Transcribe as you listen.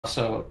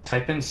So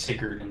type in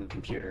Sigurd in the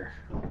computer.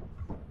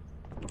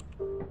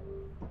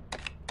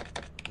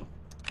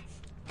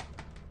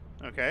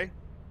 Okay.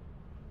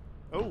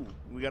 Oh,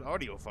 we got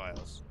audio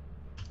files.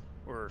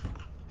 Or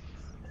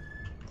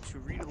to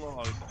read a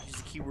log, use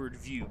the keyword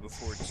view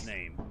before its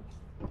name.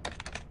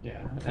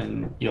 Yeah,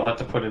 and you'll have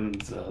to put in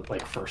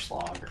the first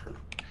log.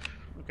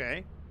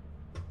 Okay.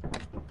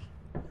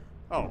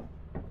 Oh,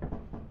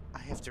 I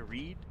have to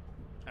read?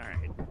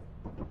 Alright.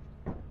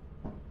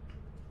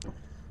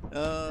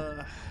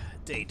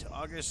 Date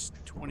August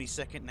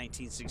 22nd,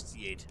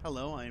 1968.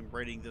 Hello, I am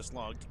writing this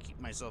log to keep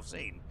myself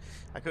sane.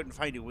 I couldn't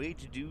find a way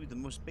to do the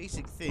most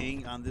basic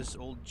thing on this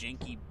old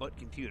janky butt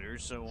computer,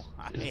 so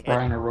Is I had.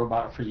 Brian a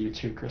robot for you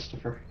too,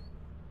 Christopher?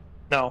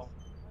 No.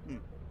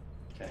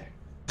 Okay.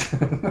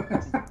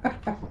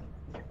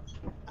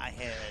 I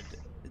had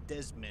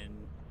Desmond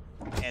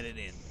added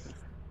in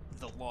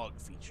the log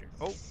feature.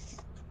 Oh.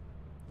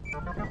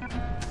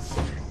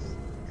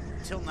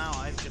 Till now,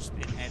 I've just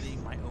been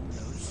adding my own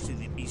notes to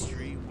the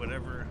bestiary,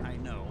 whatever I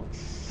know.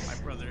 My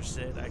brother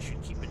said I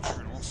should keep a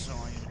journal, so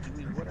I am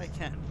doing what I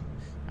can.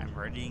 I'm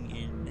writing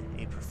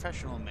in a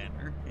professional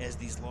manner, as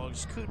these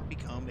logs could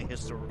become a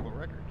historical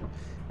record,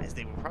 as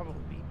they will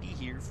probably be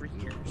here for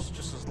years,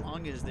 just as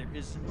long as there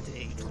isn't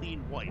a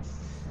clean wipe.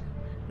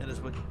 That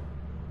is what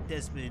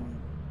Desmond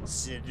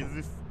said.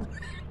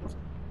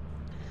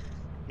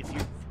 If you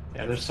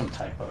Yeah, there's some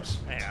typos.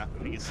 Yeah,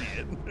 we can see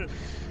it.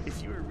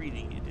 If you are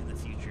reading it in the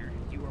future,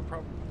 you are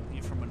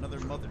probably from another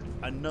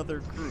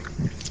group.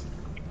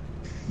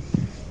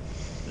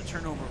 The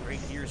turnover rate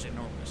here is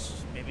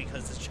enormous. Maybe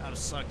because this job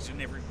sucks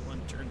and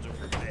everyone turns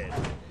over dead.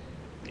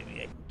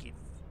 Maybe I can give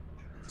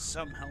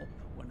some help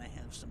when I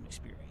have some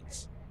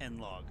experience.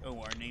 End log. Oh,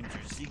 our names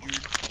are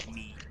Sigurd,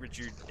 me,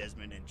 Richard,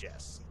 Desmond, and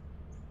Jess.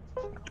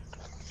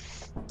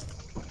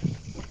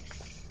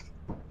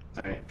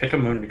 Alright, pick a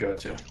moon to go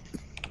to.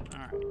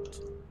 Alright.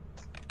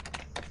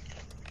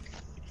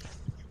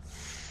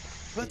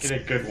 Make it a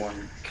good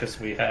one, because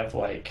we have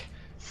like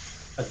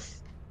a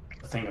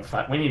thing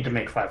of we need to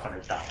make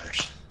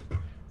 $500.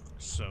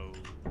 So,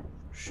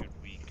 should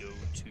we go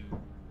to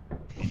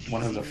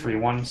One of the free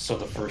ones, so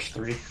the first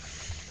three.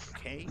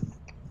 Okay.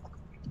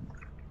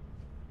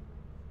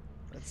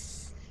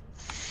 Let's.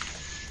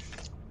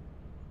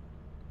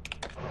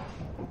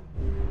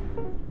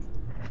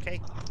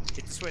 Okay,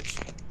 hit the switch.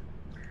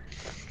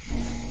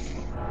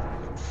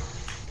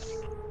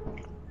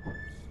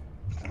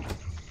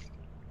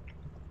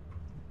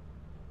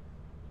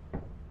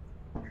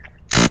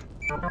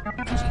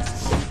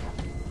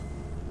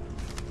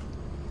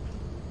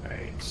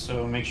 Alright,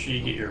 so make sure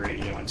you get your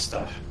radio and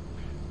stuff.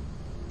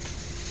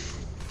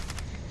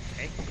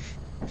 Okay.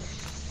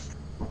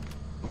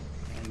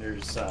 And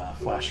there's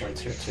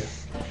flashlights here too.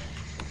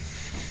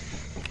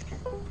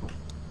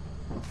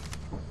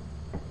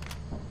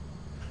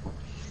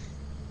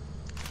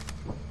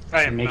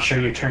 And make sure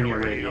you turn your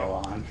radio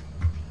on.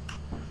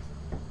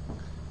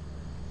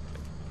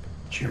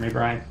 Did you hear me,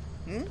 Brian?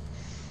 Hmm?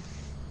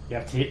 You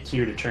have to hit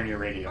Q to turn your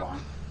radio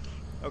on.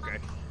 Okay.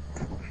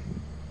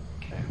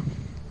 Okay.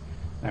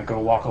 Now go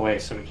walk away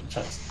so we can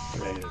test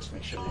the radios,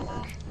 make sure they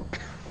work.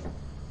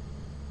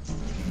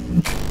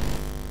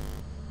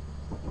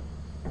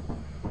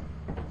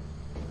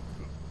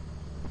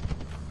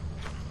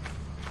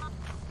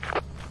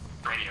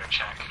 Radio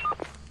check.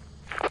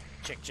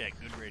 Check, check.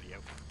 Good radio.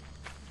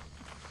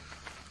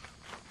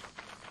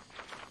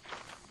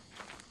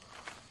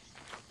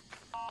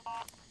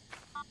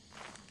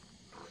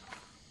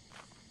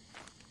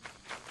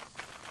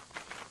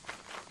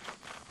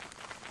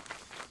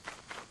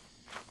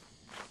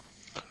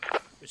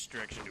 Which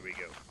direction do we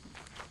go?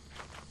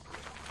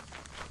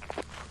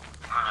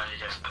 You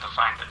guys have to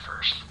find it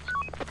first.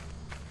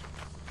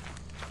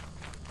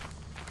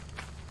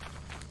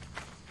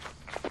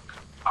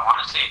 I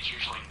want to say it's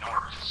usually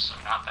north, so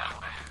not that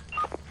way.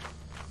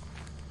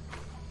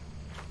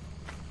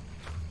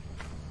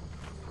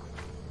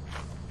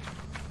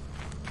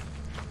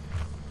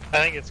 I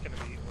think it's going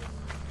to be.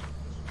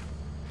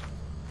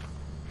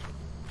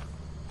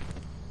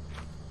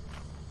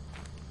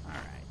 All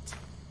right.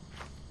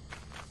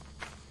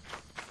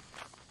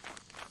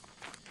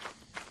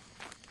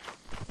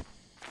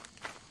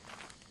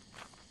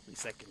 At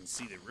least I can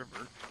see the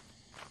river.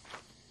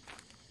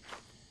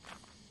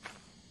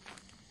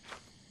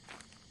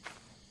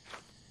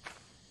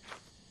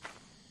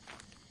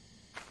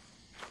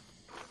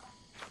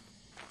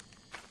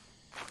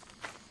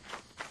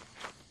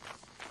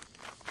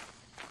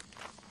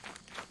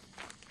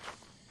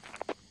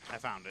 I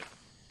found it.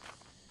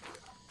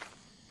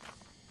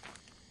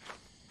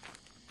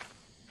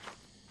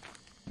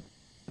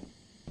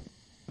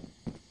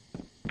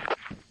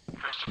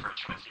 Christopher,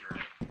 it's with you,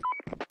 right?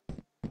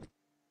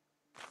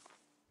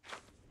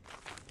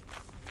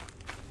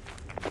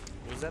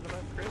 What was that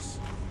about, Chris?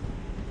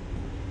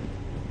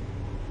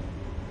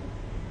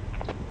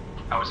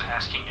 I was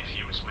asking if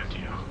he was with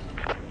you.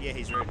 Yeah,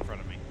 he's right in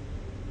front of me.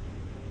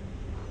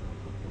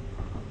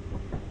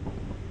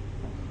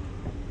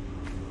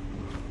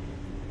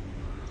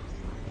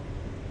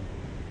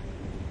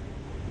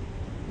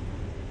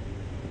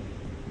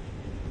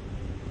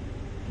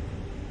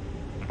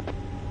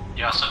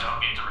 You also don't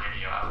need the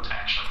radio out to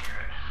actually hear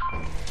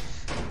it.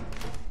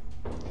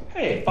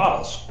 Hey,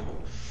 bottles.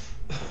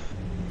 If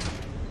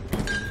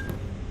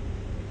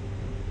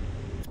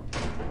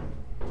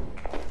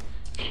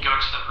you go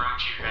to the room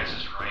to your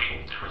guys'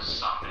 right, there was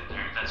some in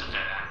there. That's a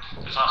dead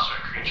end. There's also a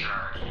creature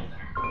already in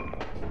there.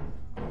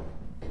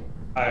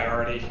 I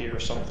already hear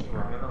something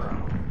running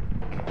around.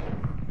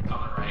 On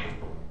the right.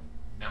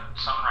 Yep,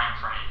 something right in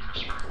front of you,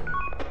 Christopher.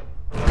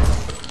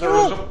 There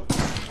was a...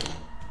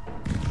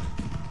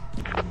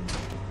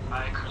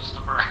 Hi,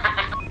 Christopher.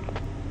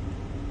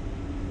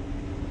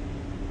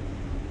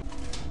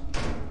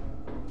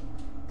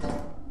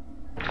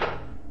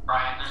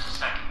 Brian, there's a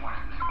second one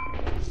in there.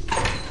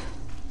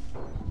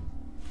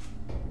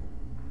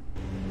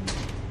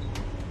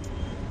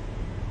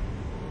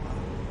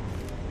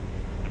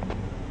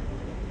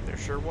 There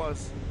sure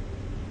was.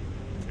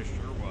 There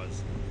sure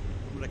was.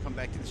 I'm gonna come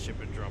back to the ship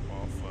and drop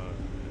off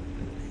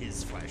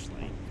his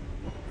flashlight.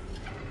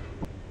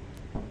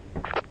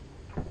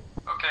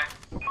 Okay.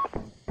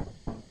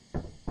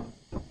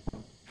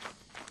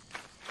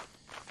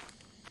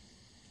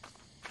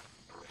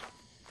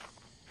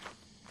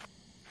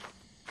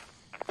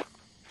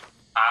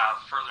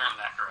 Further in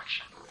that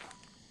direction.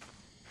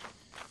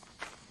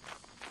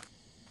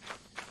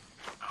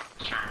 Oh,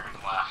 turn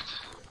left.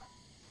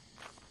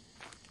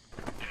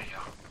 There you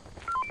go.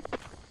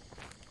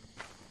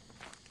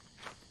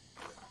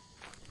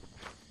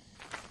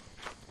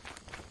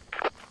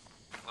 A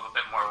little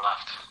bit more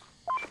left.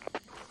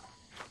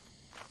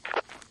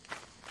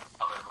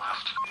 Other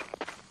left.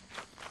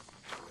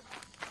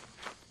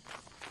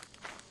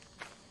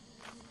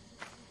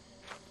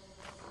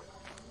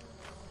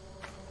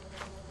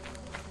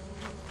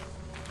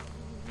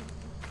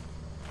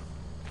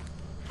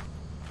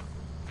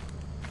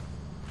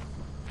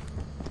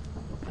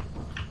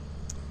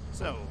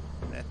 So,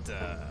 that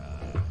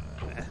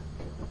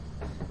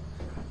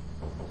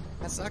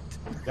sucked.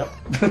 Yep.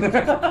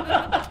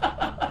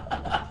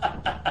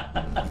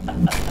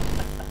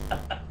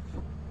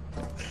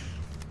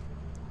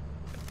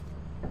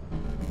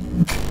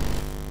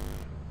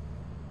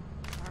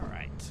 All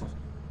right.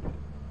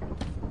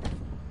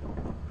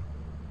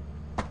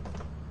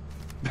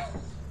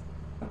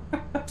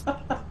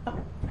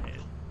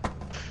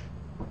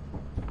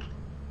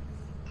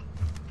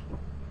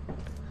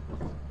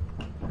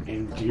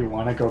 And do you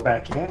want to go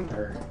back in,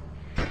 or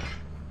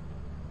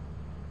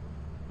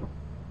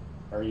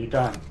are you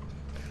done?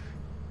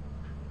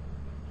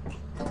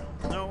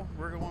 No,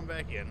 we're going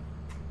back in.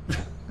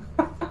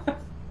 All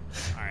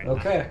right.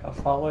 Okay, I'll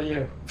follow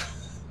you.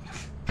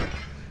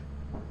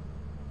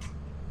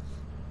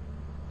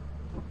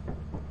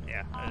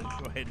 Yeah,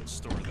 go ahead and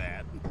store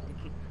that.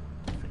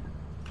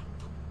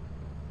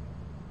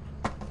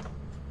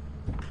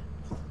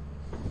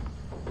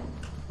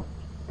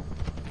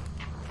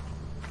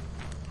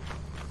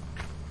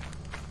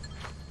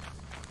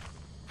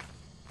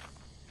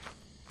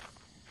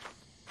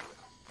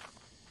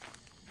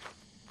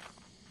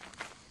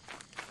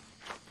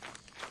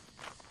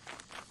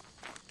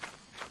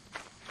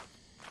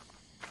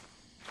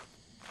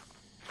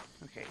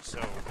 Okay, so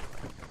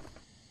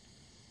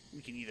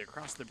we can either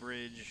cross the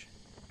bridge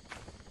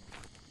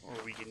or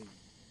we can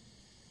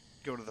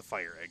go to the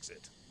fire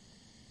exit.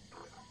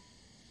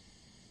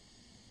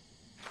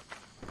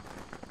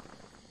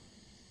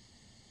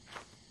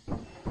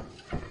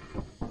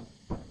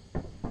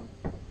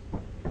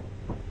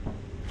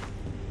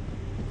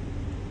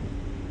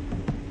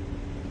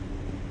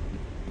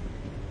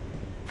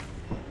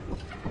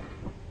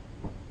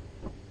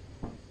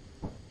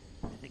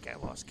 I think I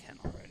lost Ken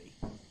already.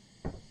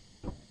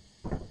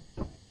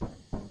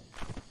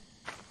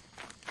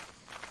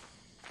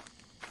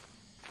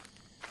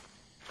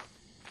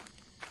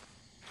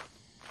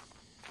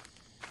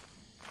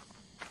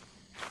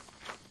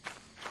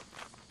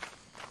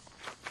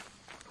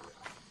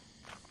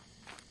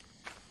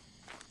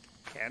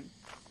 Ken?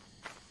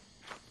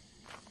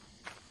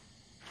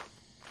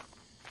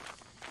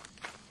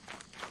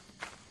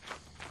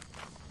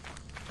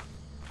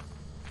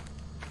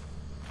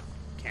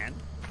 Ken?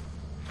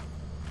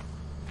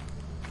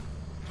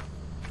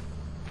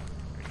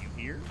 Are you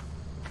here?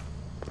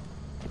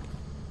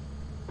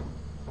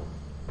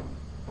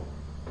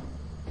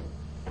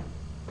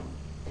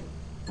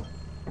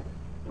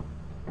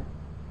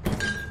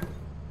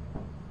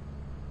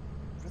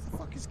 Where the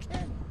fuck is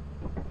Ken?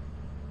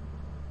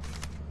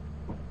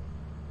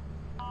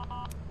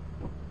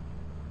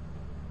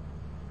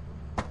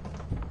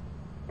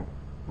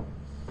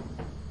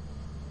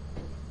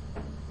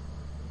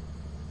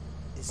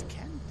 Is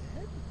Ken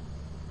dead?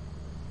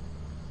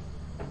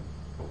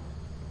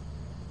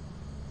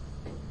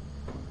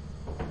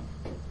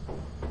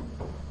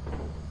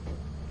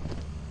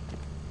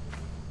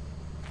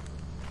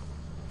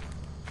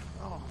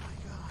 Oh my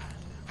god.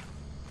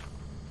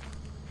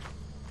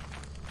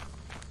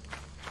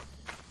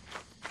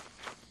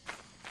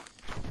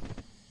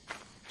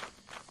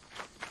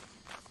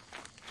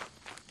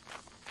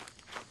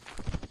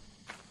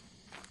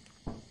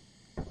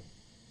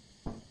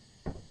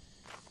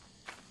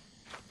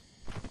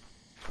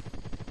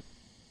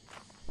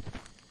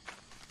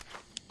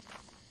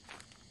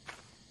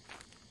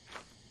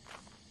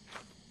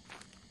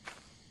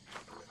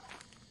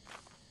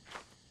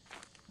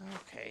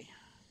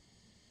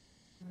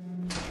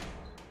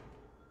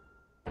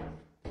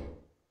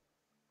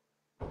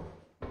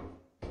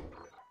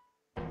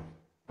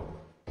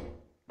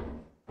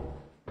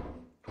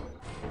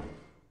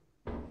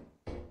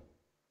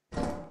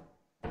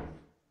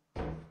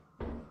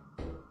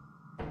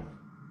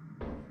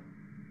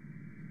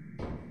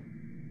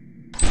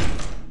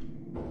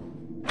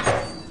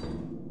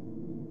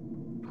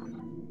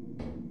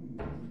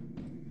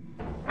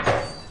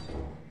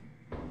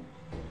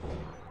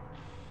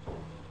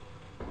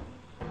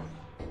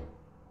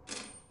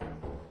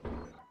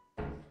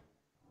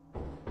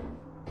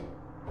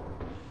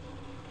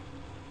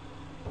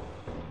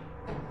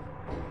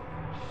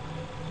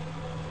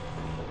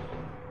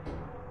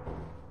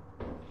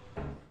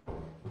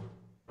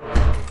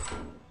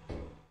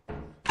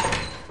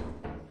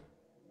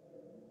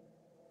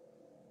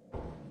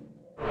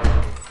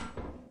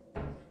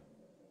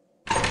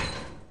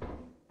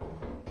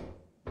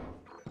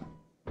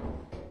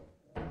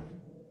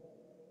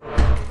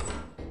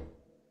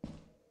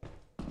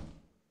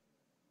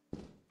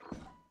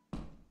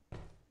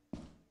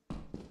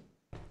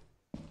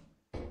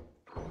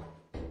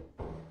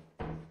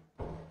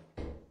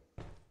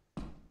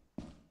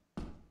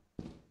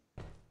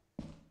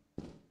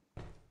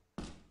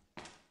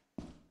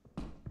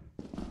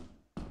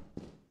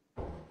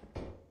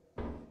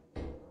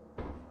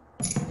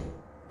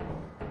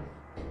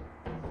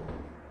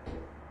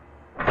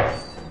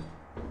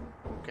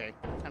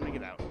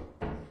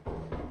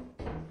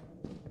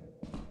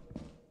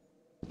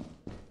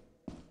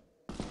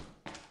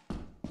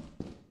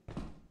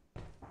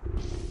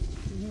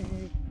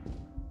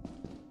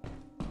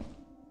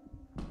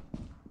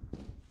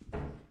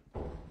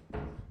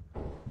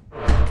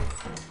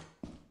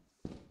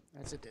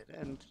 It's a dead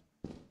end.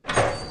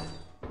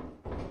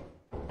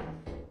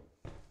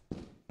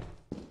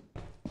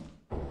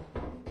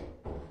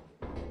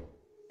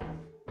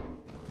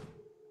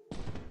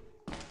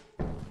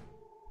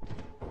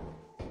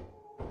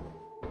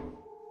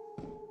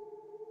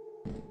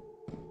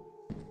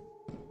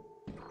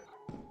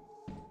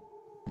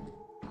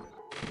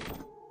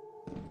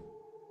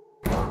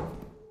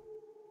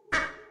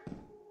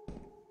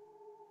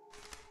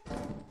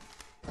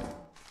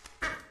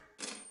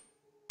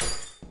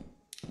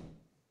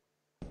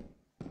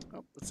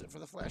 Oh, that's it for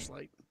the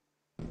flashlight.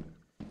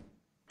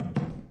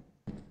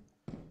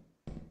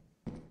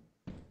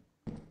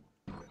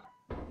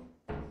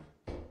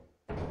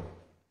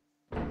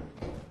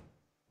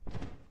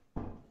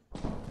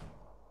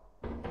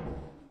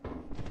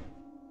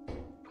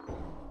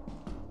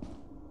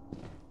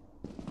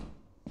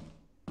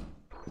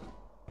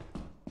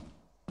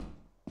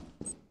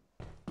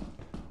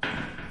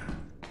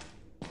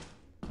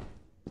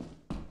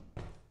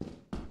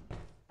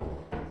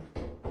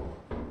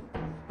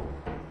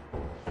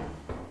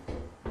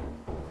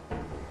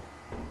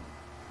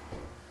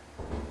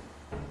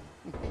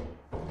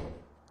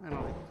 I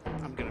don't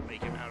think I'm gonna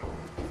make him out of it.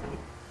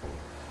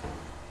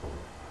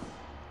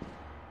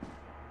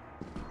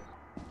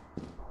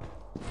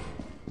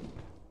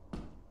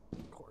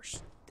 Of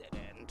course, dead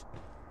end.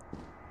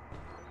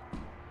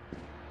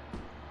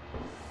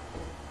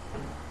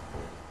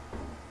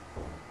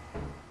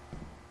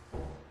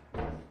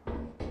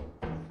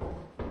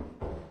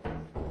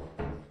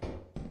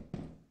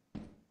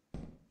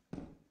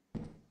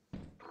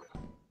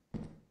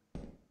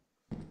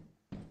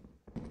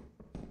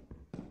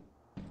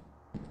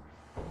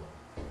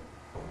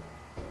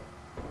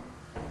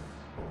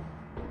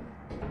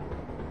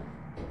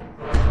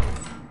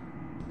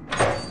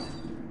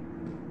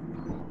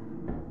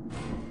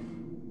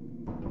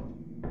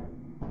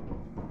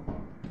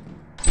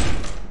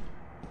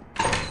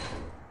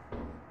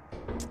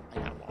 I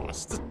got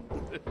lost.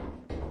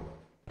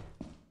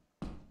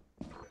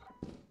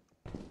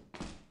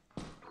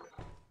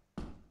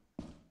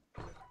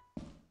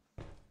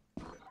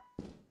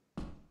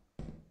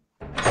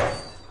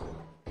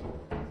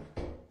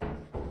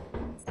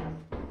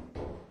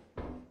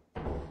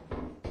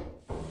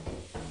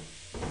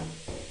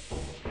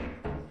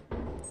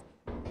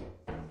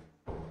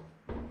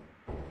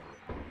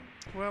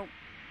 Well.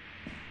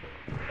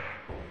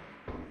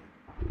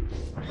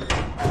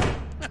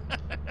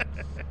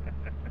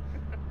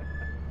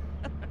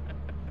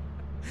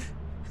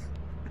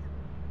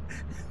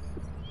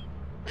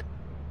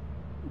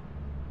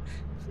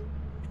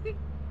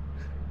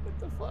 What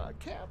the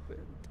fuck happened?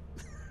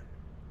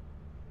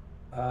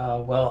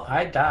 Well,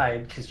 I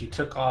died because you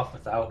took off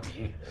without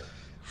me.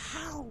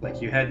 How?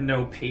 Like, you had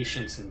no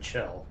patience and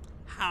chill.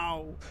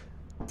 How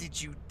did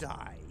you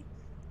die?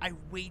 I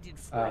waited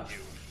for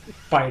you.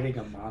 Fighting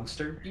a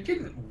monster? You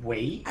didn't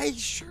wait. I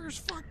sure as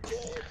fuck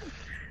did.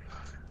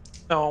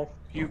 No,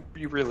 you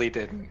really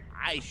didn't.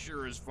 I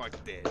sure as fuck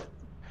did.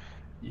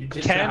 You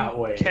did not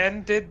wait.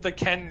 Ken did the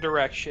Ken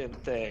direction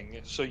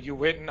thing, so you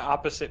went in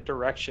opposite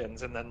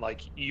directions, and then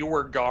like you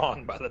were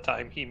gone by the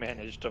time he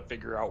managed to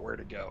figure out where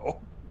to go.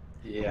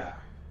 Yeah.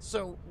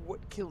 So,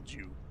 what killed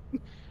you?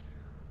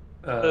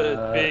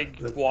 The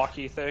big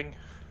walkie thing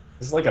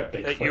It's like a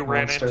big that you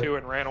ran monster. into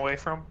and ran away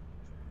from.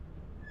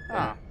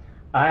 Ah.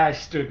 I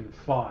stood and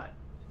fought.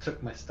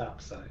 Took my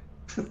stop sign.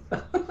 You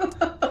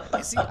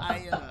see,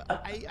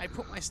 I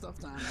put my stuff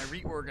down, I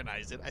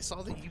reorganized it, I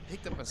saw that you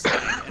picked up a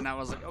sign, and I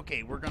was like,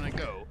 okay, we're gonna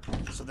go.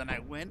 So then I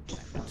went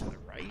to the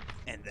right,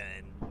 and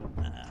then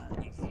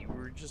you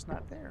were just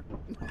not there.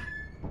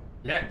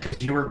 Yeah, 'cause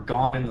you were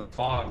gone in the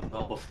fog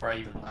well before I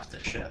even left the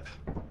ship.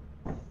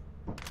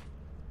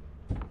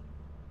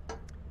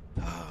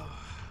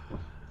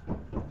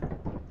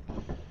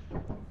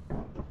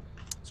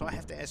 So I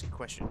have to ask a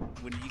question.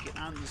 When you get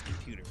on this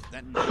computer,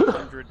 that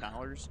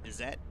 $900, is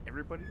that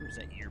everybody or is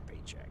that your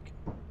paycheck?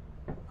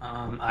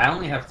 I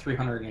only have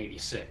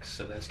 386,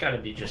 so that's got to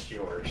be just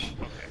yours.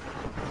 Okay.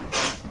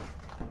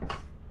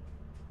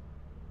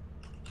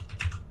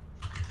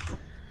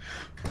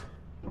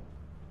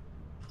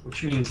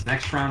 Which means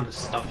next round is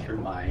stuff your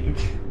mic.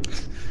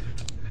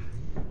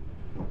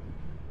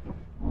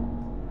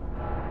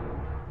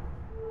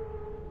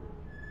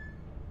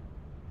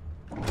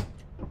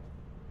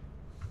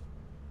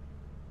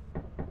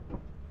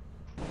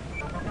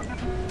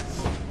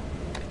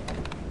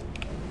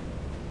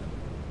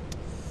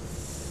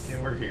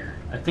 Okay, we're here.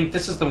 I think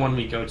this is the one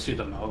we go to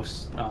the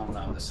most. Oh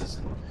no, this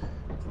isn't.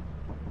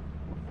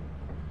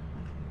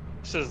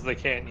 This is the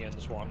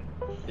Canyons one.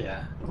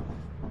 Yeah.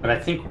 But I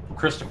think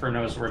Christopher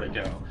knows where to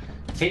go.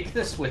 Take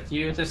this with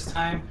you this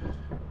time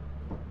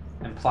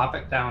and plop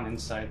it down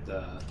inside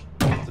the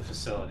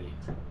facility.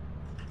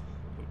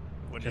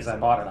 What Because is I it?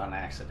 bought it on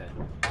accident.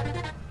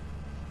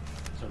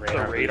 It's a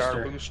radar, The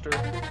radar booster.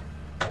 booster.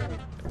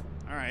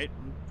 Alright,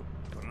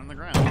 put it on the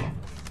ground.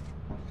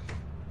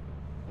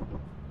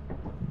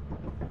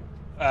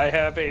 I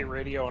have a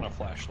radio and a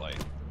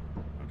flashlight.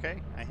 Okay,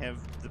 I have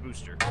the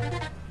booster.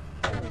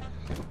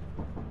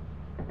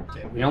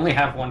 Okay, we only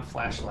have one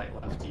flashlight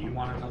left. Do you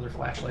want another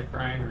flashlight,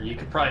 Brian? Or you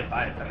could probably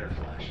buy a better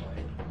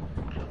flashlight.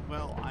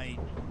 Well, I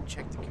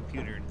checked the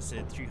computer and it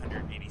said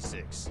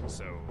 386,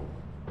 so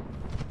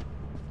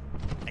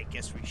I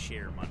guess we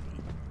share money.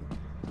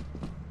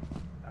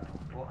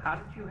 Well, how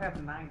did you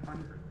have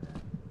 900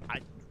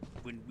 then?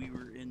 When we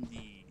were in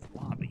the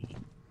lobby,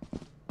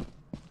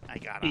 I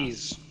got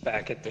He's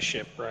back at the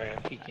ship, Brian.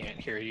 He can't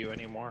hear you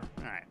anymore.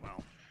 on. Alright,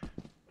 well,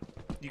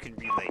 you can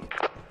relay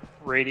it.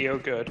 Radio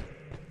good.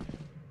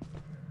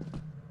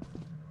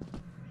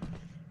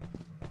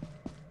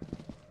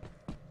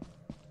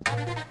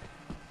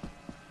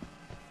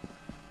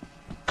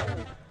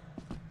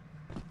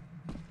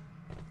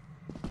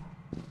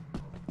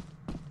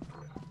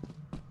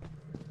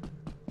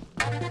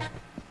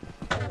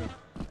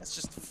 That's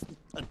just a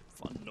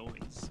fun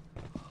noise.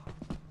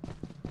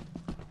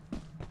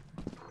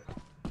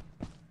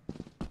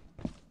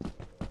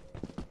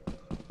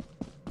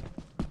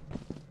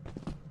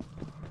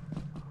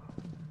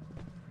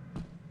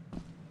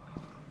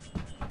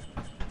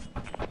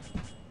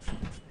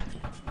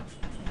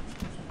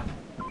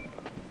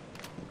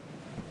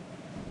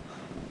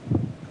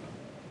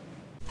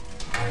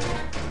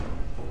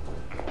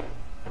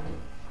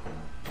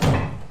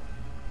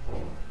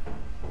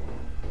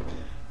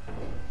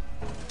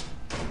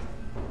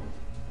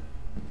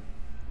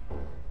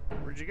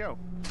 Where'd you go?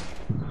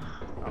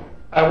 Oh,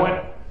 I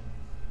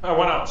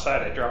went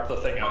outside. I dropped the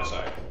thing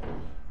outside.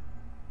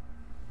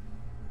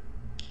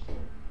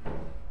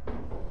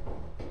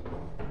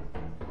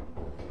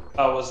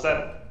 Was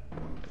that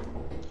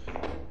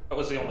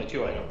was the only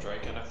 2 items,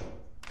 right, Kenneth?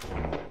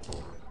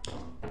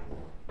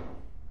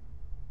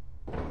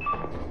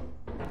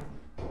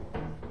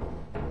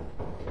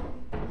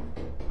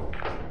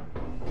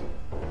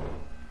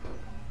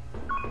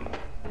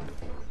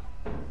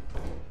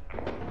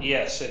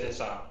 Yes, it is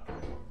on.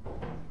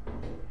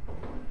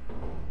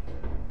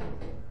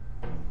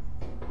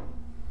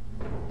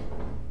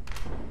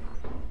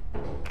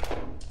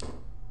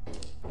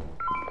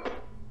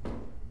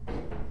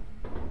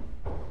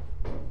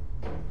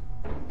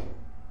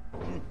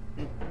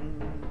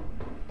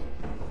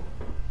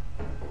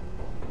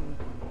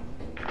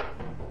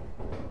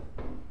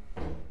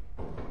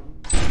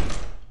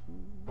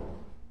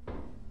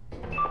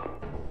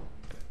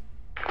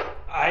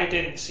 I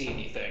didn't see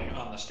anything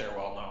on the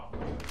stairwell, no.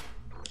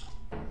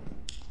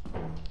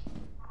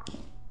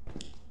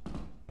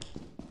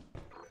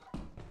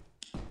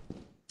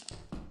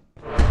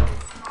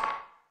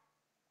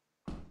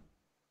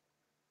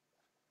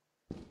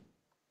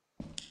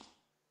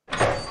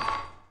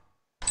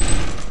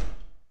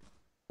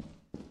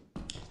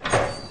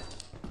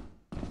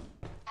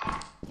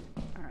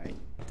 alright,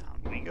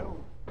 down we go.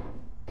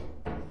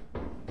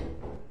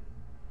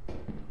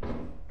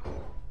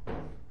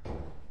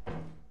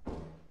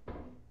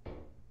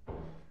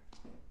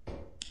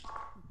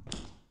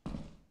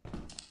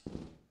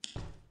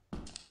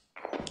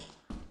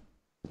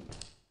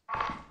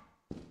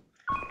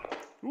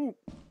 Ooh,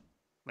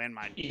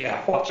 landmine.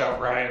 Yeah, watch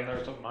out, Ryan.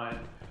 There's a mine.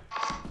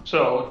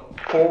 So,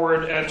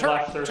 forward and Turret,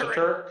 left, there's turret. a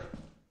turret.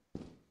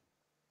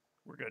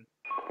 We're good.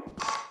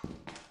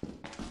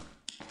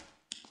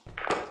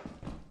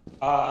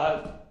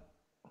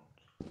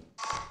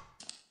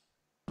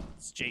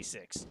 It's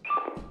J6.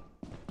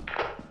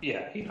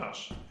 Yeah, he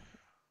knows.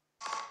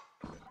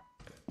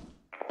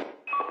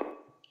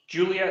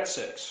 Juliet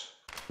 6.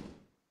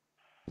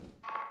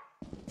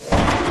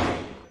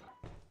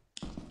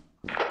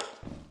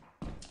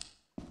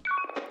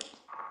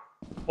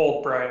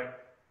 Hold, Brian.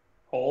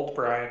 Hold,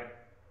 Brian.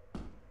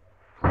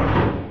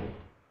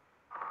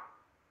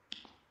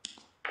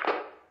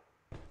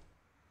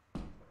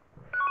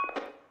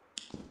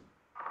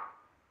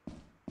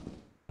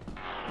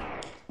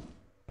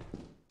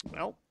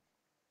 Well,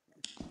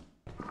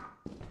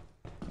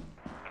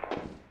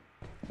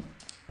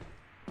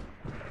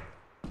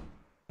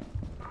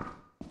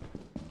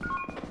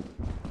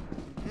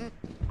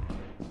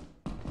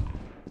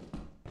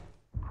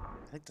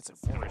 I think that's a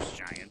forest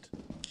giant.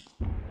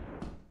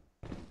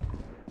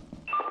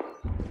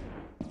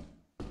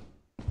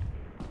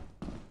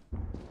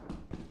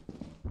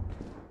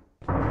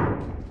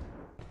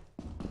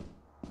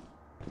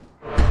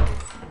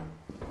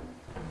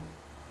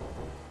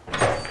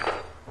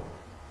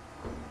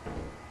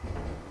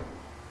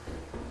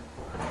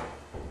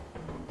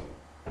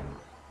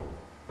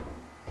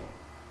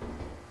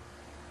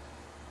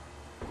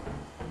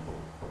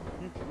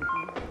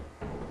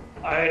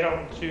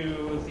 Item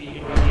to the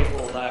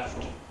immediate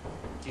left,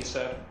 he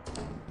said.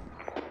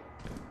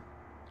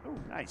 Oh,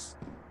 nice.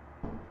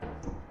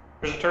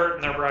 There's a turret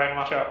in there, Brian.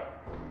 Watch out.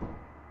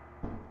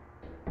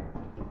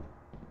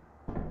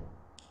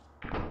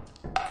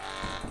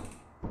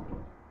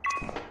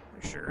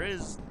 There sure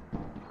is.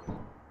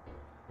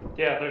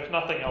 Yeah, there's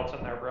nothing else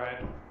in there,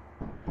 Brian.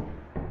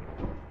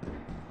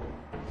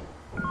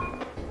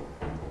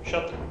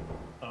 Shut the...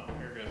 Oh,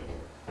 you're good.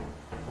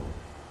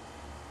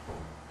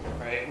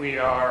 Right, we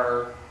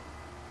are...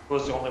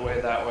 was the only way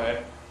that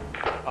way.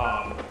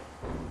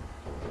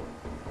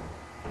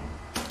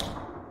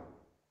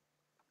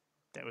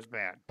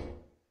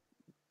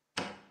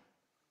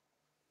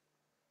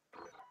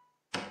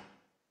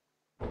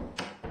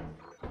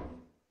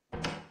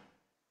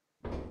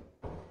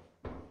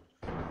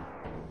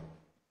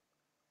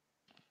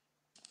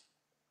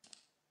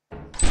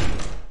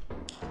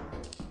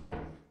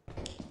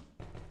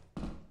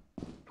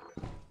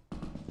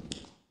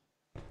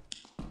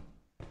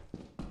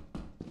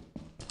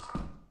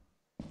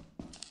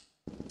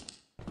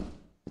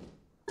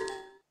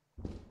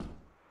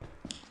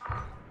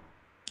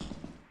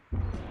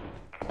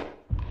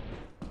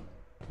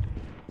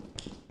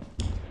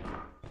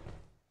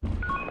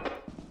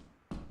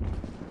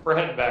 We're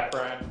heading back,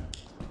 Brian.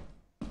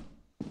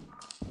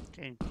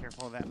 Okay,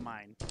 careful of that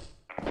mine.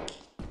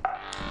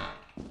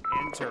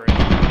 And turret.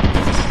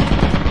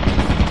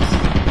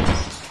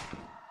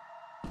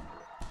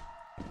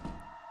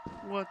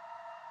 What?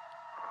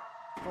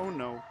 Oh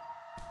no.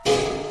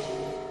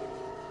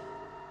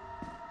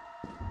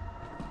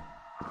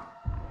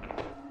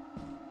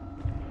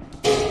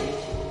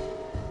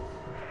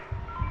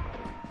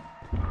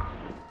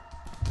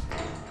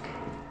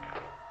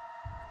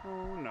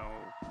 Oh no.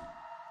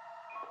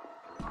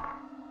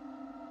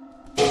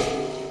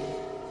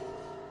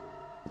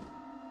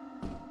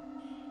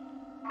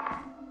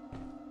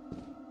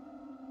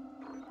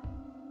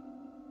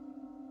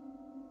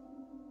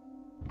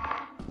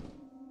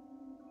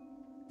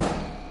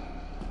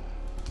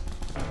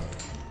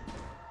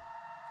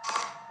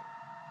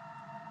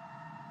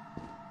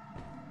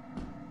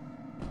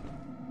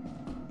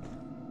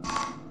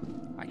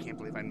 I can't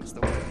believe I missed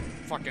the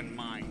fucking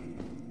mine.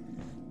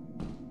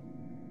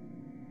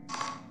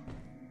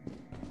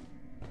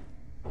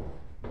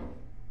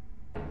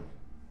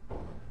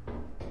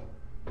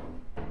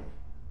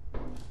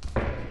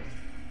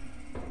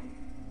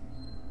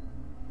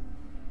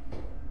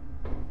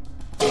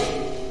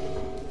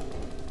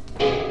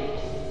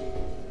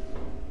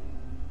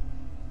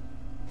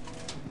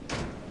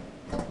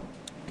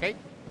 Okay.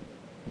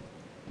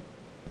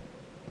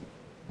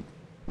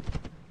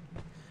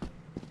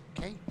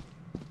 Okay.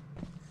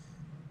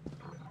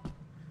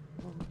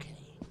 Okay.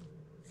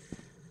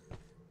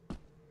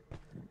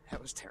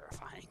 That was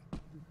terrifying.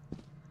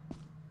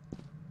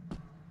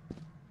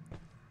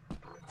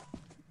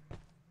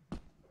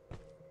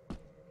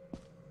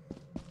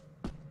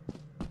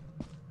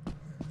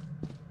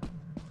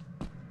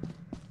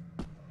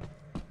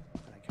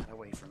 But I got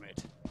away from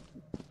it.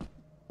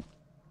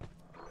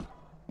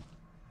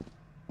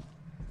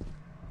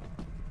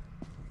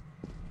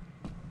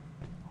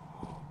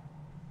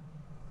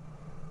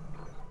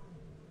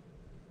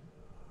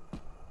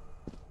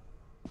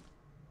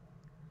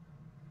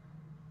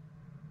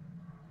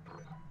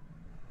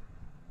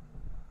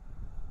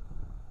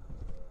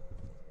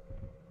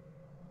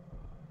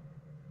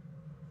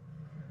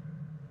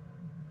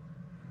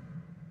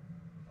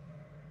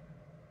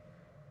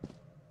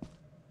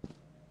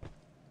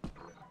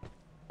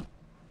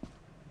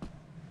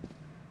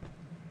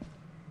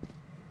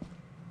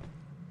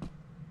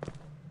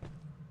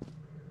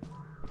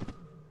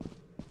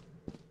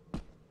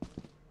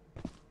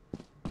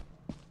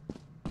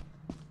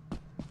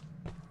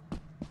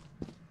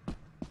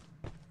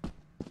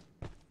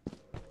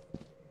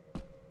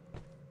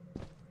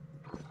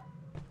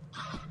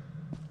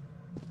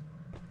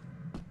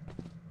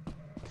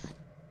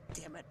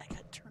 Damn it, I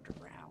got turned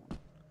around.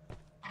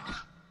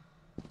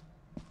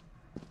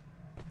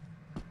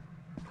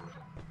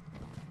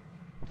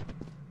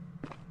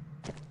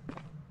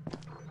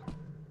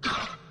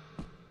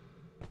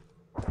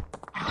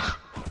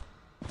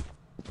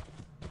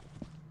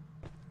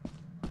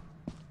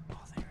 Oh,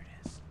 there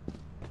it is.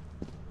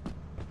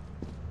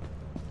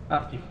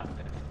 Oh, you found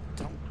it.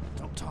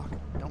 Don't talk.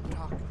 Don't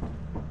talk.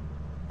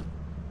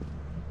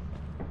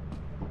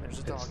 There's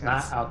a dog. It's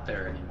not out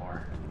there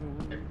anymore.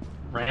 It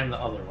ran the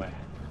other way.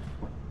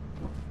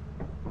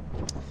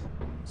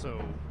 So,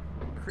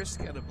 Chris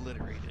got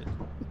obliterated.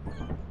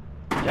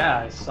 Yeah,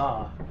 I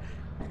saw.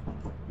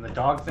 And the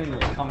dog thing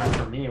was coming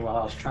for me while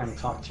I was trying to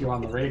talk to you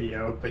on the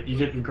radio, but you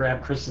didn't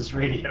grab Chris's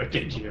radio,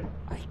 did you?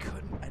 I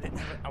couldn't. I didn't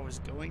have it. I was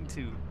going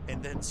to,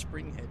 and then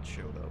Springhead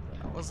showed up,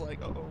 and I was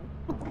like, uh-oh.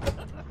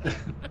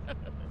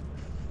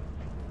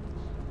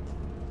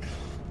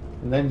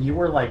 And then you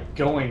were like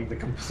going the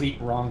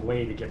complete wrong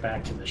way to get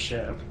back to the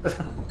ship.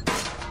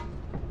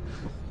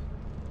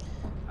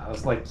 I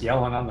was like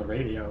yelling on the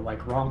radio,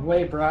 like, wrong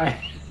way, Brian.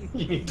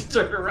 You need to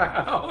turn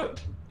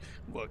around.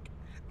 Look,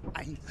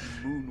 I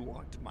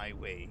moonwalked my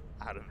way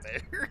out of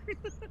there.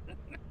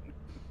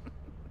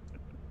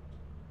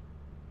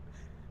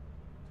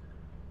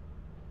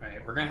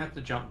 Right, we're gonna have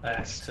to jump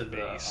back to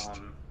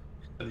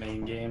the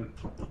main game,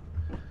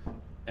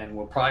 and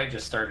we'll probably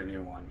just start a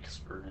new one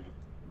because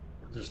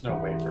there's no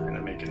way we're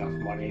gonna make enough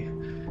money.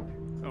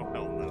 Oh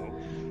hell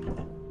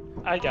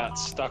no! I got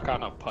stuck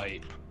on a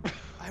pipe.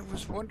 I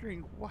was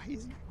wondering why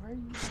are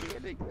you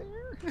standing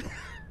there?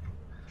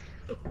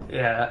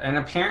 Yeah, and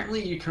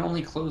apparently you can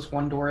only close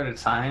one door at a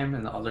time,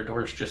 and the other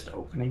doors just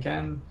open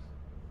again.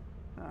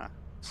 Ah,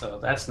 So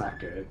that's not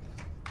good.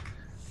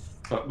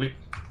 But we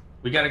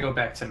got to go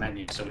back to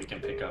menu so we can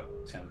pick up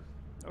Tim.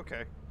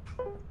 okay.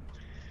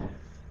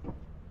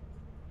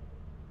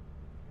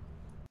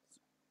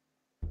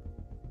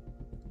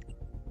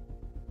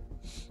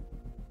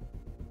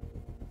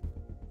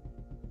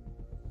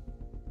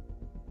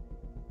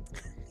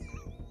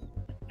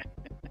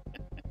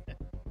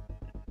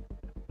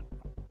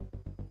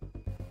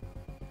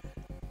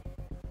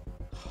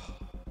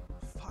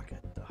 Fuck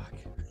it, Doc.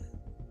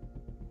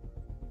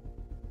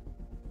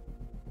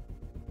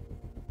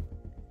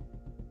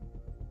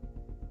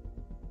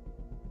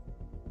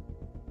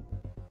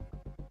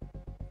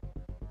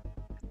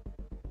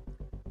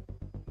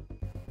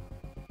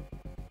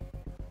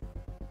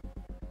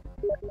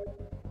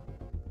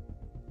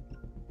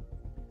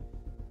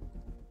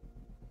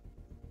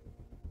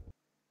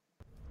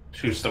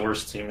 Who's the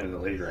worst team in the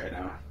league right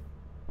now?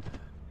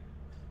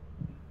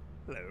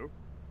 Hello.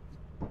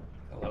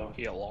 Hello.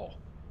 Hello.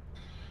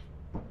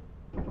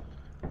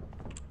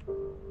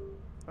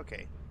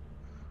 Okay.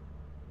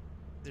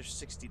 There's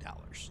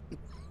 $60.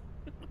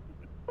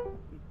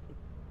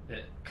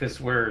 Because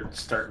we're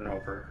starting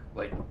over,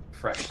 like,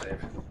 fresh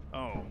save.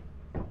 Oh.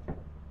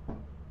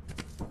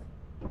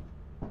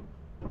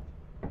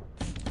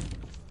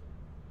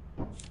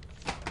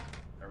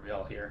 Are we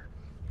all here?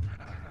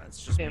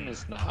 It's just Tim me.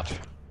 is not.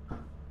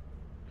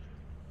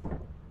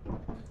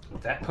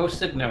 That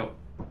posted note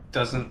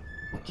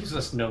gives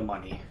us no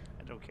money.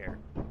 I don't care.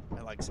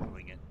 I like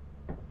selling it.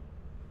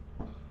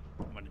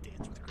 I'm gonna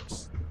dance with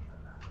Chris.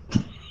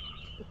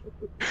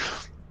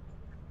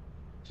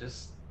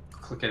 Just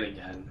click it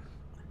again.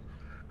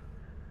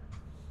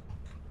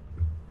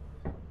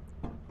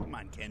 Come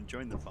on, Ken,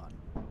 join the fun.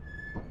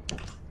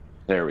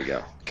 There we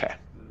go. Okay.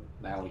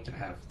 Now we can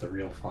have the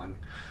real fun.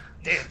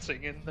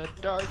 Dancing in the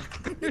dark.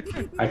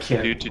 I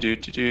can't.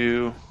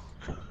 Do.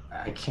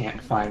 I can't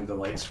find the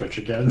light switch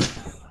again.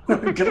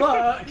 Good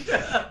luck.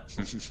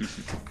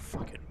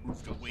 Fucking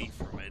moved away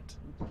from it.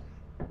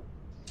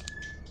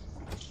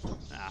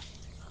 Ah.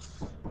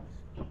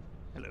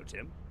 Hello,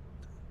 Tim.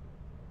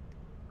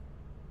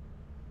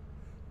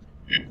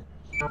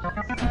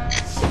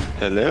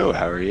 Hello,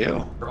 how are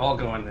you? We're all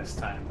going this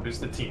time. Who's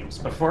the teams?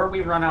 Before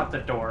we run out the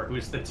door,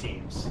 who's the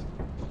teams?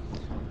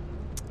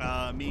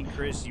 Me and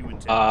Chris, you and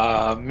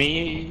Tim.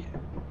 Me.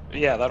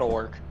 Yeah, that'll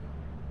work.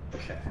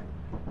 Okay.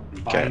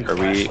 Okay, Buying are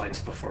we-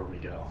 flashlights before we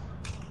go.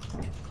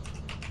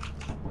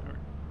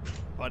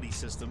 Buddy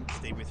system.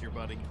 Stay with your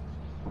buddy.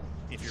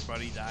 If your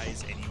buddy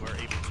dies and you are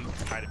able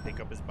to, try to pick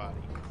up his body.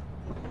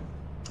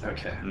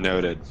 Okay.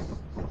 Noted.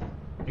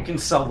 You can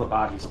sell the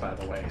bodies, by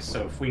the way.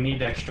 So if we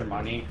need extra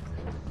money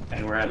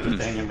and we're at the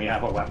thing and we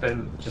have a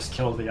weapon, just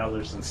kill the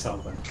others and sell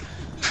them.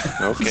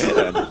 Okay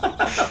then.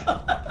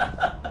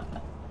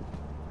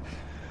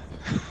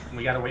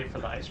 We gotta wait for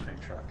the ice cream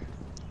truck.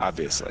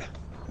 Obviously.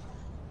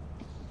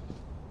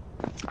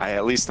 I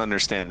at least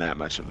understand that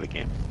much of the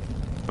game.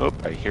 Oh,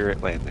 I hear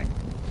it landing.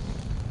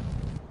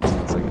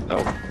 It's like,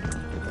 oh.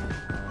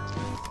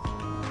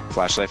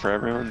 Flashlight for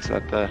everyone? Is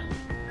that the...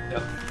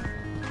 Yep.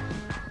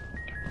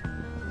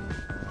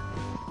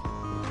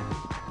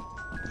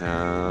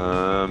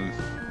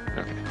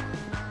 Okay.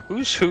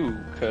 Who's who?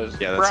 Because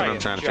Yeah, that's what I'm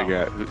trying to figure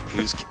out.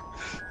 Who's...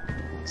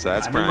 So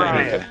that's I'm Brian.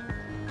 Brian. Okay.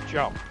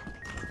 Jump.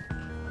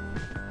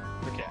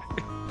 Okay.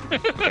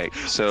 Okay,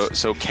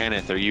 so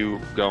Kenneth, are you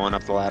going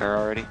up the ladder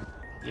already?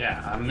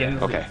 Yeah, I'm in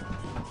the Okay.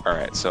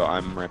 Alright, so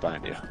I'm right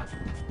behind you.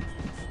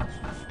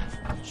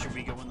 Should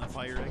we go in the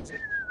fire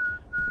exit?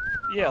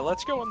 Yeah,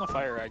 let's go in the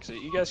fire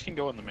exit. You guys can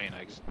go in the main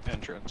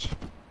entrance.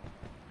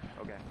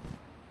 Okay.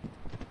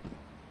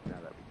 Now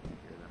that we can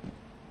hear them.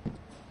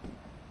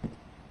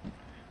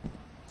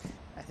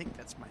 I think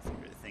that's my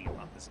favorite thing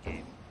about this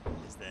game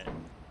is that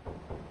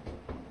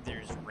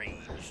there's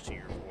range to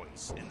your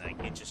voice and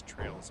like it just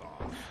trails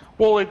off.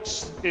 Well,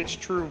 it's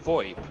true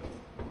VoIP.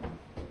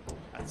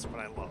 That's what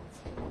I love.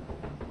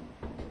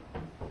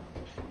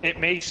 It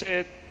makes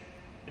it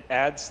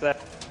adds that.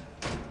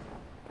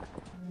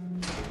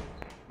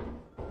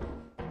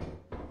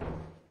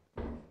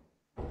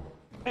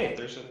 Hey,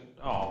 there's a.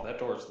 Oh, that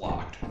door's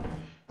locked.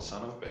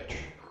 Son of a bitch.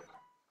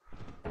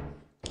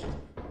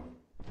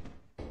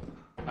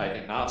 I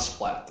did not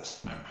splat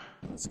this time.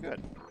 That's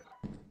good.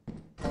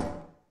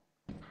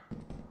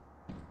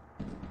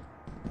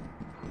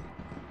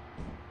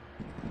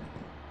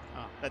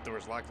 Oh, that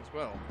door's locked as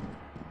well.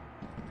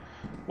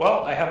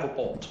 Well, I have a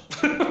bolt.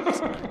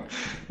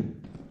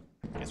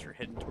 Guess we're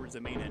heading towards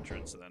the main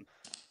entrance then.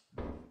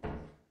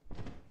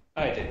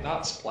 I did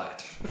not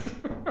splat.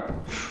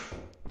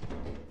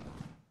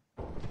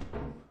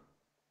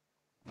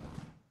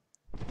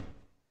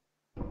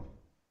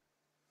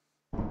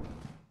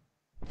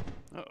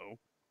 Uh-oh.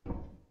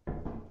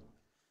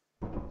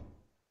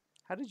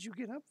 How did you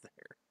get up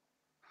there?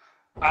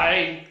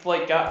 I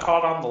got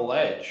caught on the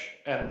ledge,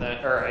 and then,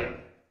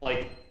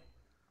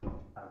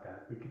 Okay,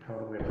 we could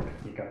totally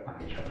sneak up on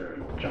each other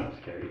and jump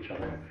scare each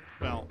other.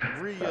 Well,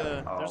 there's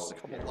a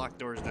couple locked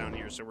doors down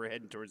here, so we're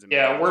heading towards the main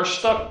yeah, we're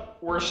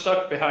entrance.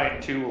 stuck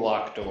behind two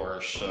locked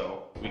doors,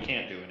 so we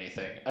can't do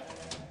anything. I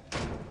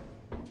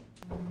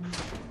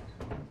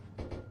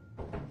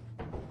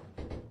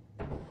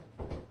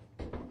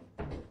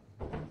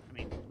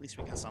mean, at least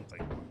we got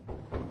something.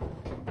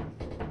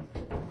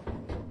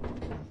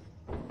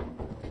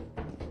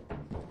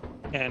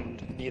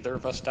 And neither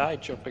of us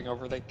died jumping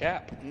over that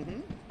gap. Mm-hmm.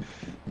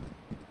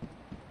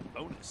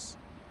 Bonus.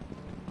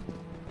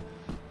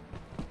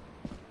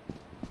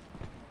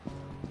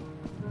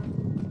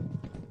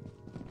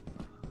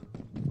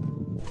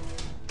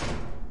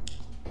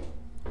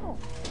 Oh.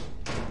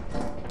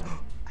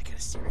 I got a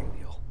steering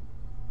wheel.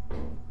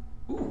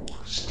 Ooh,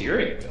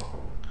 steering wheel.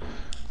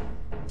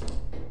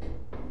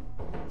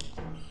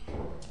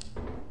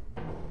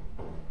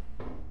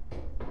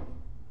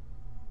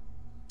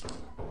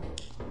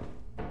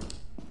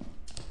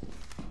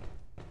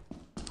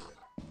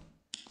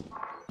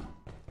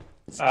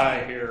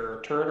 I hear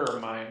a turret or a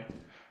mine.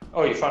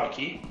 Oh, you found a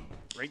key?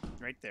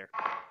 Right there.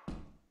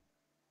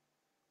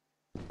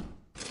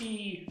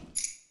 Key.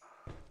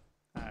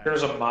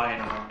 There's a mine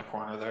around the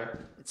corner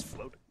there. It's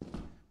floating.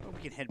 Well,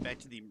 we can head back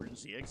to the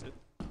emergency exit.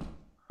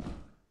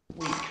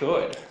 We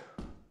could.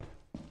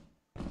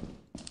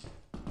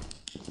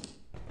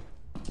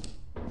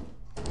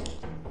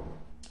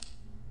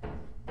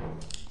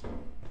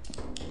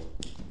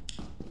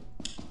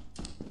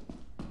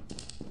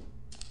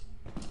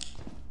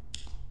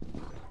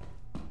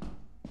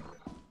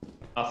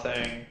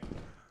 Nothing.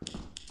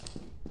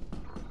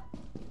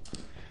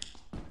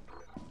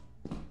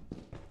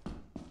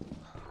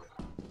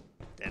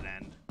 Dead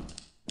end.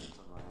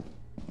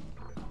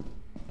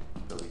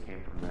 So we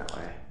came from that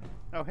way.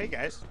 Oh, hey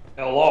guys.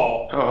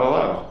 Hello. Oh,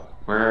 hello.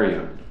 Where are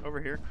you? Over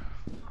here.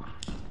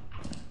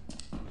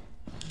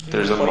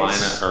 There's a mine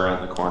Place.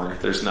 around the corner.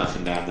 There's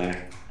nothing down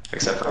there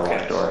except for a Okay.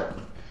 locked door.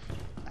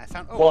 I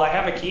found. Oh, Well, I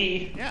have a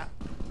key. yeah.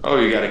 Oh,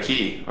 you got a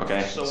key.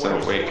 Okay. So So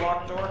where's wait, the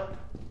locked door?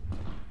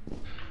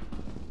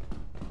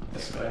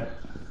 This way.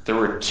 there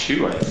were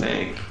two, I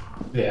think.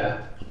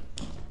 Yeah.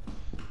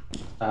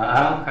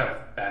 I don't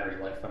have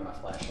battery life on my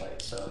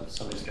flashlight, so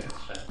somebody's gonna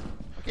check.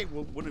 Okay,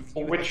 well, one of you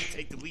Well, has which- to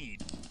take the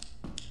lead.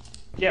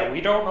 Yeah, we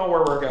don't know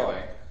where we're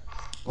going.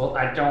 Well,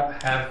 I don't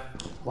have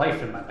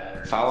life in my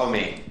battery. Follow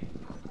me.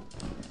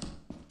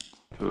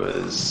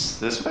 Was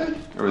this way,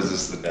 or was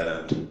this the dead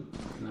end?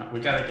 No, we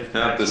gotta get.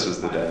 No, back this to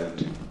was the mine. dead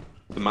end.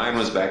 The mine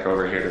was back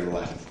over here to the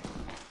left.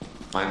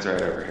 Mine's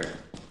right over here.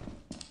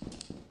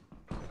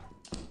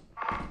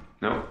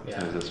 No, Yeah.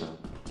 it was this one.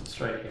 It's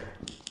right here.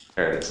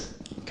 There it is.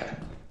 Okay.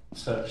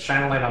 So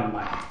shine a light on the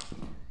mine.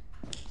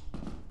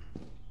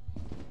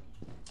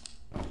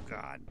 Oh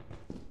God.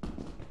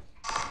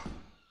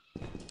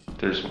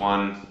 There's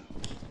one.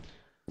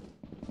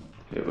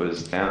 It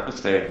was down the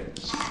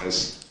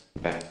stairs.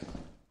 Okay.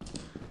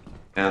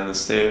 Down the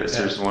stairs.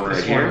 There's one right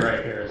This here. one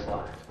right here is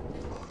locked.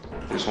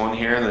 There's one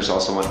here, and there's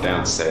also one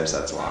downstairs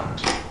that's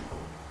locked.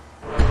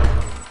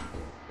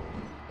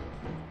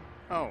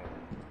 Oh.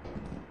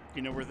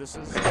 You know where this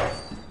is?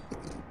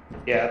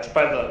 Yeah, it's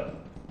by the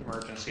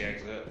emergency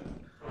exit.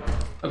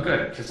 Oh,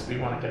 good, because we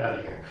want to get out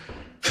of here.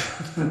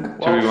 Do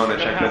we want to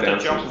check the have to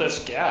downstairs? jump this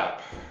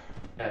gap.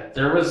 Yeah,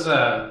 there was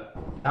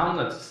down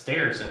the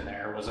stairs in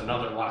there was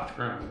another locked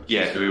room.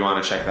 Yeah, do we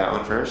want to check that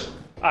one first?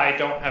 I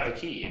don't have a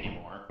key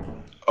anymore.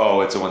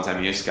 Oh, it's a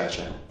one-time use.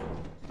 Gotcha.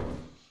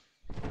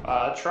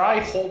 Try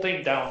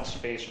holding down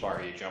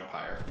spacebar. You jump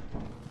higher.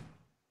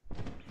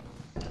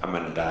 I'm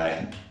gonna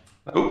die.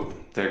 Oh,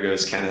 there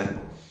goes Kenneth.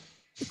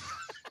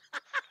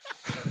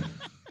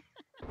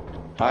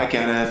 Bye,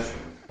 Kenneth.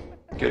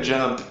 Good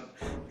jump.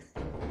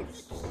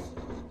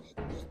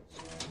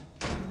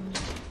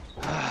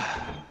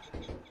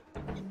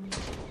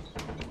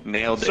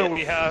 Nailed So it.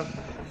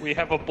 we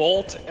have a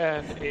bolt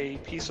and a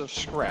piece of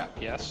scrap.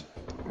 Yes,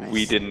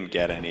 We didn't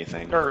get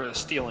anything. or a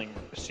steering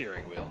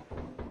wheel.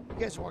 You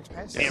guys walked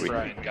past Me it. and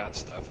Brian got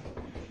stuff.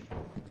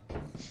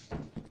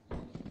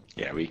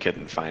 Yeah, we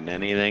couldn't find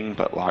anything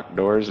but locked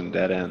doors and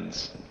dead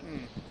ends.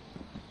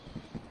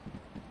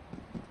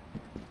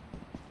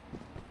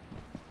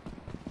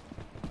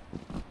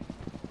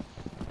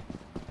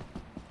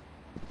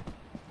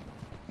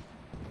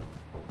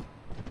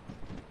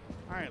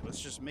 Alright, let's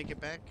just make it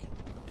back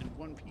in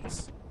one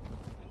piece.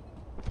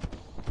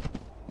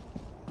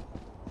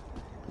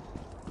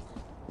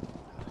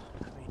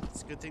 I mean,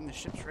 it's a good thing the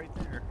ship's right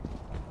there.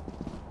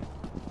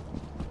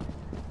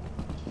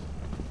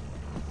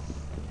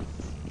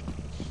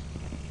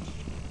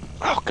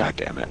 Oh, god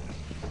damn it.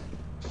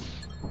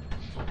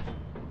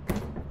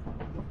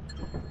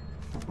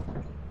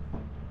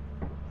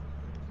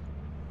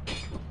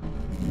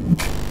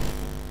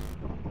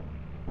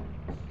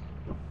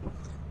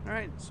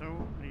 Alright, so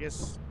I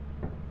guess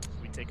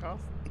we take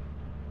off.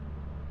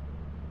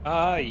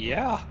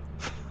 Yeah.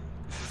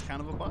 This is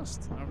kind of a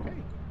bust. Okay.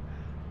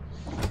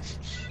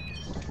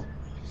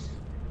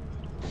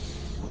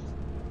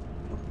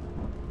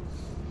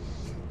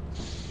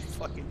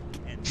 Fucking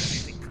Ken,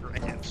 anything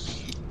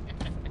crafty.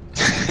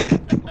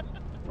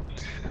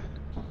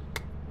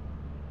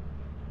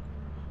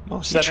 Well,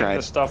 he Setting tried.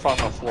 the stuff on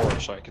the floor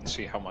so I can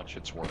see how much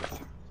it's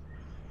worth.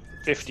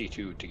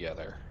 52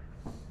 together.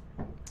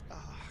 Ah,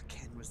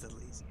 Ken was the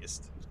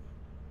laziest.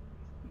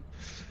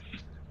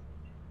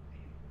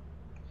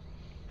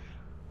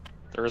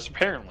 There is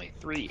apparently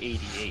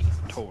 388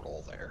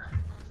 total there.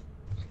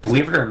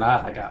 Believe it or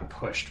not, I got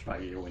pushed by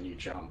you when you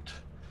jumped.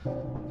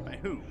 By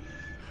who?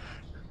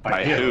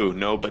 By you. who?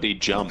 Nobody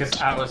jumped.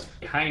 Because I was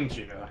behind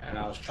you, and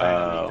I was trying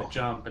to Oh. make the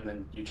jump, and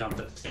then you jumped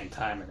at the same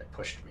time, and it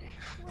pushed me.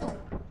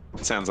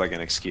 Sounds like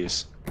an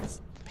excuse.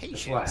 That's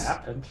Patience. what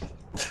happened.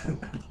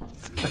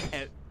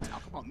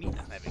 Talk about me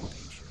not having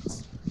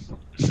patience.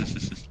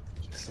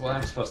 So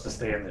I'm supposed to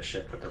stay in the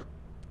ship with the.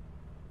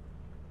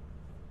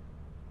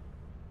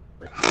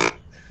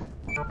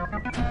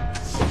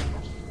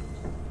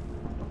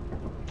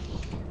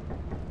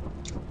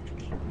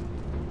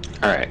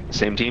 Alright,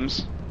 same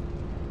teams?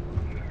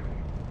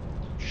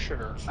 Sure.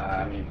 Sure.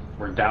 I mean,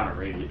 we're down a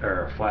radio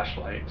or a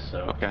flashlight, so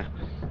Okay.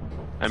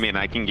 I mean,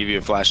 I can give you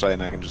a flashlight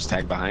and I can just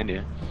tag behind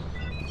you.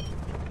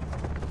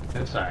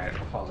 it's alright.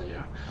 I'll follow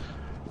you.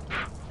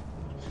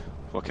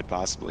 What could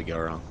possibly go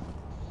wrong?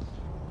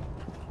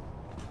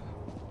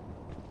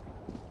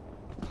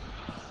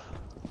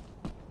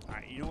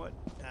 Alright, you know what?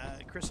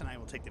 Chris and I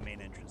will take the main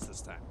entrance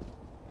this time.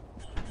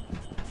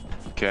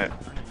 Okay. I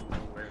don't even know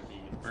where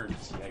the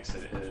emergency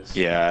exit is.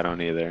 Yeah, I don't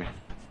either.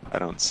 I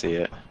don't see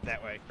it.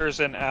 That way. There's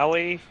an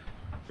alley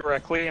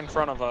directly in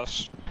front of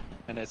us,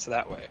 and it's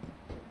that way.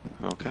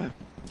 Okay.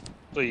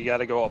 So you got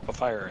to go up a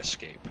fire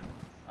escape.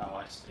 Oh,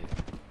 I see.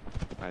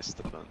 I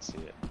still don't see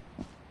it.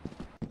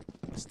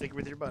 Stick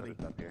with your buddy.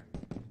 Up here.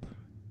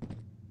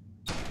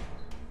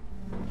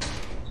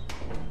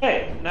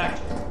 Hey,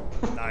 next.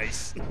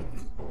 Nice.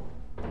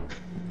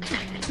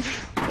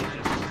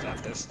 Just set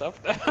this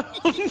stuff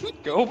down.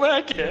 Go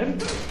back in.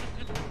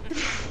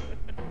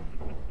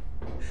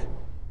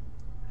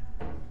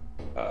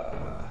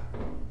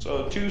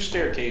 So 2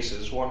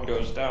 staircases. One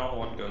goes down,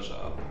 one goes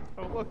up.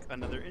 Oh look,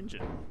 another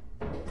engine.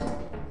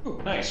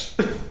 Ooh, nice.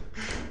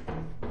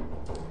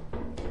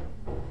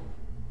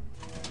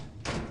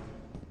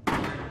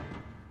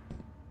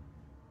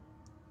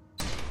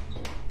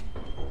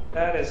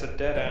 That is a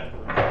dead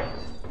end.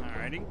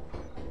 Alrighty.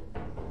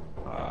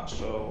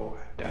 So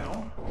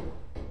down.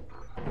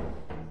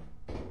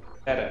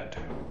 Dead end.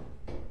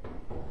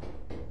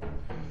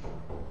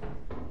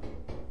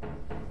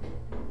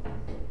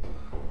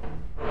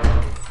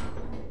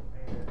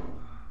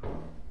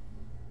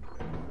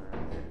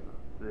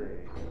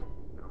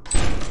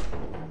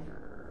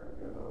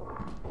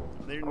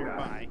 They're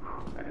nearby.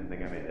 I didn't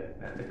think I made it.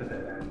 It's a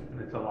dead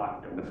end. It's a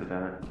locked door. It's a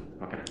dead end.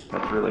 Okay.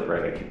 That's really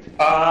bright. I can see.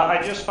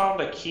 I just found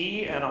a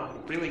key, and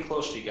I'm really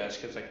close to you guys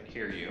because I can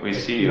hear you. We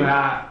see you.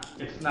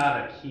 It's not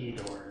a key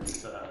door.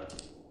 It's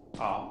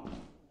Oh.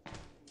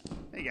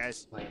 Hey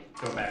guys. like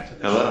go back to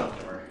the Hello?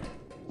 shop door.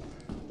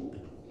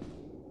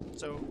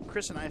 So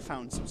Chris and I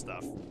found some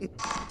stuff.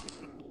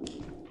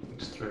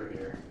 It's through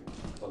here.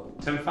 Well,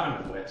 Tim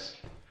found a whisk.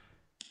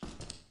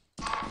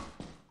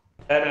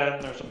 Dead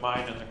end, there's a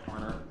mine in the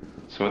corner.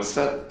 So what's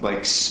that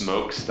like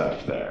smoke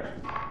stuff there?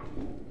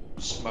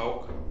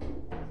 Smoke.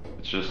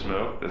 It's just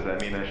smoke. Does that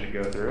mean I should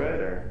go through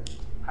it or?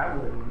 I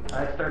wouldn't.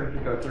 I started to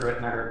go through it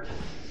and I heard.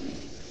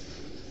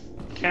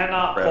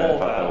 Cannot Brad, I pull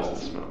thought that valve. was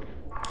the smoke.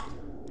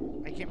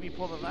 Why can't we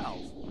pull the valve?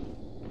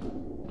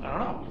 I don't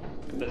know.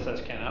 This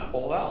says cannot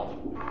pull valve.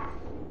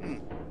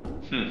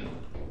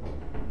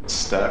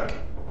 Stuck.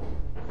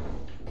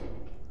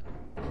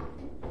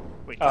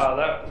 Wait.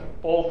 That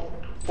both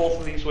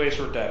of these ways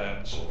were dead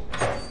ends. So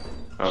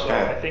I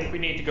Okay. think we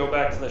need to go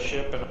back to the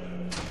ship and.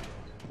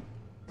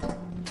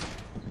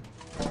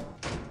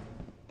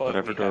 But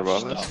Whatever we door have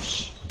above us.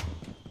 stuffs.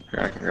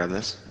 Here, I can grab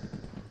this.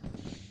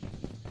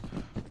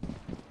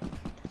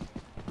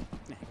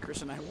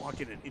 Chris and I walk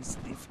in and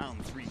instantly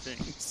found 3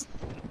 things.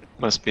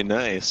 Must be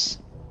nice.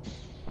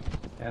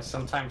 Yeah,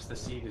 sometimes the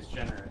seed is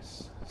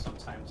generous.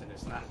 Sometimes it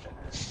is not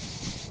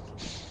generous.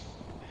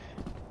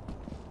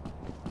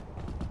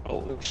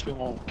 Well, at least we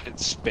won't get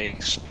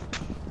space.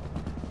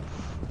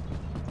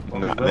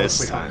 Well, Not we will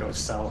this if we don't time. go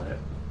sell it.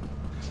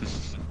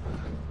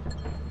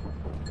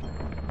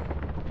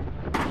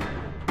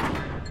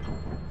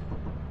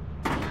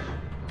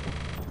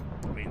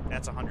 I mean,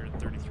 that's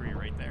 133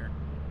 right there.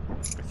 Or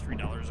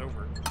 $3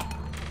 over.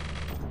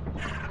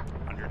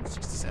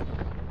 167.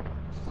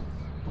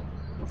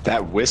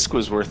 That whisk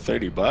was worth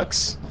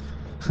 $30.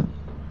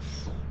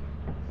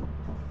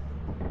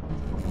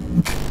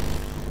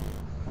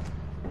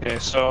 Okay,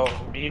 so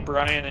me,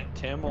 Brian, and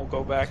Tim will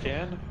go back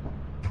in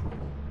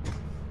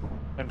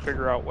and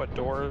figure out what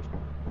door.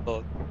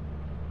 The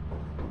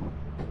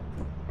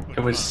It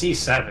was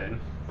C7. You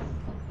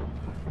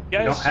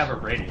guys, don't have a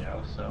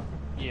radio, so.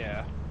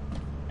 yeah.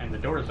 And the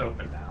door's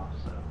open now,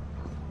 so.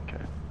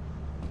 Okay.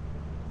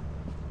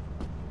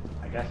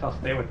 I guess I'll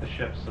stay with the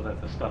ship so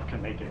that the stuff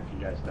can make it if you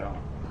guys don't.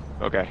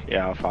 Okay,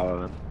 yeah, I'll follow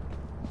them.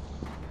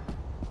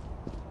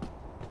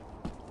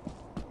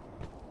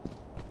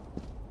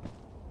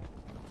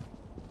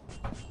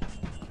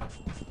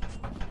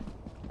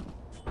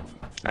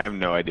 I have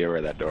no idea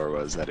where that door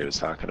was that he was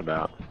talking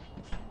about.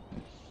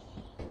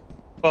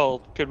 Well,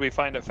 could we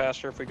find it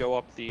faster if we go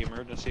up the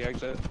emergency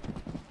exit?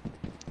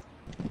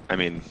 I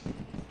mean,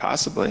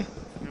 possibly,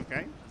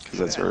 Okay. because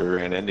that's where we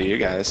ran into you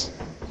guys.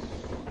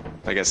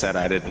 Like I said,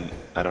 I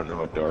don't know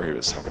what door he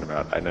was talking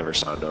about. I never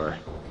saw a door.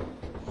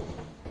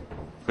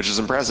 Which is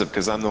impressive,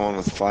 because I'm the one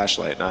with the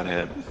flashlight, not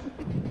him.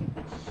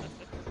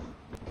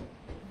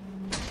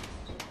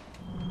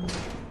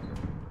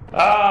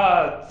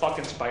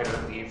 Fucking spider,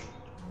 leave.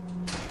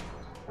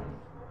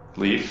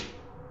 Leave?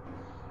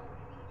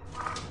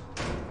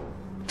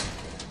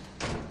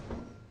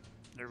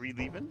 Are we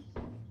leaving?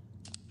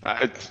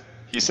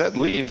 He said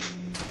leave.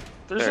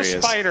 There's There he a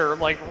is. spider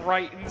like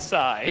right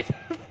inside.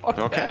 Fuck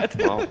Okay, that.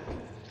 well,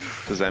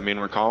 does that mean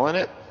we're calling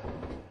it?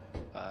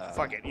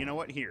 Fuck it. You know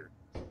what? Here.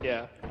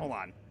 Yeah. Hold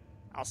on.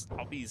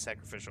 I'll be the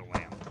sacrificial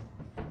lamb.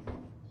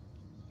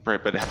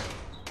 Right, but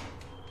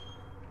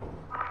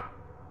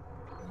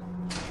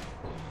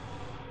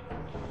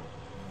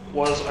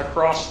Was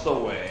across the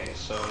way,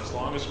 so as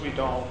long as we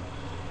don't...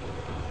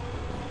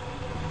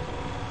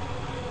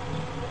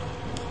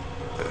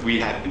 We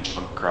had to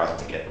jump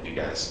across to get you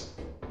guys.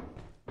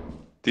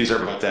 These are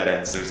both dead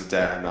ends. There's a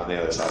dead end on the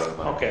other side of the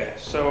mine. Okay,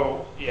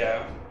 so,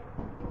 yeah.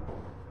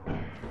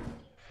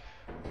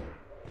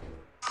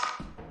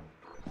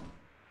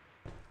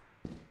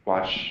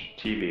 Watch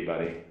TV,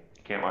 buddy.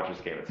 You can't watch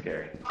this game, it's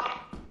scary.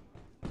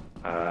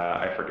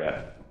 I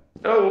forget.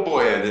 Oh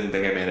boy, I didn't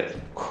think I made it.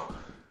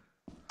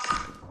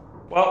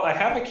 Well, I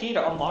have a key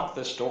to unlock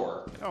this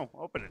door. Oh,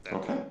 open it then.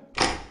 Okay.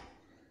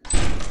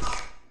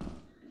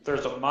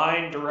 There's a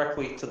mine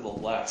directly to the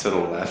left. To the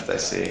left, I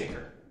see.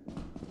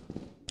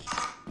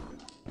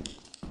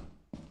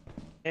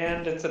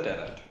 And it's a dead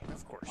end.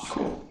 Of course.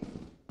 Cool.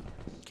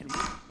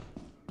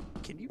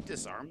 Can you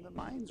disarm the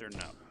mines or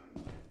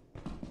no?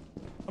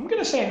 I'm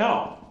gonna say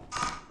no.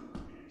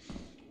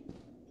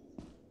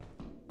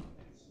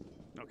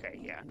 Okay,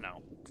 yeah,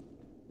 no.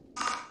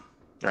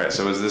 Alright,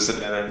 so is this a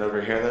dead end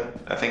over here then?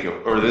 I think,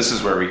 or this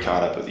is where we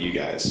caught up with you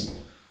guys.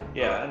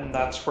 Yeah, and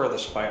that's where the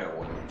spider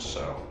went,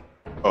 so...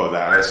 Oh,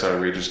 that, so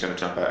are we just gonna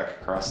jump back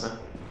across then?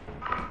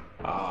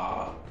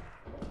 Are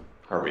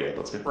we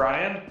able to?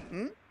 Brian?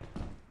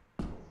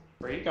 Hmm?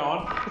 Where you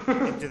going?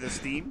 Into the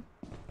steam?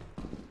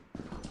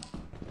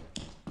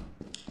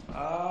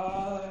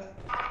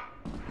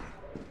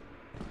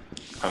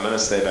 I'm gonna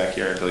stay back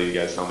here until you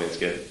guys tell me it's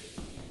good.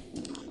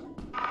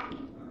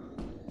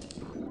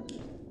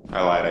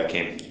 I lied, I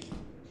came.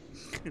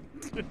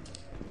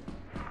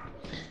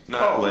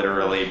 Not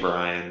literally,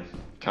 Brian.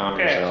 Calm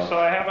Okay, yourself. so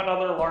I have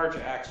another large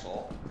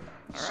axle.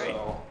 All right.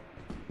 So...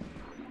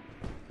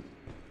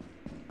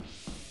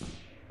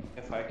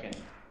 if I can...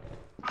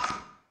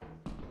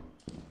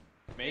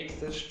 make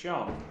this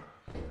jump...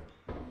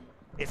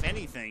 If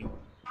anything,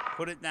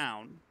 put it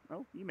down.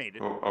 Oh, you made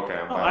it. Oh, okay,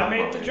 I'm Oh, fine. I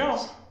made the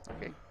jump.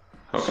 Okay.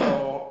 Okay.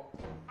 So...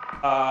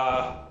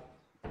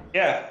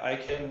 yeah, I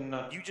can...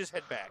 You just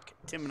head back.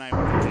 Tim and I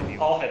will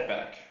continue. I'll head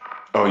back.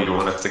 Oh, you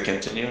want us to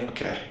continue?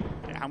 Okay.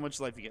 Yeah, how much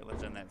life you get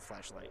left on that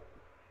flashlight?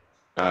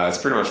 It's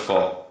pretty much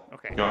full.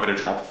 Okay. You want me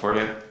to drop it for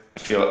you?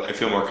 I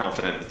feel more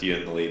confident with you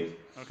in the lead.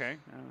 Okay.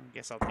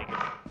 Guess I'll take it.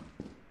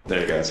 There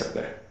you go, it's right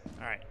there.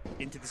 All right.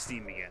 Into the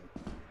steam again.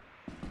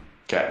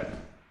 Okay.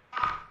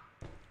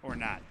 Or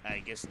not. I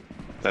guess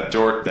That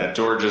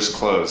door just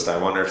closed. I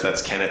wonder if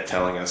that's Kenneth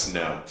telling us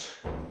no.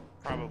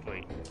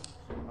 probably.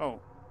 Oh.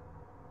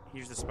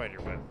 Here's the spider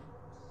web.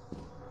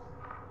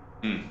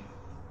 Hmm.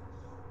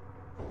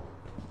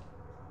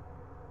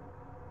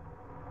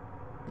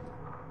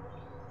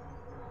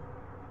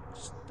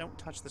 Just don't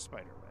touch the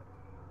spider web.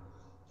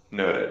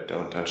 Noted.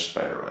 Don't touch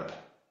spiderweb.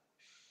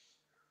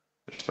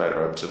 There's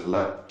spiderweb to the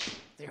left.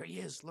 There he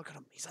is. Look at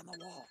him. He's on the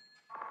wall.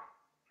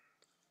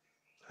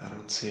 I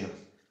don't see him.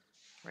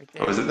 Right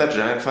there. Oh, is it that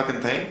giant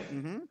fucking thing?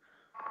 Mm-hmm.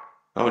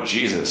 Oh,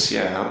 Jesus.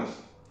 Yeah,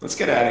 let's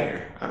get out of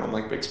here. I don't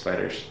like big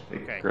spiders. They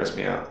Okay. gross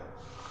me out.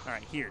 All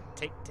right. Here.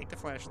 Take the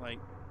flashlight.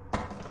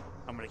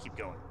 I'm gonna keep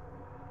going.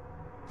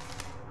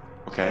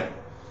 Okay.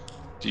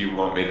 Do you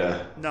want me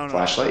to No.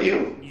 flashlight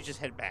you? You just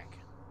head back.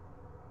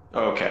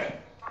 Okay.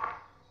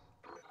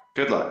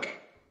 Good luck.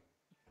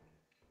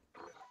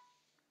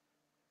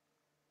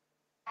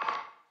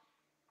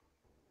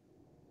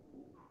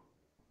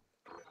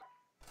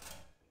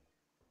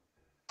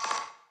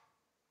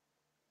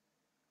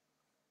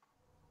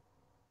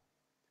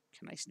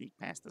 Can I sneak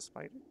past the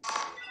spider?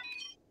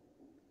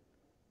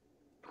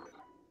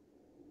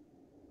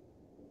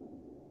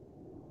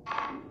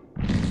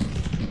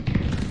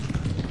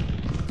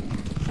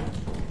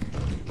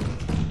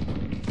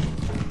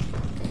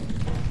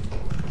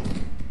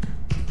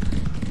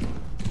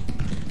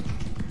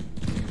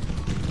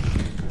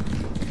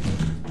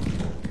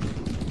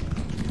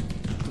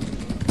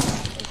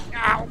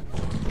 Ow!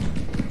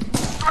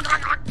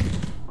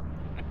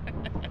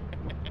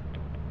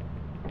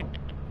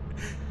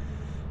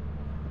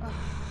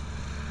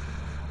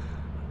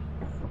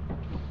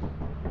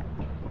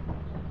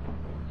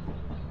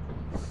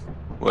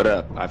 What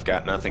up? I've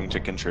got nothing to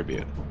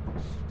contribute.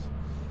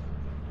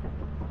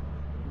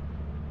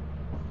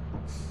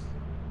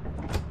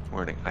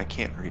 Warning, I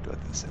can't read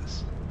what this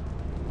is.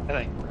 I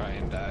think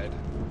Brian died.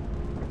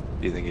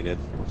 Do you think he did?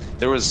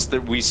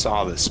 We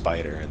saw the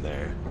spider in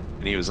there,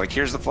 and he was like,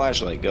 "Here's the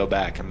flashlight. Go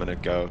back. I'm gonna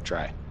go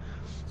try."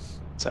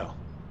 So.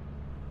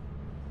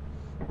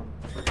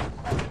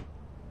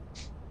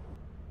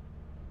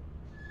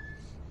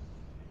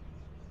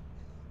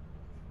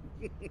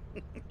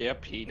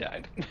 Yep, he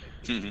died.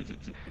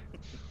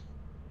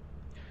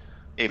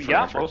 Hey, We for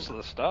got reference. most of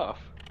the stuff.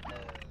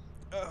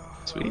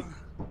 Sweet.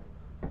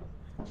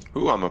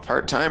 Ooh, I'm a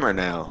part-timer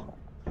now.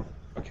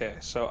 Okay,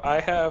 so I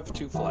have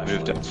 2 Moved up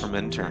flashlights. from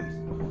intern.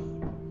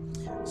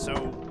 So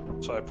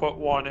So I put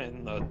one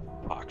in the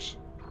box.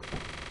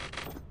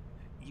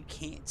 you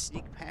can't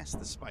sneak past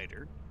the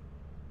spider.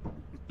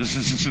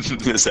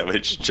 Is that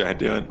what you tried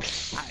doing?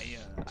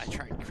 I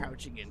tried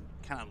crouching and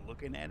kind of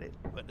looking at it,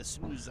 but as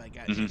soon as I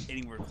got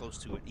anywhere close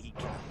to it, he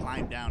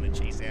climbed down and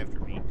chased after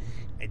me.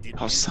 I did.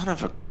 Oh, son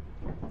of a!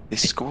 They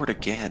scored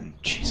again.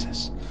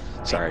 Jesus.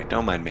 Sorry,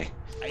 don't mind me.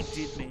 I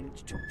did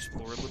manage to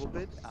explore a little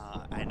bit,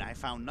 and I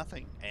found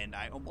nothing. And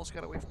I almost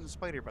got away from the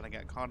spider, but I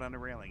got caught on a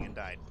railing and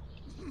died.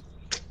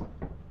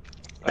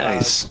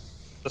 Nice.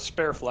 The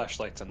spare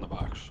flashlight's in the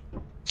box.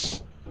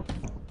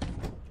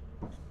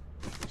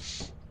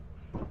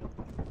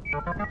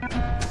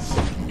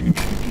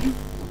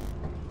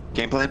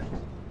 Game plan?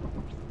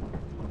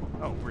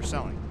 Oh, we're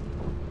selling.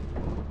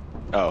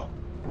 Oh,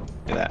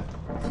 look at that.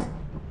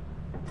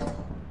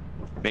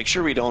 Make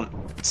sure we don't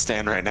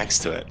stand right next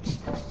to it.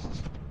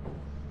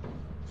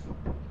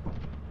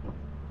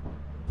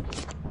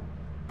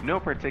 No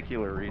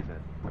particular reason.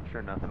 I'm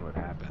sure nothing would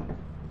happen.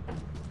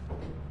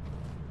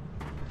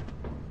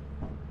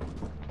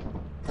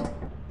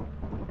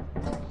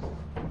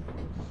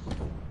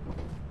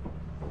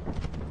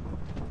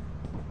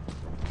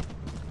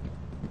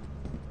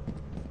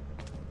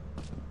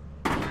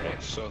 Okay,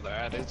 so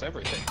that is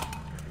everything.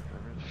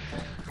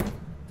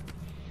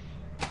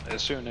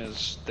 As soon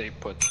as they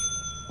put...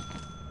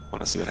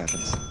 Want to see what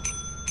happens.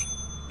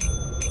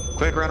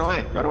 Quick, run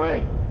away! Run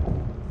away!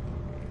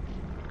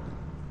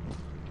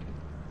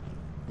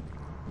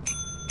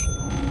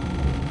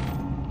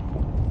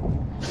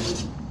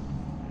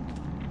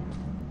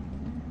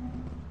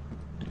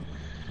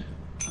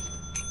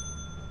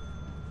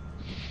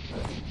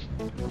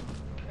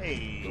 Hey.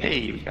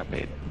 Hey, we got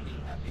paid.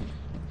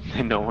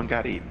 And no one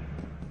got eaten.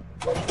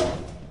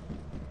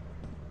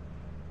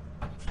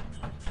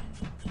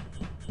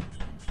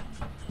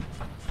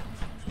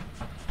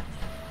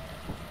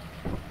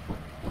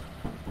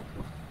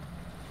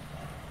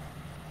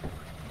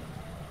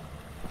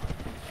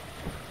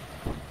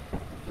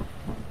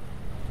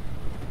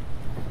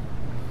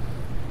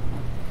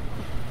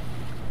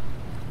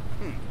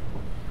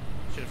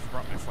 Should have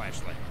brought my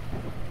flashlight.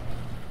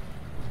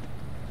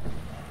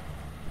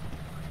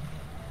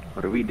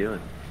 What are we doing?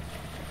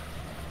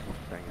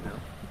 Hanging out.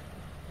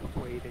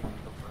 Waiting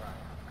for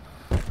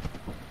Brian.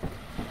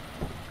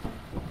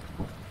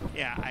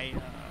 Yeah,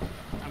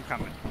 I'm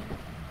coming.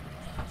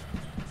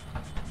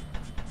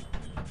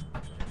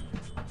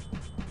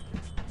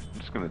 I'm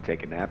just gonna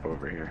take a nap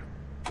over here.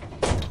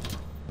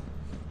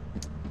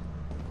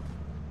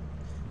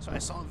 So I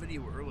saw a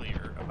video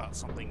earlier about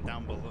something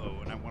down below,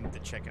 and I wanted to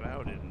check it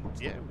out, and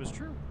yeah, it was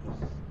true.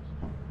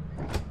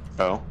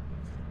 Oh?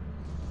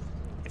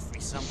 If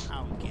we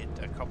somehow get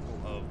a couple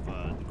of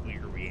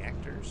nuclear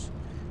reactors,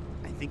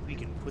 I think we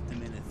can put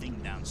them in a thing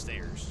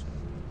downstairs.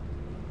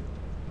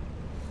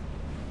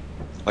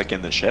 Like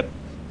in the ship?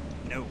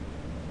 No,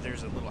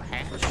 there's a little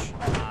hatch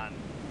on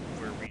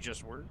where we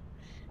just were,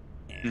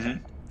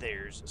 and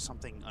there's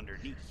something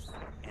underneath,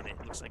 and it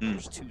looks like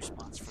there's 2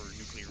 spots for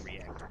nuclear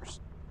reactors.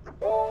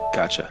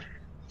 Gotcha.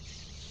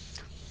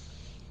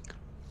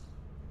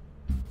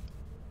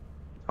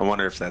 I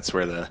wonder if that's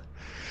where the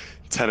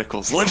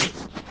tentacles live.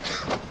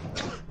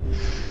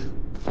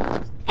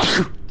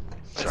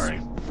 Sorry.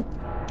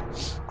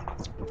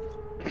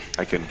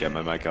 I couldn't get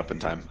my mic up in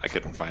time. I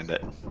couldn't find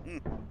it.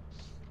 Alright,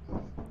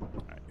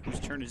 whose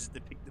turn is it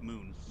to pick the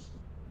moon?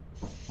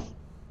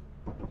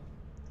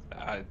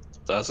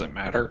 Doesn't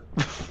matter.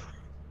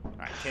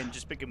 Alright, Ken,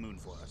 just pick a moon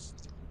for us.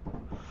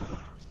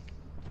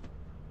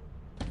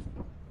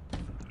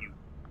 You.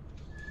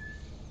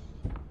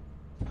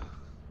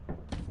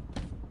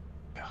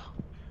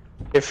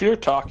 If you're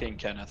talking,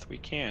 Kenneth, we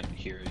can't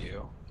hear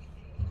you.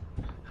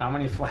 How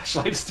many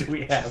flashlights do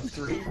we have?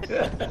 3?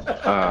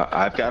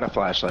 I've got a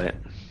flashlight.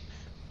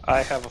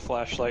 I have a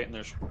flashlight, and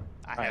I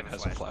Ryan have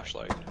has a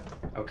flashlight.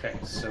 Okay,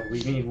 so we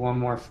need one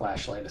more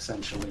flashlight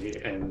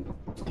essentially, and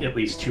at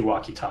least 2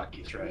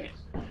 walkie-talkies, right?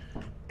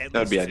 At That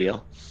would be least 2.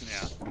 ideal.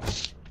 Yeah.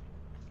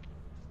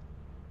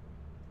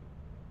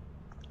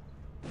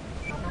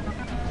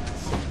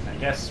 I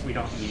guess we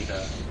don't need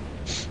a...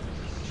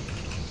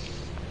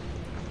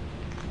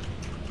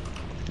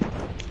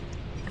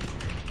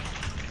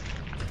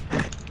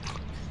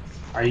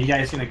 Are you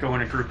guys going to go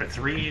in a group of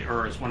 3,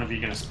 or is one of you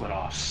going to split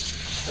off?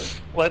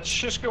 Let's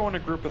just go in a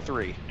group of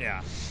 3.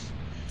 Yeah.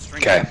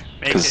 Okay.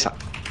 Make it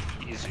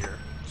easier.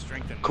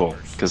 Strength and Cool.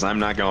 numbers. Because I'm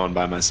not going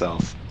by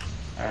myself.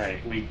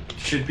 Alright, we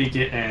should be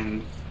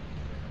getting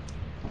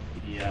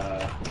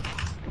the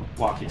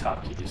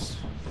walkie-talkies.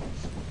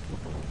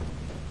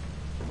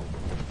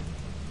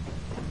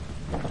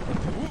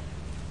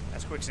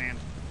 That's quicksand.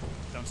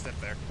 Don't step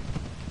there.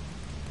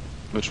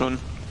 Which one?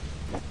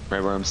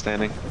 Right where I'm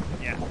standing?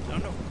 Yeah. No,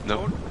 no.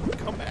 Nope.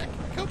 Come back.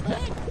 Come back.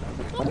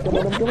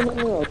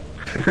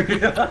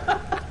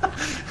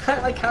 I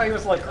like how he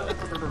was like...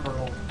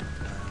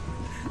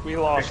 We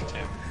lost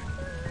him.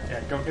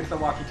 Yeah, go get the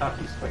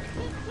walkie-talkies quick.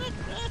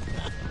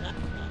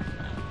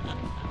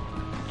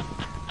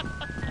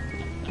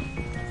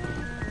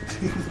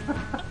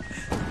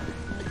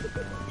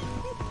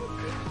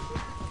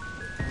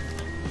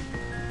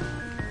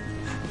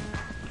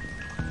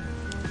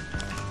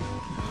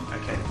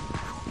 Okay.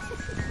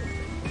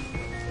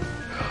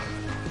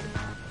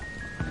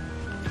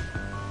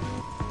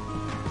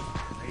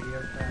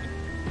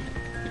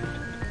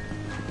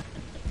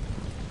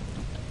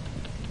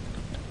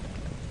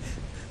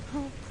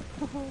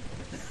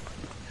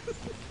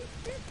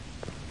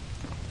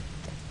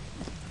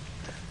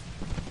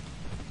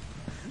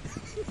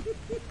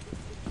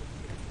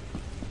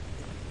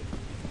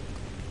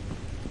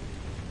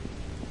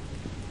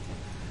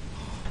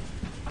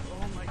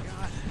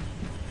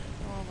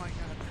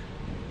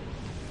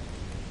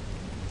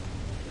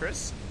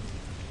 Chris?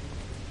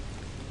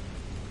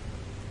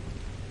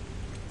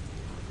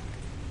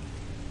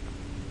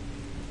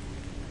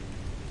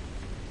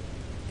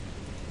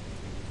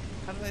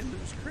 How did I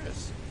lose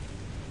Chris?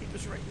 He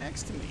was right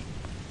next to me.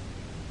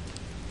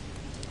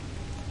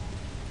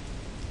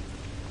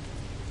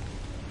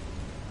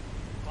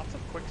 Lots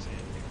of quicksand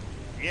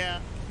here. Yeah.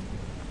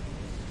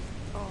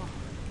 Oh.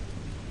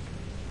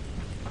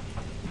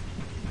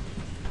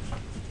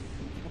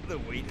 What a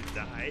way to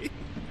die.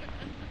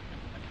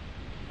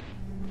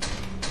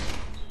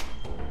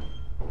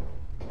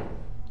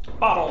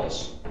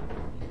 Bottles!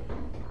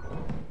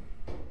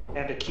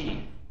 And a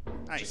key.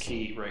 Nice. There's a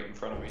key right in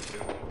front of me,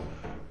 too.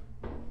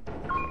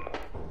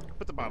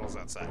 Put the bottles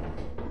outside.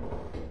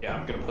 Yeah,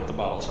 I'm gonna put the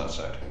bottles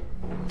outside.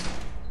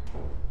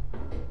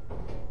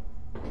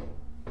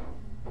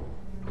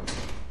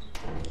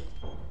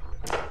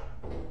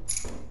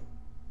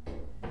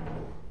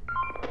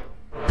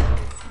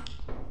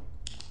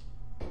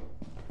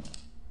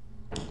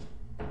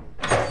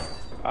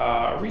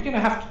 Are we gonna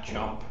have to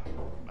jump?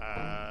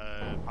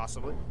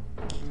 Possibly.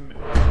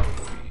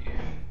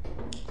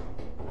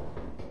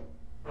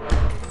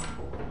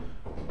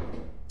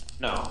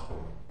 No.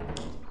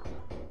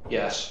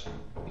 Yes.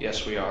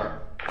 Yes, we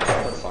are.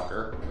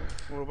 Motherfucker.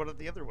 Well, what about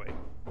the other way?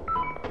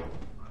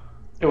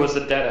 It was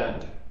a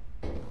dead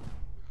end.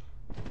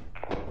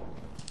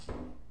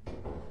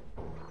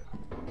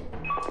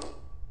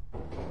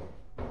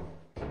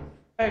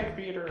 Egg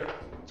beater.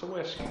 It's a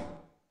whiskey.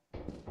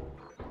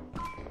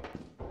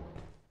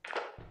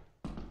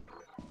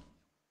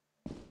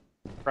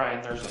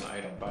 Brian, there's an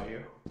item by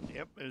you.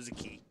 Yep, there's a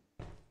key.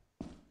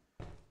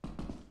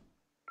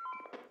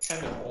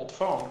 And an old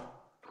phone.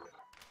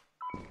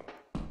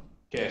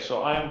 Okay,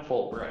 so I am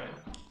full, Brian.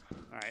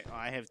 Alright, well,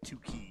 I have 2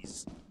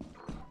 keys.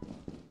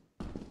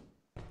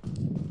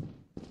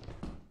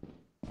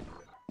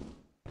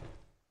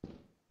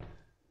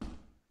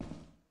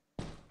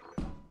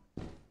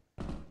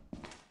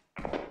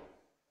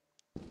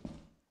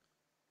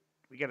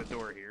 We got a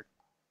door here.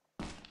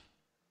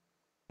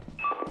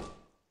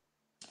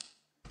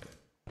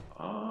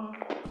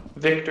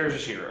 Victor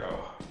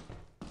 0.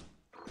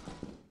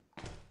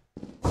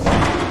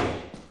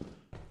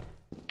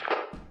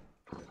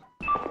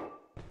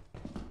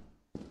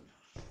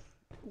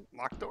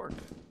 Locked door.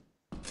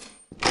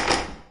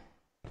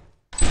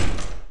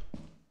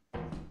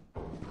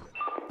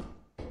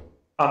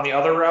 On the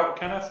other route,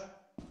 Kenneth?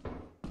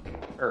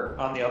 Or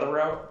on the other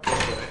route?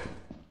 This way.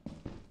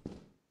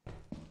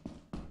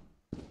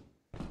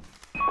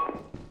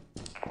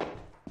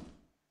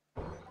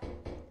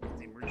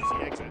 The emergency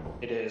exit.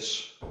 It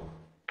is.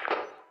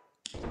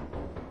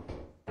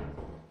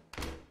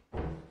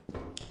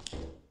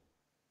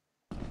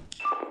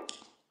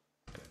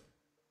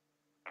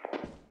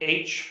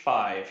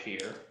 H5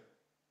 here.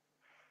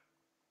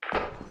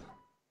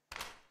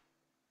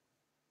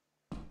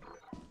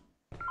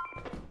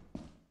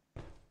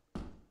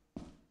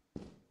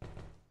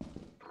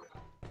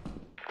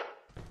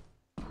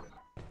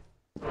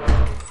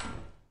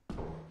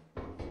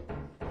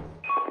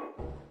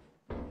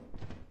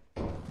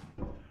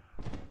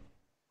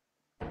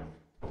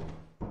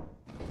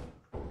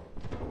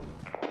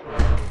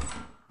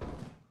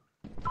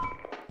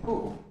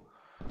 Ooh.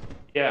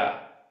 Yeah,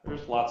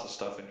 there's lots of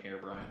stuff in here,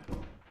 Brian.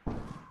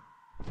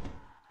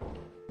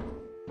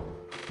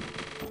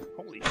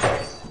 Holy shit.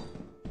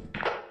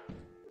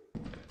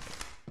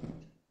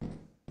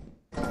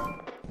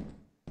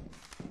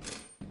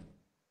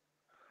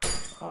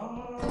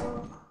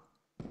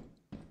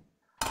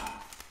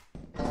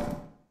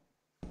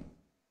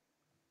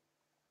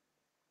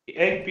 The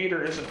egg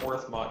beater isn't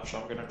worth much, so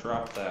I'm gonna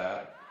drop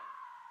that.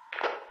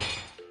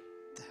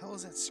 What the hell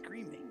is that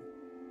screaming?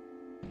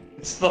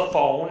 It's the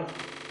phone.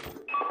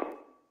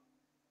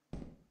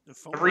 The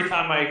phone? Every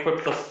time I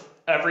equip the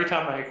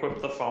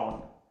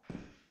phone.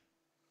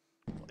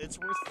 It's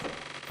worth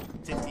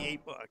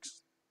 58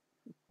 bucks.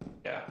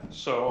 Yeah.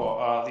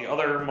 So the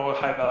other most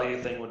high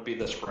value thing would be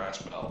this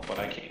brass bell, but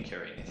I can't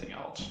carry anything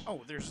else.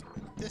 Oh, there's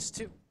this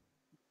too.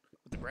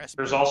 With the brass.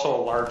 There's also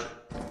a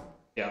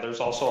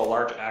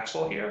large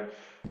axle here,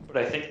 but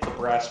I think the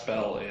brass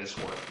bell is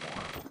worth more.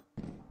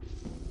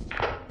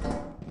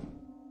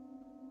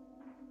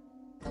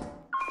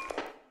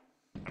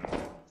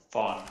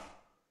 Fun.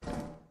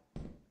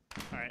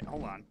 Alright,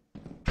 hold on.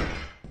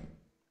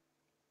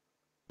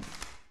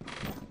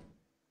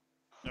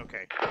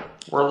 Okay.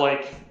 We're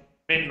like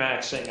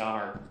min-maxing on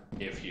our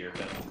give here,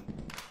 Ben.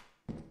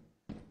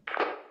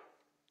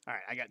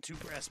 Alright, I got 2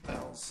 brass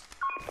bells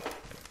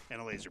and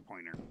a laser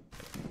pointer.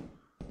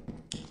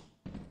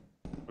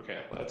 Okay,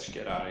 let's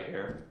get out of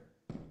here.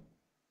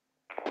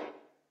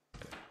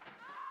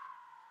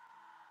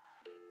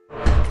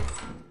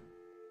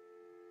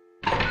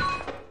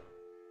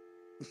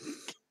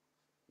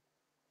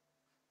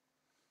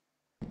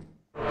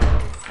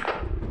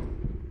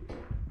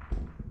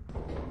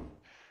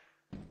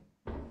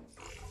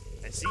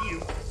 I see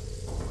you.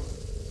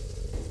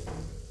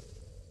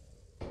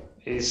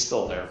 He's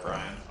still there,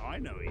 Brian. Oh, I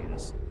know he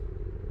is.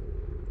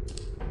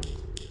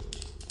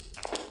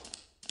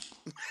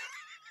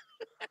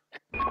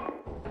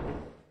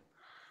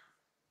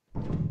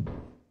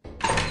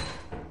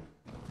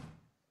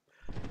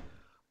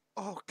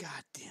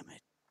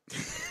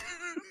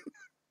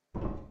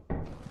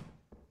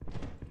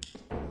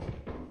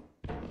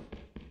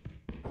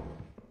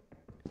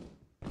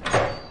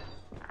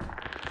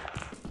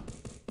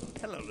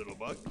 little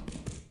bug.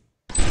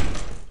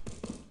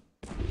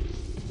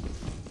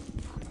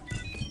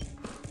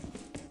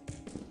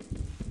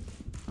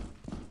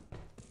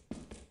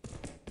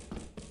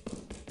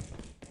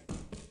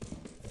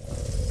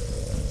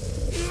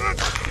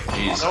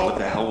 Jeez, what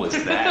the hell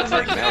was that?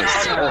 Like, that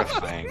was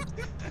terrifying.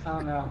 Oh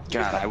no.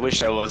 God, I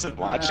wish I wasn't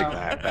watching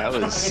that. That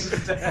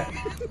was.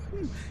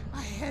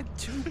 I had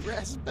 2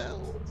 brass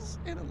bells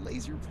and a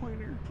laser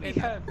pointer.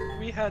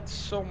 We had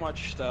so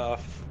much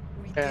stuff,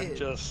 We and did.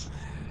 just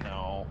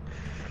no.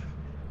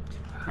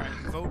 Alright,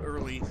 vote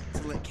early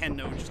to let Ken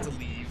know just to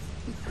leave.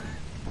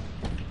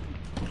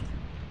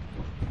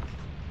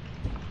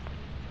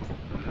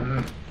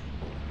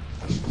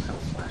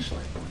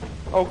 Flashlight.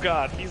 Oh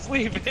God, he's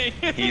leaving.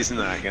 He's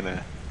not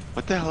gonna.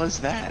 What the hell is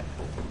that?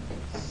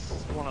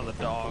 One of the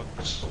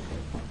dogs.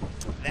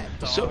 That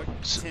dog,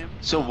 Tim.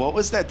 So what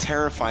was that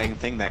terrifying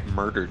thing that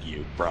murdered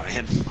you,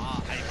 Brian?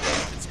 I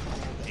believe it's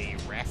called a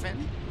Raffin.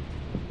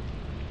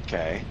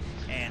 Okay.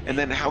 And And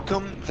then how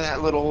come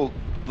that little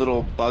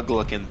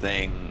bug-looking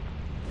thing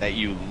that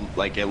you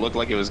like? It looked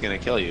like it was gonna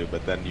kill you,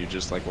 but then you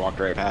just like walked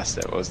right past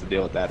it. What was the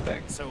deal with that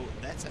thing? so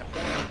that's a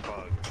horror bug.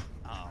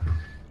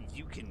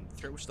 You can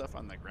throw stuff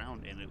on the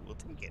ground and it will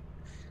take it.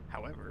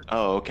 However,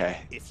 Oh, okay.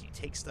 if you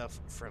take stuff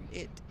from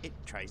it, it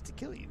tries to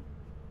kill you.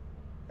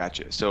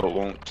 Gotcha. So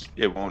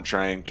it won't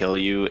try and kill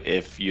you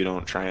if you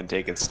don't try and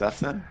take its stuff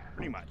then?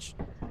 Pretty much.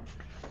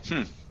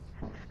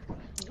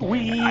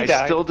 I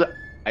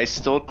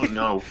still don't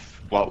know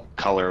what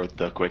color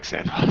the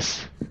quicksand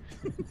was.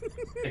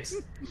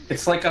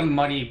 It's like a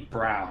muddy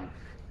brown.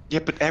 Yeah,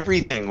 but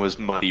everything was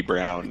muddy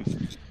brown.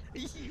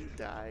 You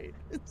died.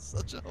 It's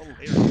such a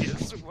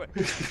hilarious way.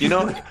 You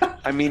know,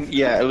 I mean,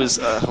 yeah, it was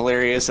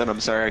hilarious, and I'm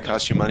sorry I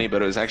cost you money,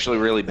 but it was actually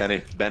really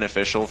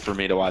beneficial for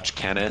me to watch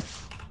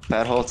Kenneth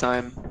that whole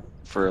time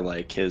for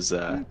like his,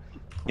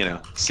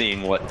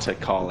 seeing what to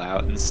call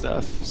out and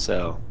stuff.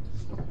 So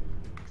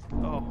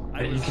Oh,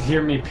 You could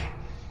hear me.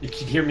 You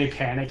could hear me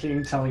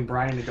panicking, telling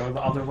Brian to go the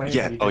other way.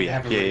 Yeah, when he didn't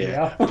have a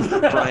radio.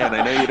 Brian,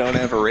 I know you don't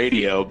have a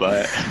radio,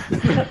 but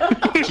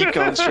keep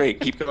going straight.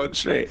 Keep going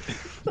straight.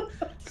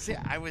 see,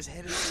 I was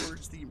headed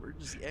towards the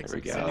emergency exit. There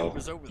we 'cause I knew go. it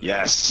was over there.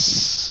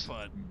 Yes.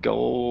 But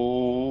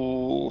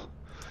Goal.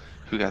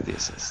 Who got the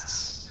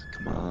assists?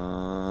 Come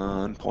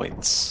on,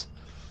 points.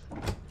 all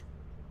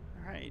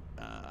right,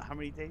 how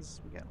many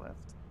days we got left?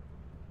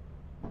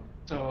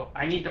 So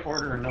I need to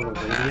order another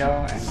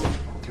radio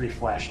and 3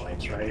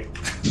 flashlights, right?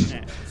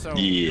 Yeah, so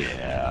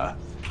Yeah.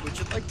 would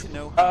you like to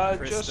know how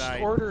Chris Just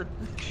died? order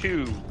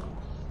 2.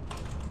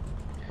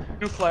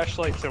 2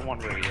 flashlights and 1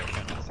 radio.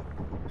 Kenneth.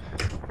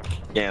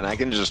 Yeah, and I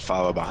can just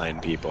follow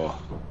behind people.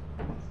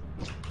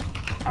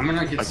 I'm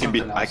gonna get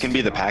something else. I can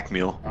be the too. pack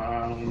mule.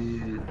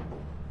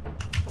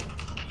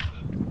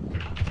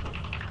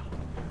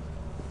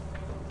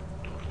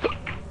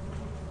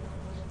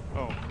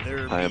 Oh,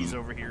 there are I am- bees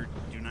over here.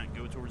 Do not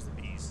go towards the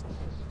bees.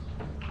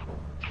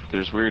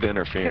 There's weird You can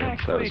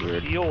interference. That was actually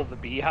weird. heal the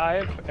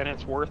beehive, and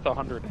it's worth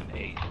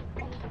 108.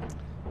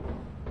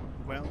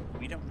 Well,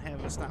 we don't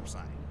have a stop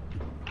sign.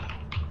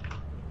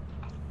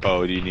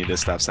 Oh, do you need a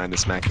stop sign to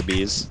smack the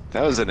bees?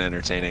 That was an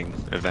entertaining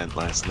event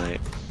last night.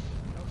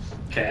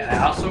 Okay,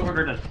 I also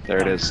ordered a. There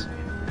it is.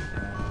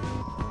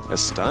 A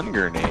stun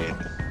grenade.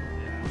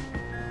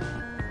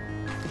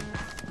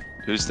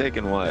 Who's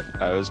taking what?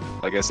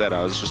 Like I said,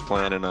 I was just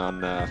planning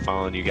on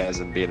following you guys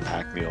and being a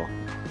pack mule.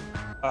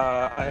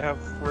 I have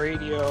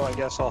radio. I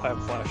guess I'll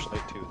have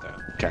flashlight too then.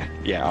 Okay,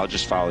 yeah, I'll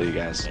just follow you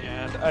guys.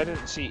 And I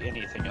didn't see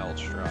anything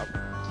else drop.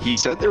 He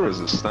said there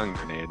was a stun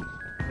grenade.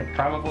 It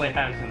probably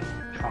hasn't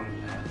come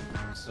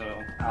yet,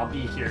 so I'll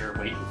be here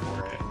waiting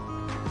for it.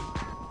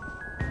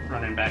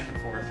 Running back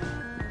and forth.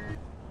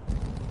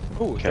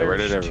 Oh, Okay, where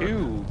there's did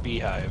everyone- 2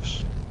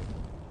 beehives.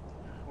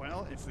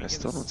 Well, if we I get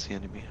still a, don't see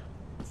any bee.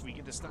 if we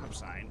get a stop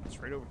sign, it's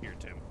right over here,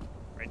 Tim.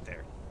 Right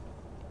there.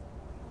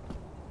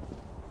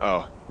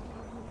 Oh.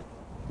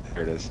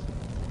 There it is.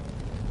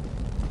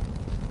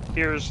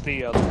 Here's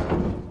the other.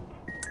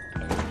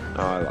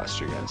 Oh, I lost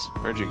you guys.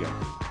 Where'd you go?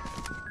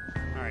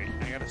 All right,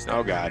 I got a stop.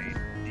 Oh, God.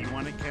 grenade. Do you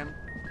want it, Ken?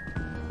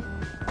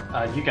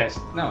 You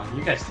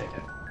guys take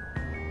it.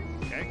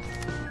 Okay.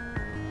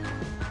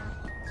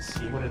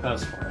 See what it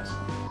does for us.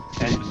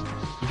 And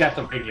you got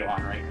the radio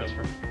on, right,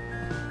 Christopher?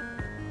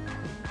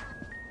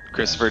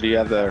 Christopher, do you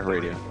have the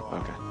radio?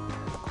 Okay.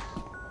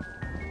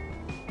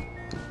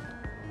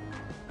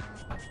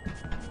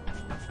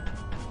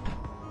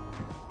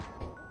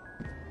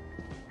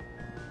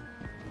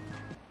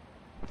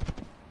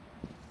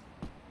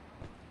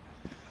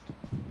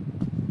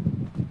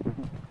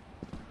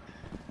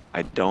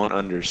 I don't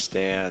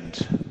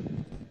understand.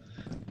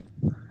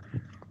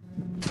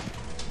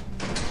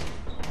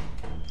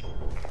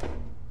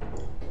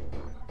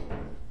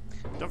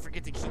 Don't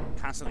forget to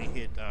constantly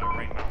hit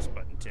right mouse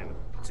button, Tim.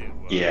 To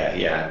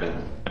Yeah,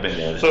 I've been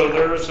doing it. So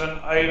there's an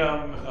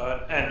item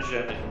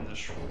engine in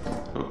this room.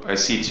 Oh, I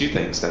see 2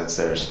 things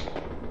downstairs.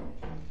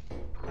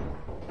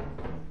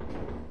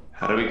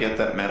 How do we get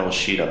that metal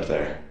sheet up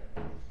there?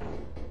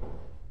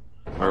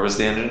 Where was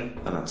the engine?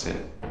 I don't see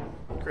it.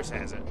 Chris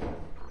has it.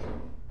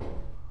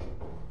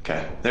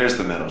 Okay, there's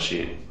the metal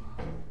sheet.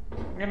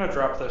 I'm gonna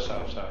drop this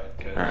outside.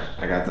 Cause... All right,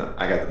 I got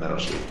the metal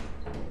sheet.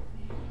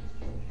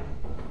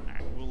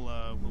 Alright,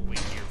 we'll wait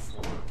here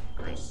for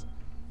Chris.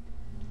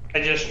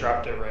 I just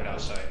dropped it right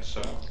outside,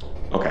 so.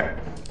 Okay.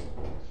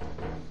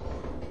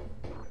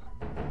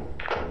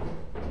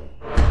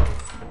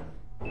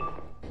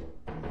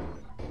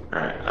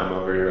 Alright, I'm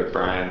over here with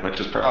Brian, which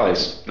is probably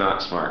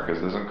not smart,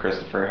 because doesn't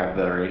Christopher have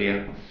the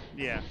radio?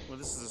 Yeah, well,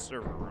 this is a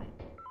server room.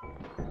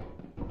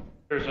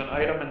 There's an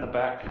item in the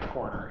back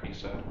corner, he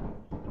said.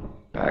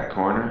 Back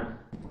corner?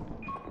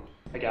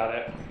 I got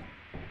it.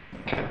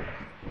 Okay.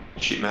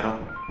 Sheet metal?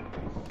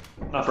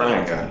 Nothing Brian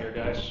else got in it.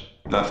 here, guys.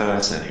 Nothing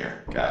else in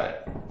here. Got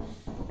it.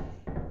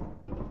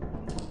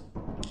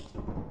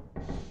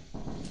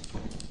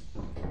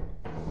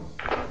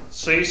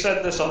 So you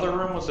said this other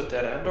room was a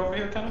dead end over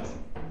here, Kenneth?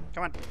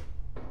 Come on.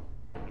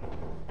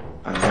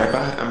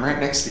 I'm right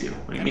next to you.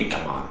 What do you mean,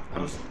 come on?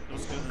 Let's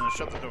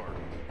shut the door.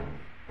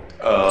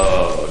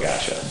 Oh,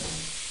 gotcha.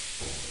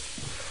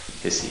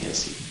 Hissy,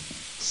 hissy.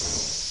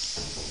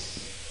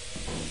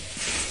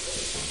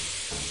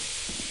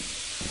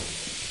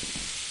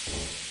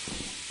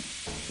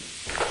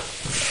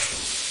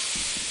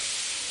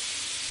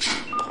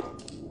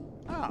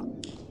 Ah,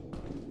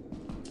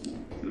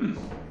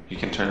 You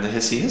can turn the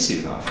hissy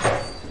hissies off.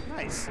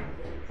 nice.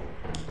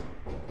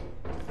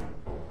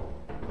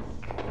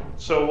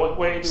 So what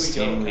way do we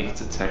Steam go? leak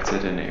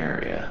detected in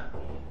area.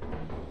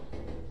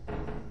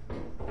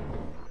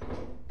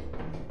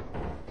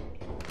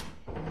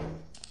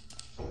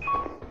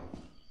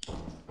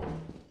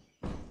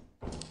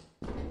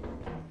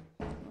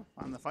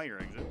 On the fire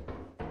exit.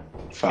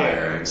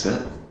 Fire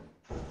exit.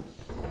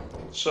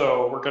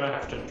 So we're gonna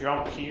have to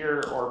jump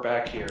here or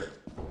back here.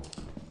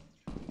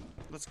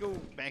 Let's go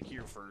back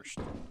here first.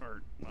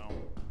 Or, well,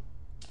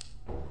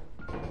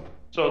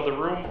 So the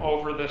room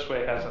over this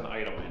way has an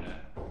item in it.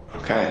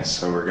 Okay,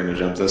 so we're gonna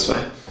jump this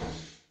way.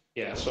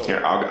 Yeah, so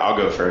Here, I'll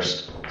go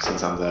first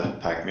since I'm the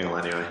pack mule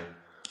anyway.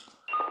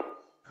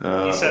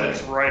 he said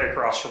it's right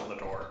across from the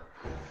door.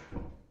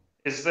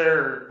 Is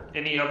there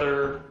any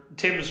other...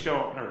 Tim's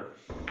going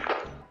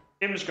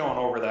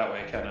over that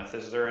way, Kenneth.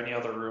 Is there any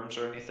other rooms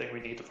or anything we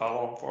need to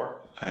follow him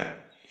for?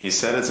 He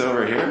said it's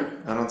over here.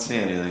 I don't see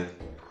anything.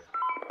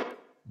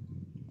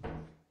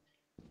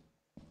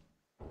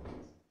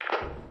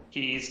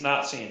 He's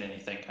not seeing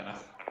anything,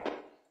 Kenneth.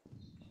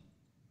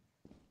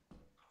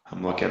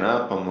 I'm looking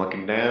up. I'm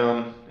looking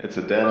down. It's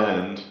a dead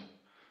end.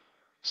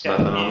 There's Yeah,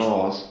 nothing on the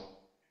walls.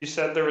 You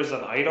said there was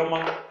an item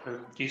on...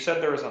 Or you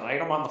said there was an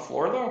item on the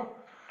floor, though?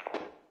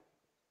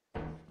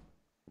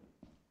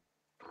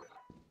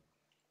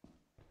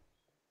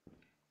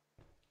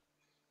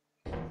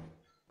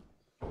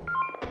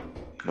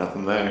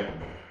 Nothing there.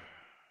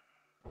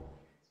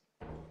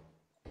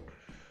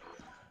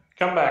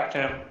 Come back,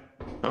 Tim.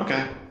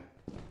 Okay.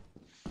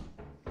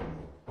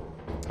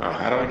 Oh,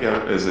 how do I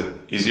go? Is it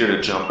easier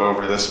to jump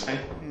over this way?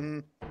 mm-hmm.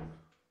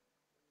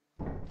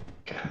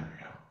 Okay, there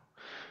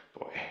we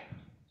go. Boy.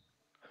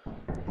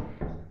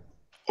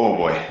 Oh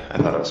boy, I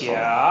thought it was falling.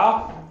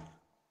 Yeah?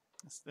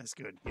 That's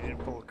good. You didn't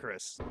pull a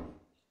Chris.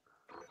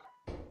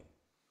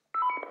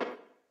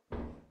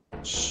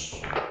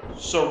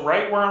 So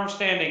right where I'm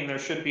standing, there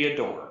should be a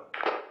door.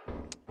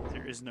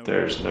 There is no.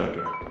 There's no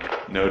door.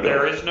 No door.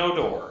 There is no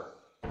door.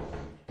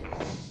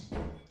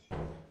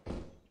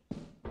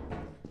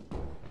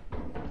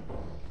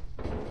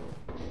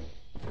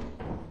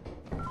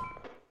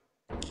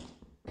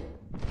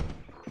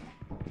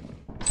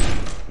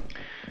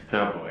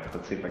 Oh boy,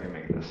 let's see if I can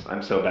make this.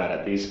 I'm so bad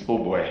at these. Oh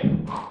boy,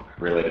 I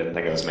really didn't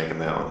think I was making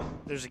that one.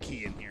 There's a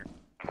key in here.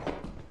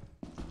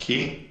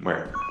 Key?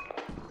 Where?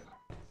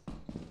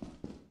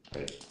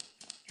 Wait.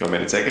 You want me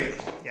to take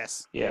it?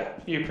 Yes. Yeah,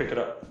 you pick it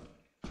up.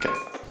 Okay.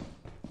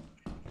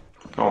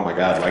 Oh my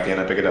god, why can't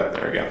I pick it up?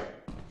 There we go.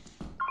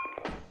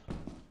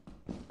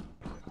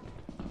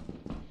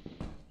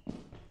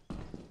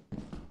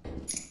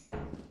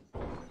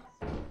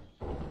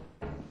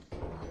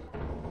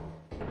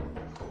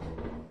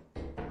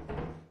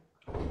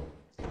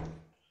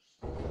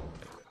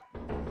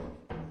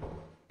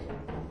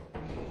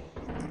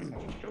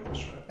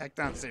 Back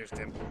downstairs,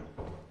 Tim.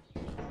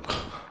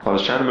 I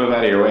was trying to move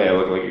out of your way. It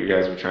looked like you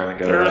guys were trying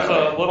to go There's that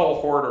way. a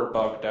little hoarder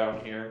bug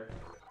down here.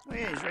 Oh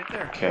yeah, he's right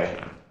there.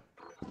 Okay.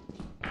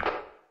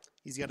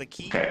 He's got a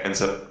key. Okay, and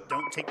so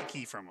Don't take the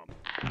key from him.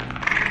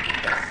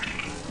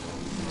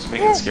 he's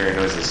making scary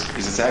noises.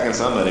 He's attacking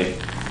somebody.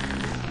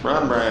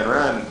 Run, Brian,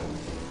 run!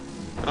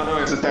 Oh no,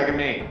 he's attacking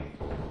me.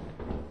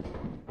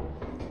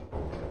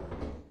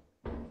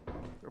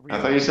 Are we I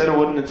thought you said it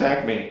wouldn't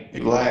attack me.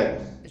 You lied.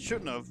 It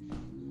shouldn't have.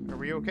 Are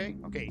we okay?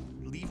 Okay,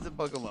 leave the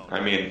bug alone. I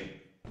mean,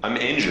 I'm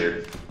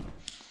injured.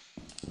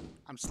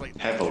 I'm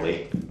slightly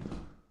Heavily.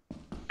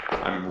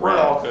 I'm We're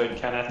all red. good,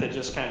 Kenneth. It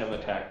just kind of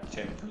attacked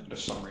Tim for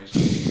some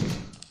reason.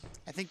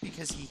 I think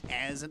because he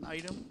has an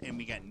item and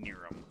we got near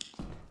him.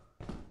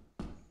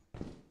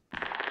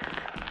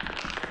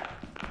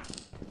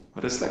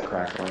 What is that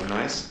crackling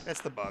noise?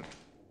 That's the bug.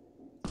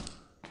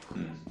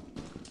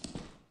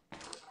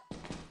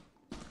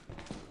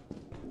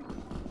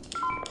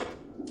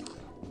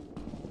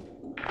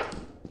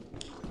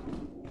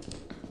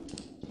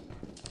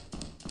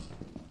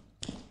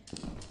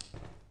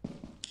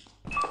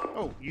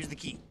 Oh, use the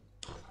key.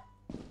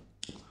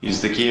 Use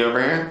the key over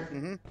here?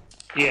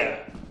 Mm-hmm. Yeah.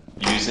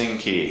 Using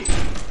key.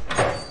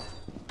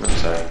 I'm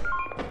sorry.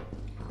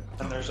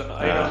 And there's an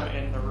item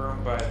in the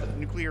room by the...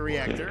 Nuclear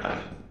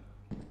reactor.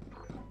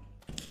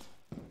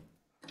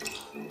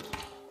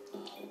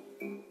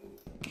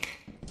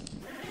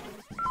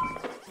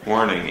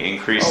 Warning,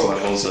 increased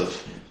levels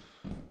of...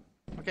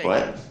 Okay.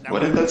 What? Now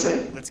What did that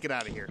say? Let's get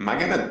out of here. Am I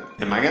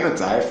gonna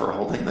die for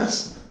holding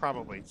this?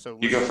 Probably. So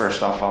You go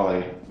first, I'll follow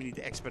you. we need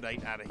to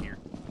expedite out of here.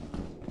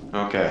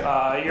 Okay.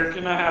 You're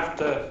gonna have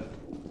to...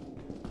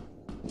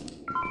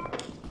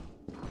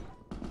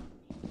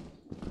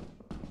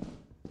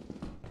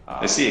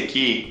 I see a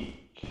key.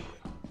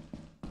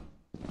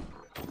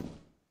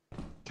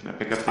 Can I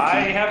pick up the key? I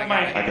have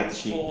my I got the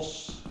hands key. full.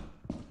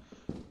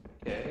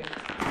 Okay.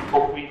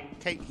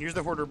 Okay, here's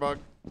the hoarder bug.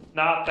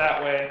 Not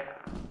that way.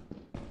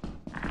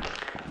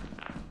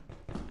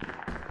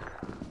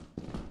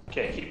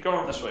 Okay, keep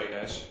going this way,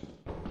 guys.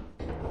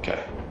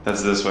 Okay.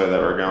 That's this way that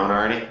we're going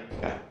already?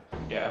 Okay.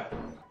 Yeah.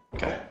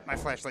 Okay. My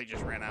flashlight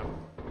just ran out.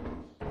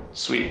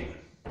 Sweet.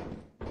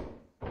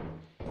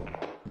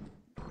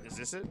 Is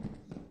this it?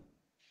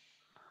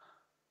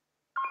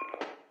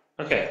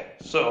 Okay,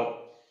 so...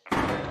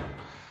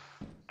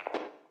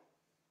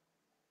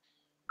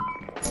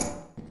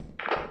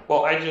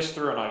 Well, I just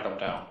threw an item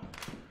down.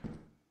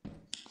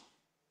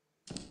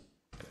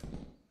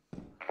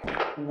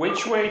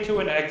 Which way to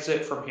an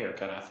exit from here,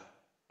 Kenneth?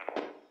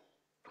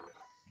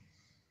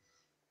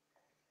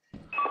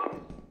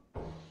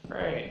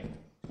 Right.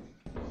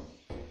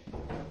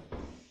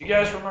 You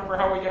guys remember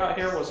how we got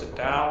here? Was it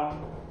down?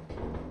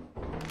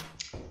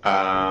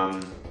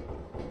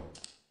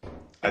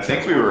 I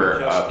think we were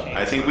Just up. came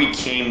I think we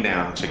came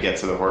down to get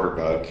to the hoarder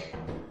bug.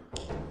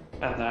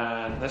 And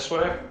then this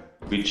way?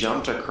 We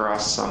jumped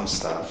across some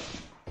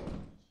stuff.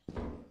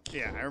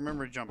 Yeah, I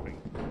remember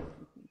jumping.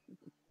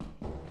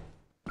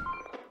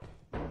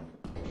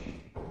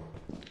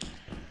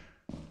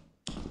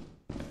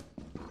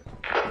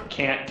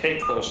 Can't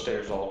take those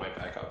stairs all the way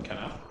back up, can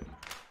I?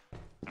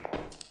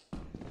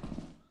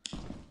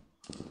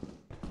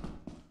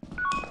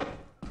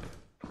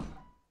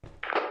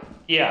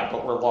 Yeah,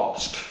 but we're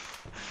lost.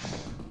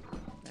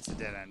 That's a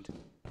dead end.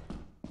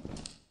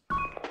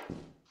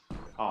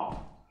 Oh.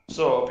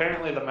 So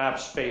apparently the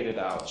map's faded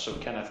out, so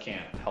Kenneth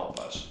can't help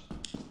us.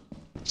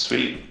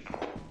 Sweet.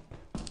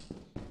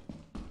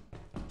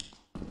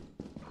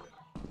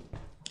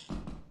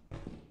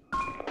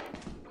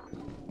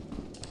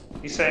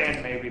 He's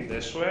saying maybe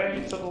this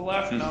way to the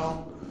left?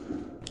 No.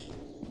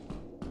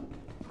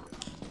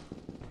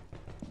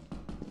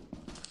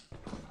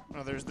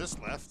 Oh, there's this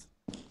left.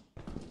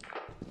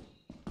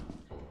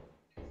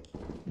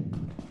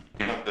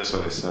 Yeah, this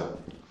way, so.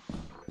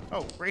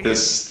 Oh, right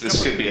This here.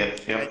 could be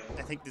it. Yep.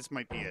 I think this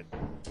might be it.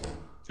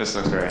 This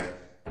looks right.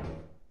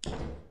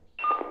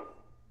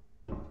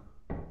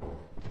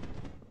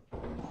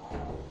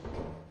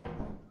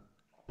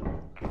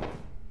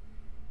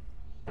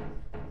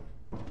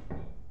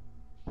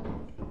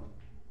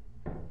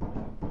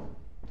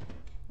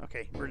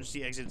 Okay,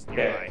 emergency exits Okay.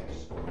 nearby.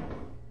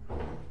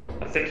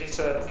 I think he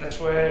said this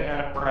way,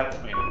 and we're at the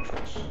main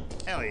entrance.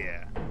 Hell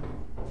yeah.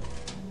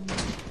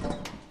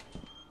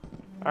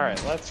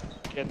 Alright, let's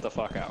get the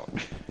fuck out.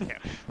 Yeah.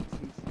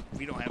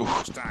 We don't have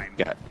much time.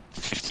 Got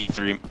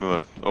 53.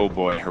 Oh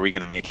boy, are we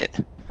gonna make it?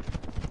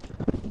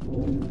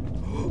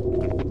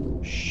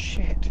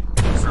 Shit.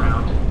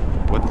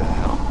 What the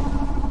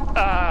hell?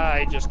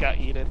 I just got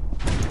eaten.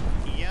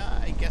 Yeah,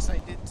 I guess I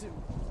did too.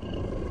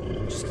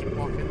 Just keep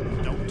walking.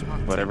 Don't talk.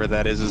 Whatever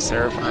that is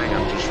terrifying.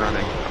 I'm just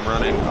running. I'm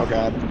running. Oh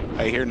god.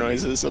 I hear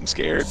noises. I'm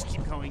scared. Just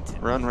keep going.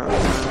 Run, run,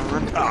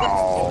 run, run.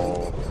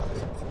 Oh.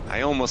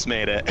 I almost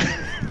made it.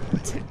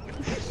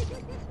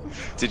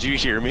 Did you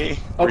hear me?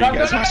 Oh, Were you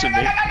guys watching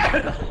me?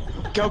 go.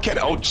 Go get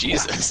it. Oh,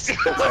 Jesus.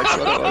 That's what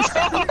it was.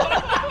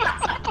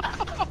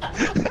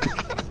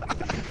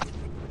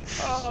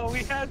 Oh,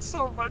 we had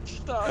so much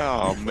stuff.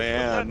 Oh,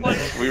 man. And, like,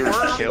 We were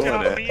Worm killing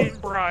got it. me and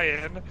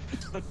Brian.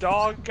 The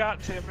dog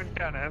got Tim and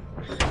Kenneth.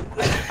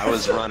 I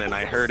was running.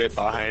 I heard it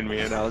behind me,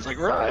 and I was like,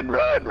 run,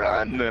 run,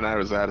 run. And I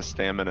was out of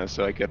stamina,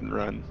 so I couldn't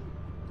run.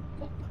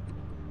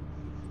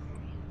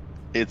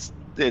 It's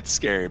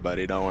scary,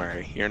 buddy. Don't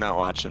worry. You're not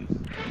watching.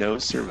 No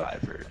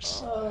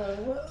survivors.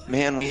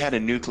 Man, we had a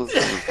nuclear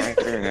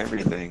reactor and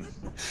everything.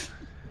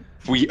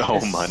 We owe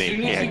money.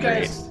 Yeah,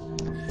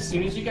 As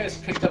soon as you guys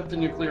picked up the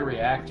nuclear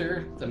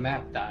reactor, the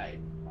map died.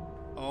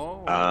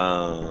 Oh.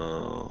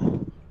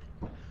 Oh.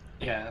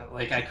 Yeah,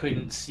 like I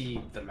couldn't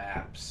see the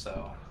map,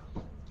 so.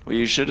 Well,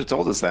 you should have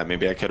told us that.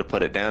 Maybe I could have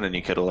put it down and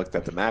you could have looked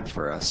at the map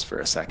for us for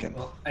a second.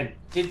 Well, I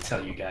did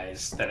tell you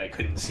guys that I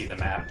couldn't see the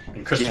map,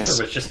 and Christopher Yes.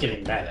 was just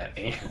getting mad at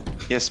me.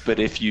 Yes, but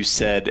if you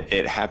said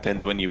it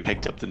happened when you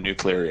picked up the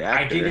nuclear I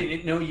reactor.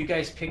 didn't know you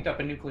guys picked up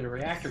a nuclear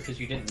reactor because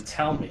you didn't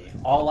tell me.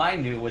 All I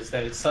knew was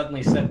that it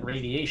suddenly said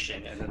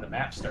radiation, and then the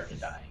map started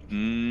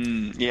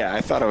dying. Yeah,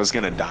 I thought I was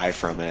gonna die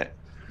from it.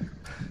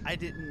 I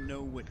didn't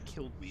know what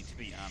killed me, to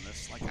be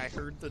honest. Like, I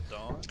heard the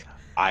dog.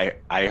 I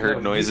heard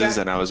No, you noises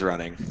got- and I was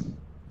running.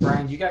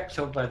 Brian, you got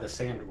killed by the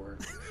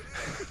sandworm.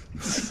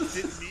 I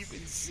didn't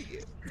even see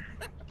it.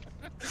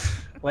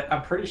 Like,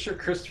 I'm pretty sure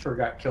Christopher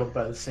got killed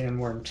by the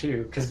sandworm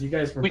too, because you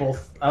guys were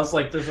both. I was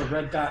like, "There's a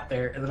red dot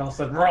there," and then all of a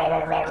sudden, rah,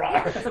 rah, rah,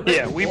 rah.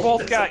 Yeah, we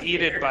both got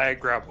eaten by a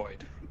graboid.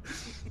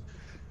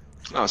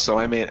 Oh, so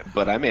I made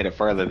it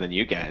farther than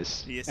you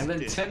guys. Yes, And you then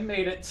did. Tim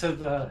made it to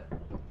the.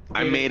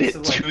 I made it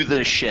like, to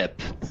the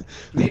ship.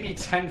 maybe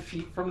 10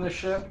 feet from the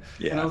ship.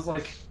 Yeah. And I was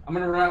like, I'm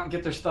gonna run out and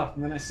get their stuff.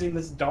 And then I seen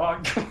this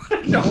dog come out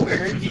of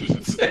nowhere and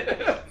eat.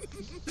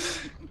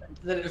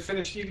 Then it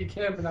finished eating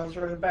him, and I was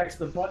running back to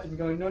the button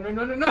going, no, no,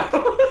 no, no,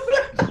 no.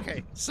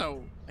 Okay,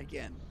 so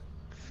again,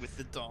 with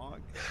the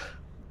dog,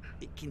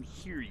 it can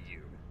hear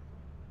you.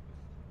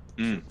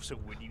 Mm. So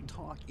when you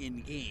talk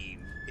in game,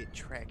 it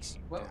tracks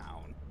you Well- down.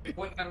 It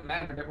wouldn't have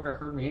mattered. It would have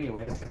heard me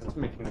anyway because it was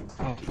making a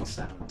clunky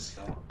sound.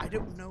 So. I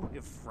don't know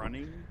if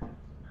running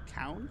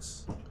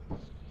counts.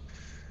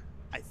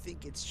 I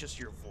think it's just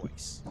your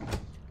voice.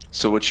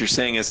 So what you're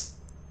saying is,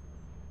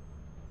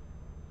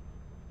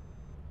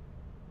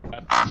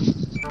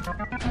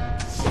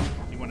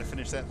 You want to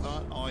finish that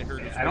thought? All I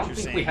heard was I what don't you're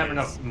think saying we have is-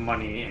 enough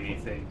money,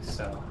 anything,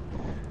 so.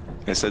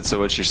 I said, so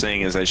what you're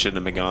saying is I shouldn't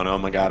have been going, oh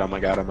my god, oh my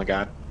god, oh my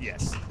god.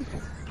 Yes.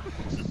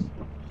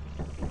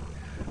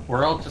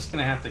 We're all just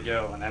gonna have to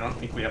go, and I don't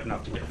think we have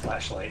enough to get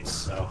flashlights,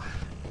 so.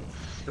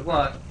 Good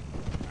luck.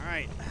 All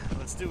right,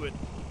 let's do it.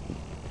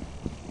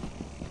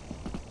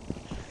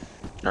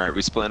 Alright,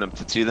 we split up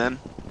to 2 then?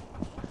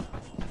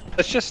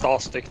 Let's just all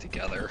stick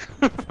together.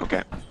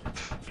 Okay.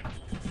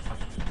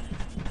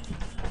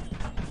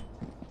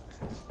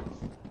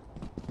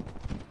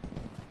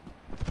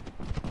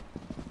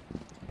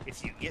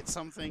 If you get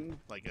something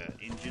like an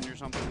engine or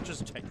something,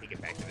 just take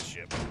it back to the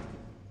ship.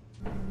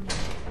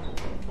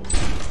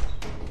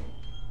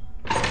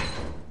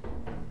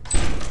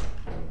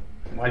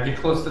 Why'd you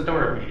close the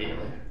door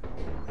immediately?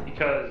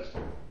 Because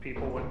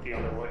people went the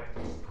other way.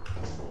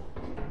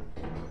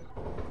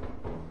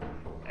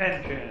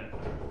 Engine.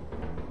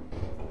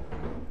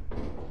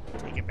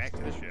 Take it back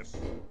to the ship.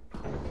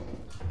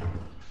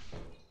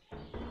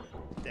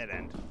 Dead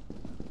end.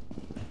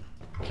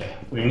 Okay,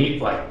 we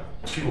need like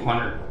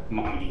 200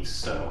 mummies,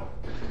 so.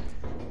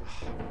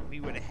 We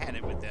would have had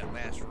it with that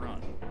last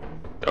run.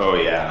 Oh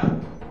yeah.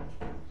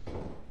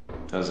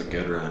 That was a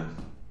good run.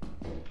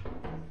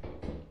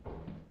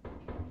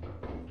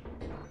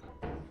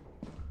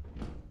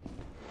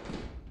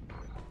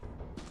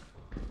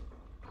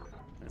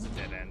 That's a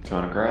dead end.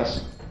 Going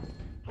across?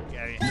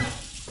 Yeah,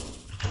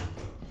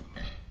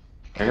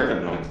 I heard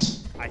a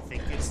noise. I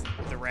think it's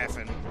the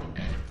Raffin.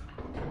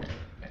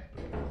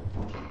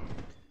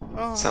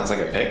 Oh, Sounds like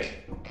a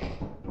pick.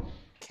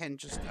 Ken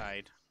just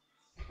died.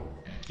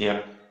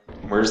 Yep.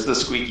 Where's the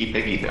squeaky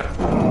piggy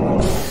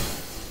though?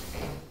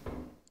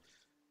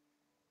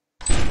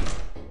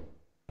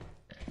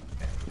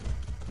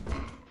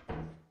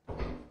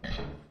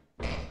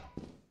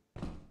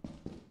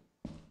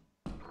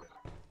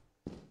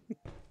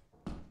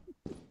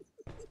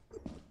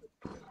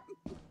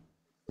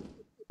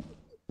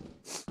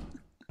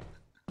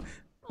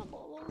 I'm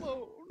all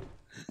alone.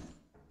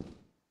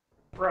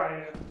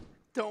 Brian,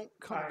 Don't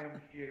come. I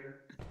am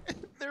here.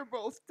 They're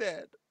both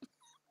dead.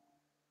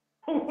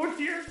 Oh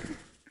dear.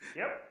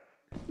 Yep.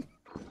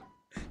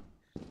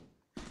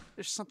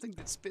 There's something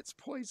that spits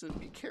poison.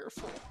 Be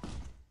careful.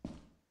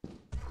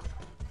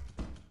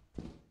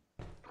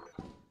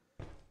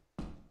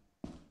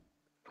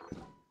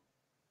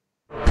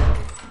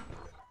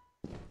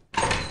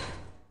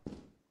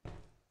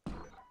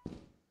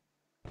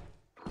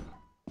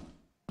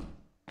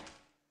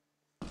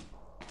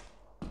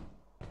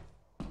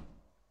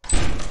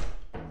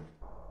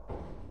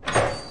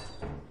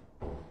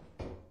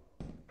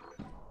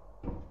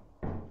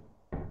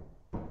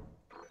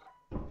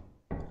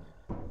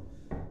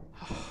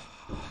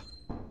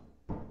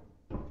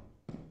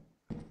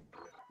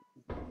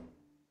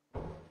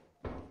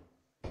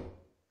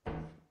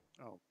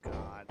 Oh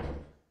God.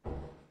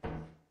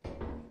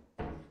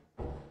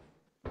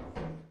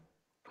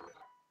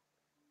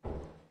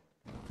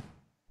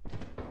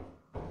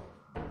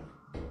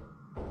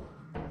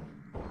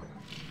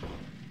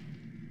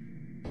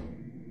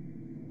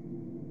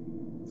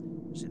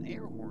 There's an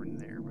air horn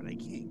there, but I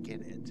can't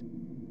get it.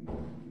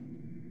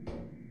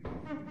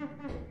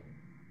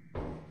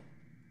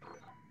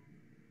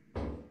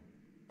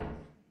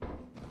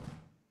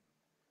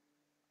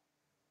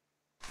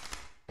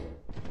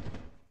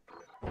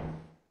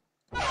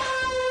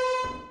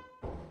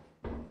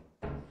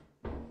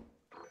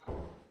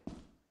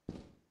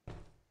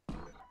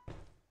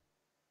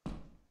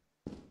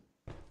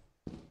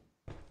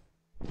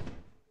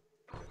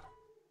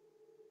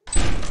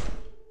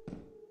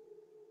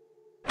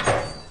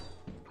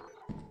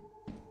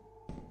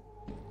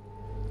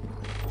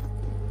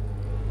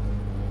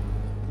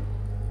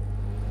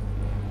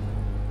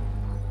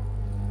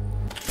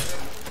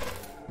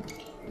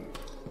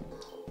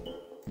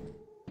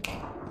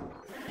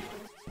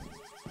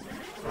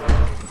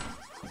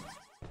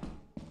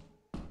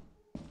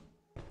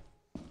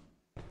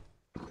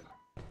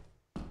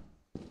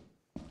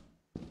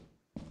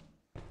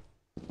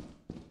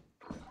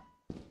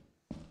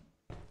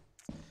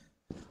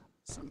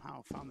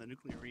 somehow found the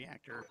nuclear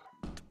reactor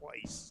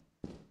twice.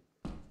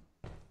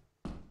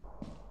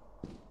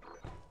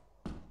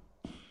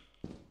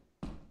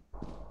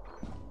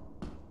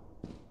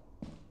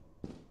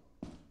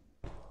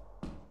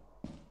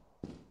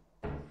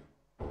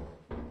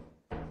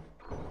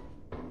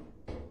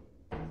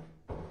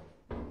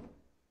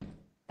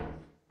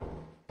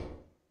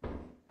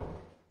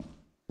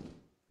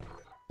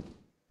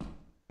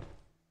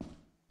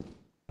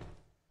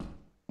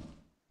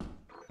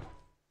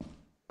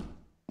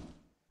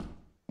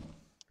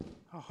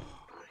 Oh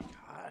my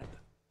god.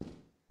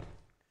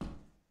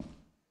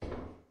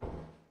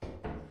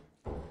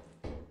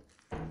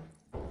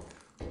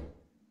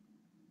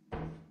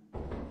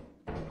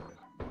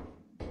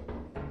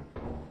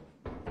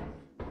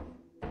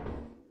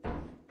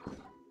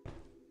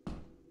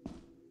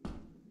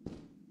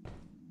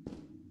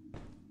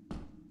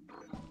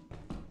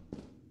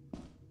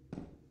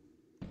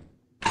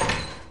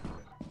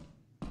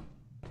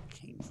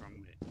 Came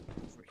from it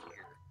over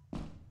here.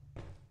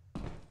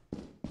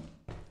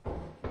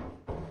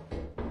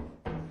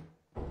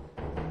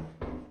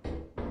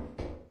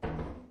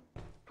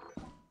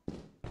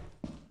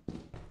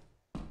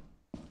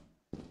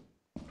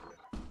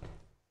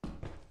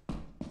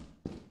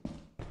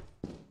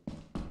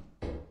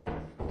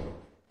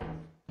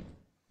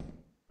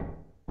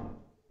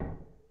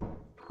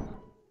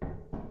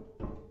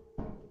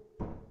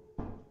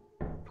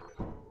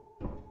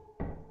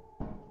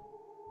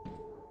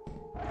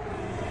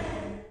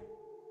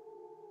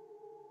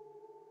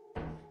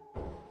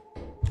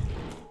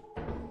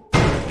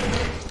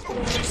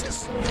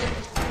 Jesus!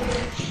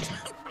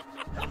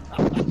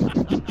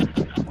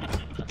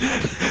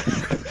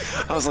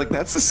 I was like,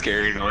 that's a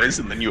scary noise,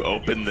 and then you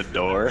open the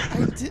door.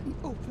 I didn't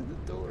open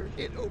the door.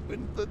 It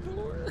opened the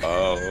door.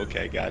 Oh,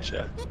 okay,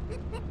 gotcha.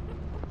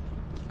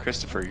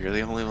 Christopher, you're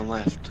the only one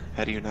left.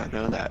 How do you not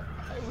know that?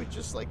 I would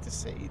just like to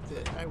say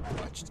that I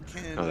watched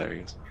Ken Oh, there he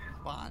is.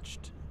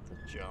 botched the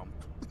jump.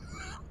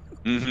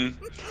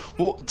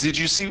 Mm-hmm. Well, did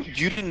you see?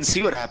 You didn't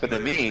see what happened to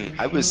me.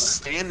 I was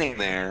standing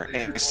there,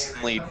 and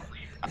suddenly,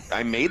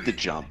 I made the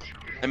jump.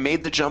 I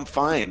made the jump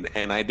fine,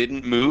 and I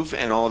didn't move,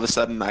 and all of a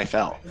sudden, I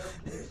fell.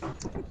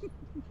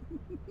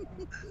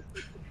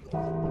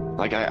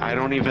 Like I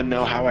don't even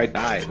know how I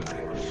died.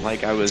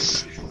 Like I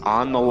was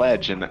on the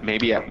ledge, and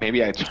maybe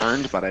I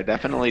turned, but I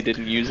definitely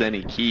didn't use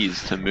any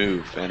keys to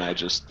move, and I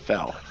just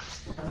fell.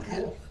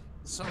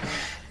 So,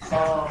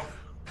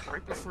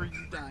 right before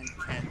you died,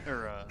 Ken,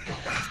 or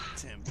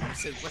Tim, you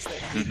said, "What's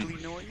that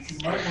giggly noise?"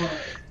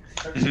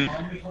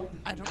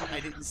 I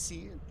didn't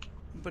see it,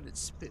 but it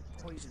spit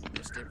poison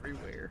mist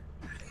everywhere.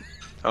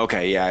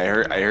 Okay,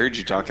 yeah, I heard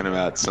you talking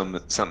about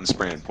something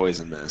spraying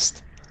poison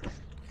mist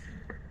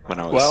when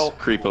I was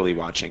creepily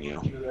watching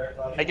you.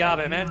 I got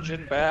an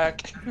engine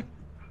back.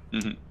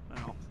 Mm-hmm.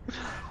 Well,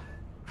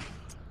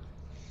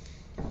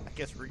 I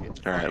guess we're getting.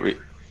 All right,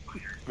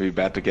 we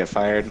about to get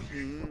fired.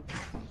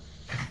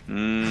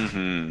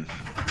 Mm-hmm.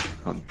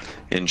 I'll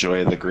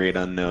enjoy the great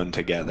unknown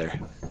together.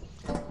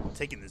 I'm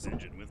taking this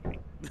engine with me.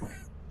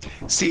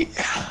 See,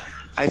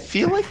 I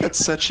feel like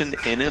that's such an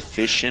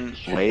inefficient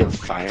way of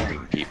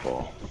firing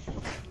people,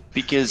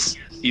 because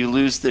you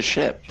lose the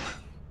ship.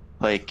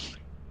 Like,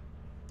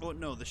 Well,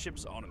 no, the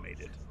ship's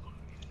automated.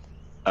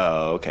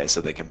 oh, okay, so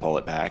they can pull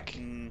it back.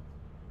 Mm,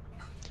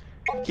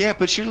 Yeah,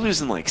 but you're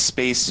losing like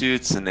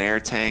spacesuits and air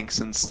tanks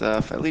and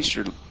stuff. At least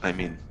you're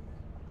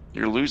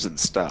losing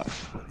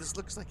stuff. this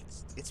looks like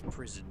it's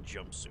prison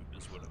jumpsuit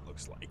is what it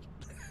looks like.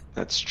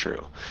 That's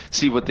true.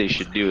 See, what they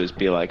should do is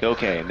be like,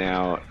 okay,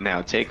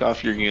 now take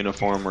off your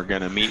uniform. We're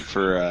gonna meet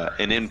for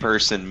an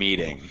in-person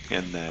meeting,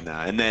 and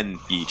then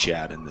eat you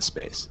out into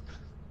space.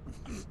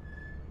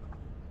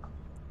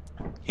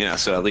 You know,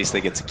 so at least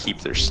they get to keep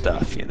their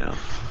stuff. You know,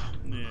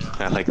 Yeah.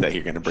 I like that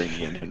you're gonna bring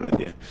the engine with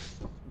you.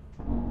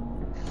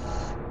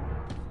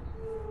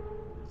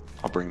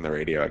 I'll bring the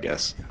radio, I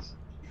guess.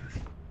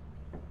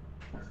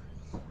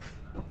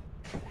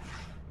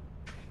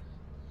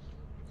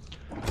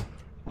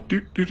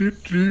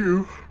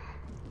 Do.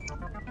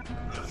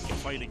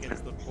 Fight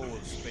against the pull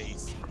of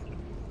space.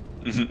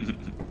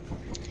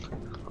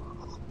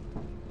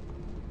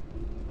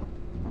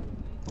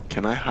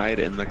 Can I hide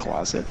in the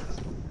closet?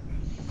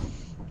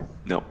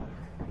 No.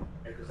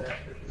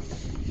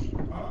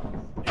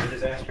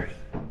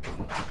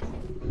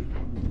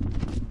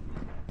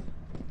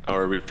 Oh,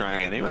 are we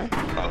trying anyway?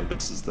 Oh,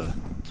 this is the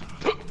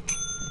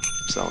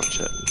selling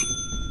shit.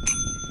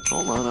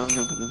 Hold on, I'm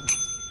gonna put this.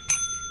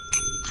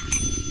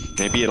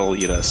 Maybe it'll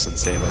eat us and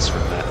save us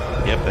from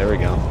that. Yep, there we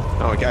go.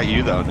 Oh, it got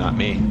you though, not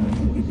me.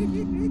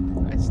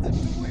 I stepped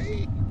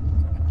away.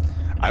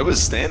 I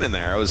was standing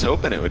there. I was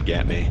hoping it would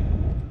get me.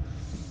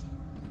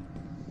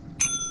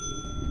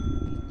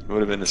 It would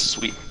have been a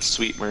sweet,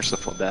 sweet,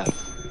 merciful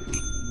death.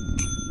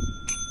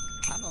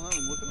 I don't know.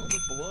 Look at all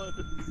the blood.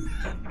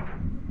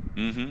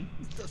 Mm-hmm.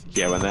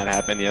 Yeah, when that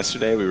happened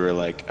yesterday, we were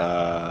like,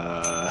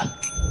 I'm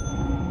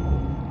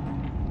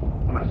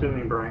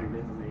assuming Brian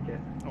didn't make it.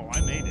 Oh,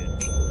 I made it.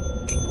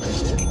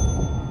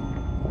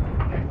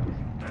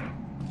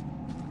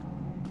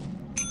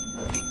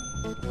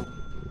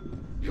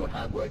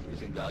 network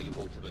is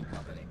invaluable to the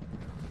company.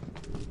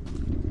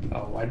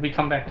 Oh, why'd we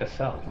come back to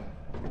sell?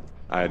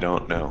 I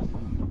don't know.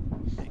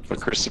 But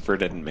Christopher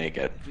didn't make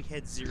it. We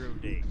had 0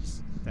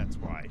 days. That's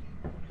why.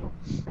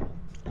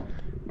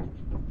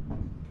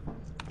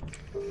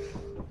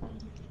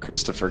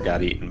 Christopher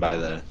got eaten by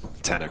the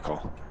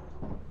tentacle.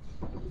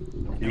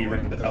 Did you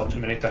ring the bell too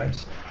many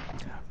times?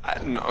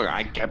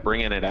 I kept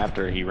bringing it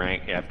after he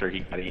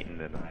got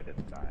eaten, and I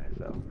didn't die.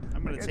 So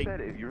I'm gonna Like I take.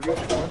 said, if you read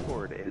the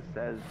Discord, it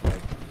says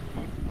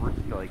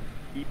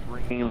keep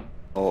ringing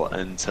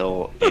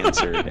until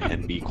answered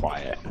and be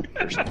quiet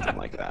or something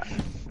like that.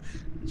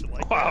 Did you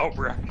like Wow,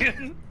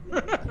 Brian.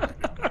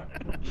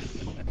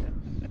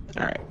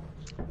 All right.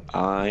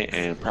 I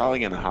am probably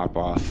gonna hop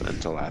off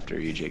until after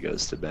EJ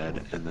goes to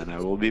bed, and then I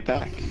will be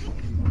back.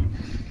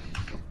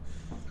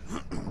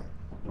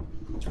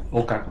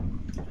 Okay.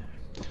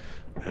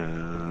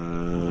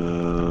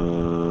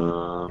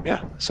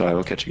 Yeah. So I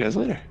will catch you guys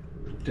later.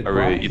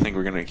 You think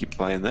we're gonna keep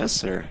playing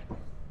this, or?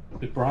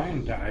 Did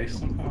Brian die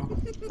somehow?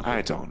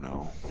 I don't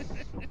know.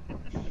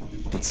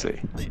 Let's see.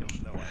 They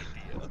have no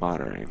idea.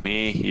 Monitoring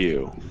me,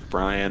 you.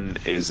 Brian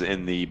is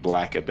in the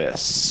Black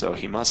Abyss, so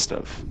he must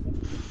have.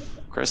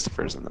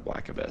 Christopher's in the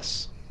Black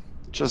Abyss.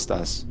 Just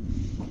us.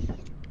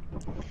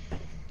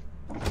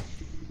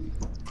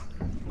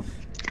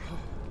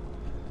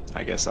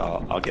 I guess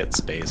I'll get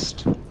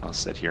spaced. I'll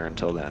sit here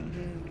until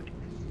then.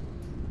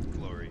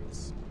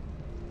 Glorious.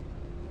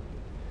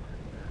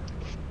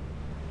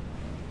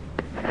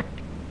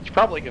 He's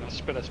probably gonna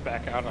spit us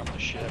back out on the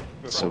ship.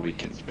 So we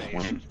before can space.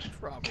 point.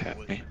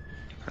 Probably. Okay.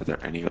 Are there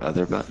any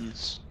other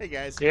buttons? Hey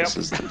guys. Yep. This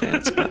is the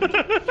dance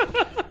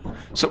button.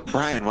 So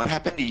Brian, what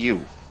happened to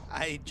you?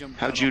 I jumped.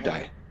 How'd down you a hole.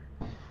 die?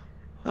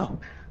 Oh.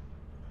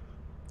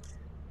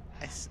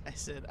 I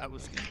said I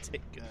was gonna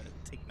take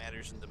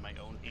matters into my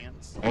own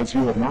hands. As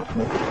you have not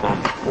met the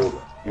promised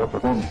quota, your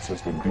performance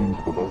has been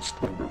deemed below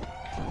standard.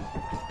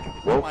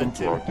 Welcome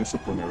to our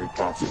disciplinary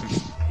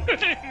process.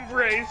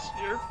 Embrace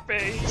your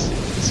face.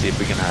 Let's see if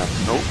we can have.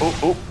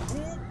 Oh.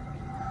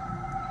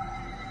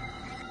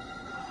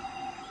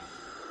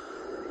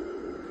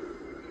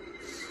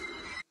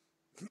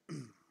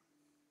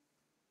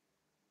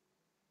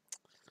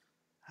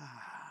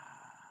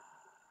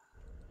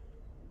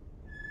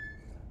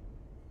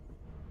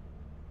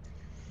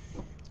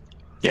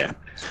 Yeah.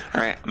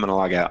 All right. I'm gonna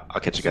log out.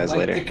 I'll catch you guys Like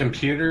later. the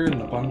computer and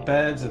the bunk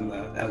beds and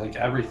like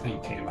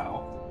everything came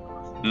out.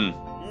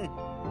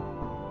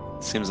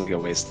 Seems like a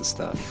waste of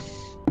stuff.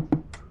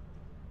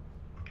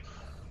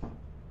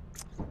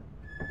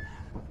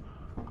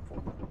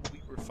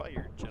 We were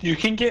fired. Gentlemen. You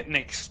can get an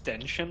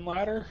extension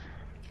ladder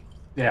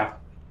Yeah.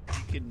 You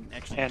can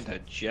actually. and a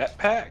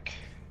jetpack.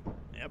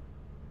 Yep.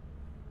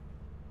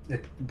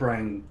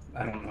 Brian,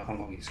 I don't know how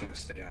long he's gonna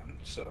stay on,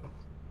 so.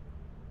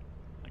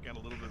 I got a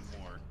little bit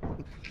more.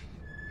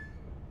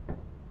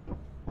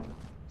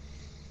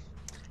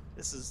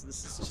 This is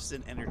just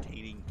an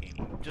entertaining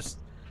game. Just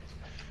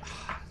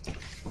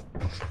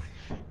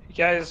You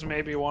guys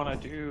maybe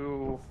want to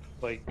do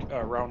like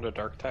a round of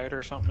Dark Tide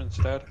or something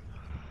instead.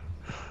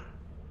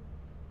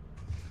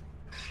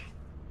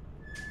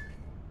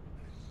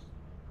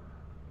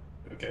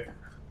 Okay.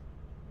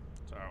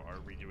 so are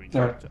we doing?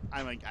 All right.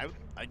 I'm like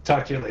I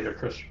Talk to you later,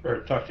 Chris. Or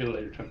talk to you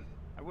later, Tim.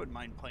 I wouldn't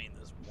mind playing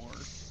this more.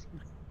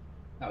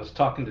 I was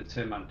talking to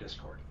Tim on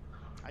Discord.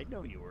 I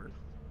know you were.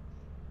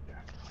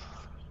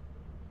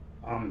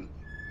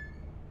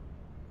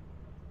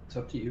 It's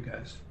up to you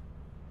guys.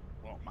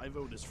 Well, my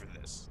vote is for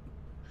this.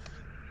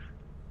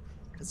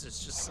 Because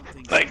it's just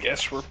something. I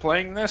guess we're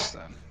playing this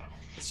then,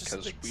 It's just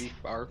because something-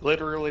 we are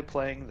literally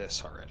playing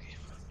this already.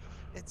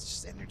 It's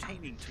just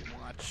entertaining to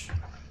watch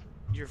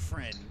your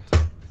friend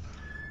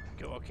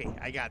go, okay,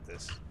 I got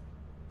this.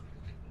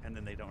 And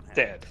then they don't have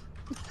Dead.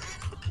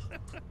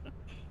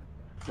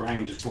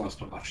 Brian just wants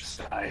to watch us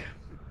die.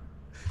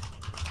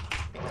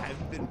 it.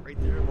 I've been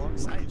right there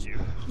alongside you.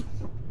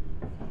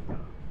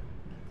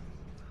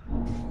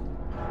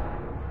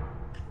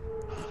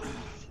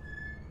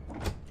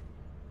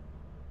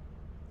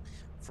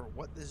 For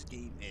what this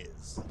game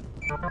is,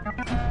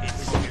 it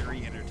is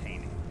very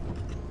entertaining.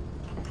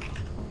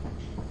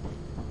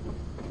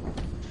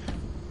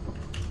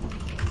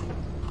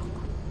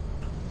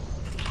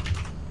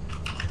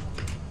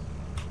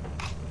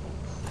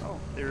 Oh,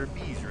 there are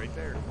bees right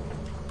there.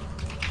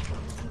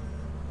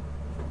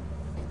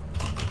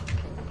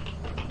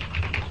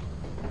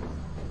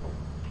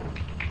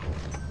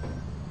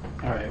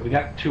 Alright, we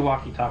got 2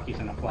 walkie-talkies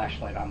and a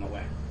flashlight on the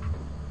way.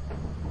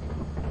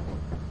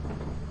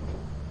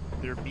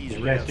 There are bees Did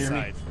you right guys hear me?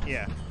 outside.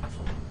 Yeah.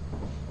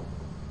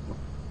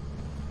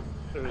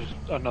 There's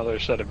another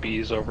set of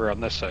bees over on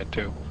this side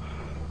too.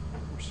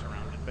 We're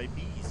surrounded by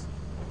bees.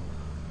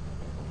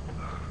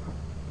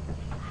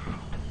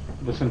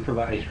 Listen for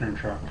the ice cream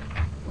truck.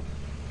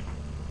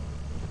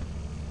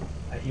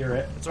 I hear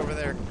it. It's over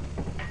there.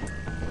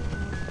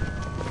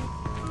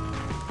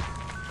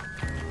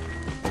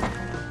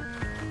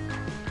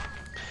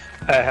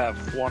 I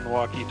have one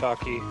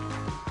walkie-talkie.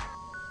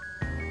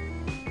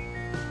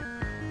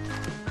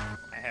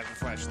 I have the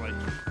flashlight.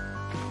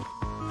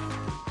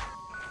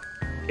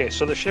 Okay,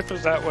 so the ship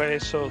is that way,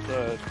 so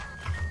the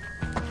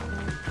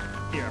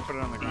Here, I put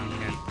it on the ground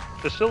again.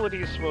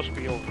 facility is supposed to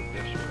be over this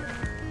way.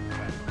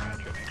 I'm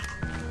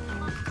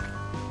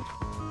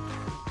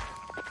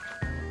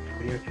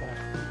imagining.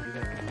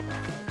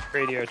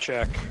 Radio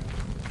check.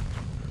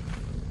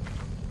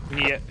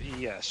 Yeah,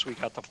 yes, we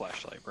got the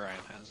flashlight. Brian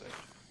has it.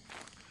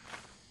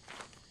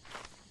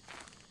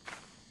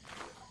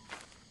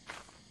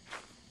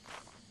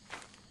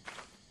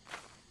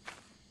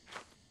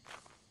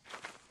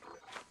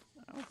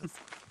 Oh, the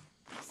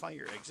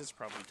fire exit's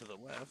probably to the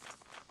left.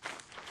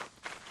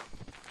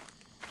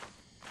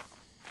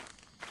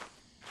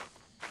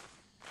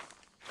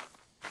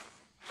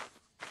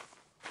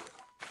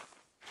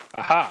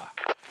 Aha!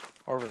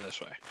 Over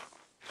this way.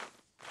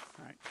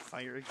 Alright,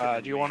 fire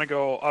exit. Do you want to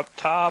go up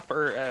top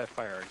or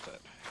fire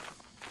exit?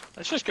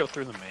 Let's just go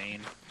through the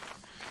main.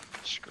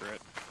 Screw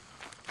it.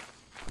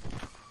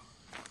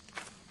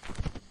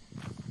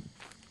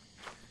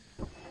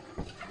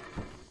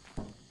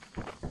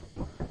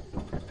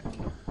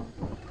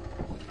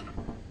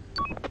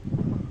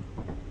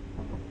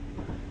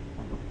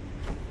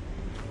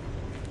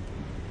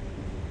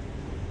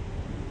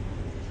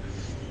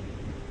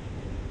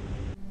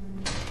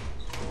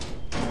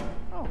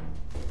 Oh,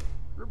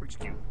 Rubik's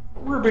Cube.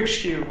 Rubik's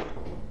Cube.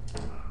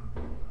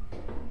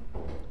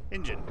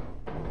 Engine.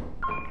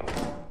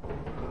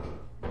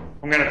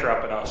 I'm gonna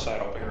drop it outside.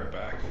 I'll be right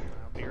back.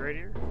 I'll be right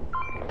here.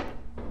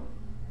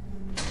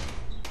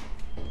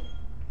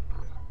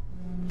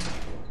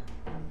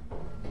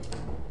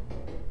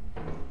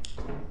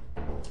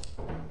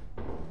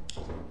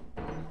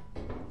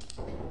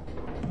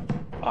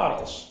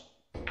 Bottles.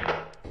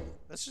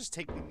 Let's just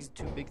take these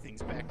two big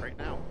things back right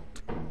now.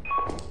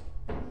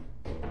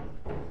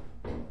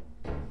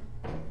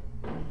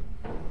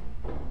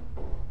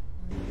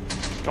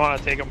 You want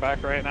to take them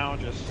back right now?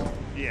 Just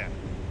Yeah.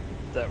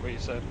 is that what you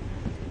said?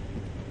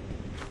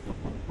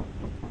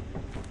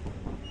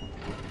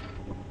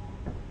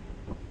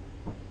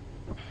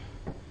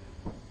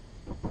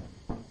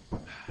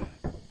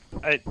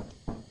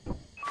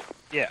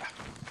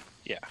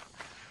 Yeah.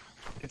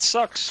 It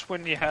sucks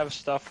when you have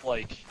stuff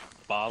like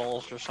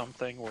bottles or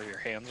something where your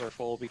hands are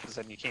full because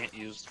then you can't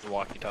use the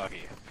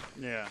walkie-talkie.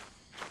 Yeah.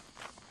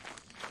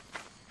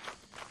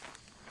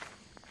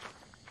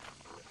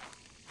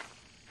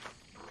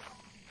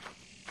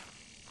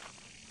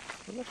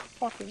 Where the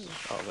fuck is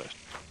this? Oh, this.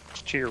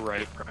 It's to your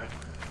right, Brian.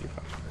 You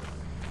found it.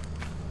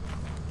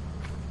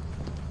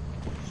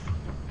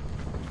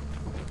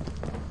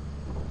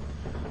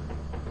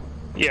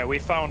 Yeah, we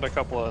found a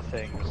couple of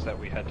things that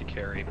we had to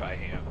carry by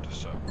hand,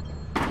 so.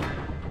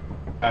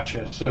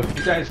 Gotcha. So if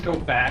you guys go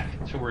back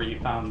to where you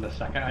found the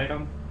second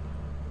item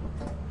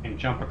and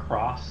jump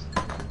across,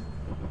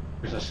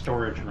 there's a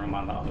storage room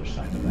on the other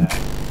side of that.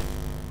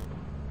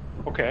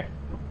 Okay,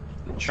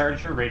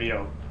 Charge your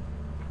radio.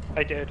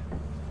 I did.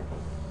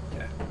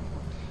 Yeah.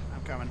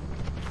 I'm coming.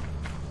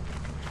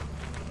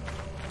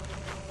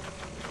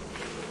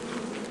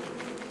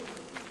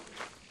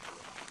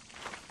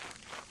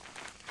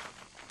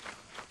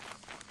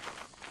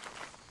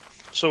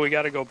 So we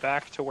got to go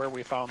back to where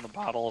we found the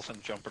bottles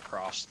and jump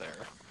across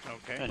there.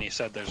 Okay. And he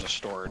said there's a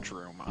storage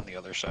room on the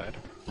other side.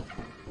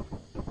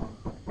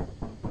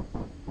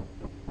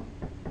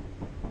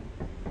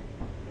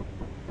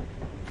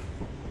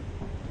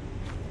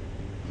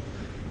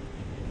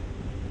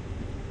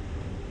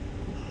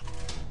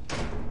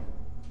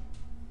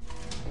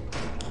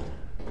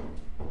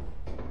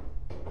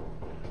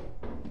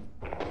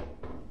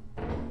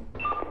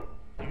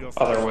 You go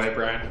first. Other way,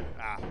 Brian.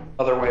 Ah.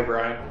 Other way,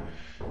 Brian.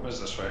 It was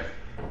this way.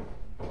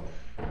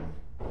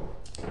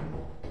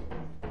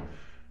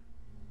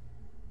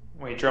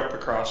 When you jump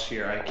across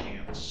here, I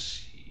can't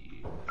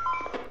see.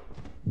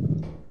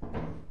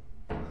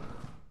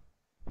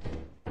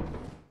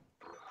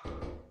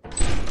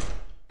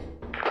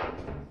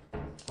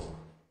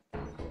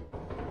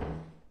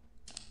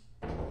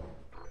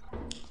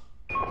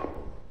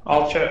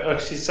 I'll check.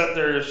 He said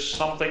there's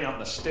something on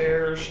the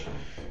stairs,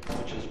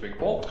 which is a big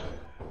bolt,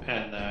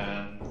 and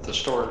then the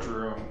storage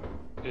room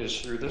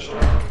is through this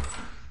door.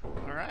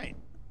 All right.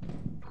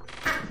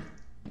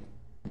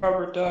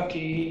 Rubber ducky,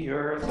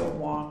 you're the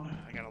one.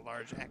 I got a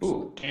large axe.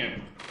 Ooh,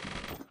 damn.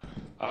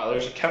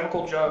 There's a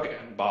chemical jug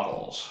and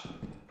bottles.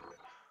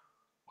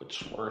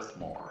 What's worth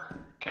more?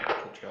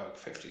 Chemical jug,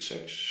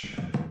 56.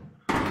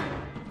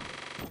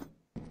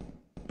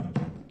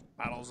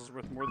 Bottles is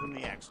worth more than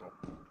the axle.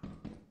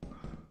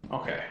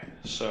 Okay,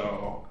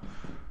 so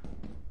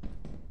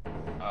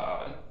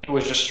it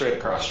was just straight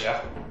across,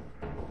 yeah?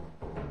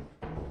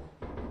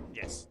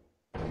 Yes.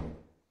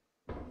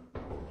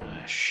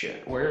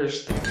 Shit,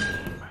 where's the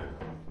game?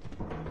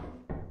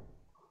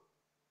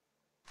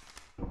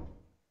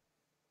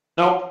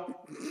 Nope.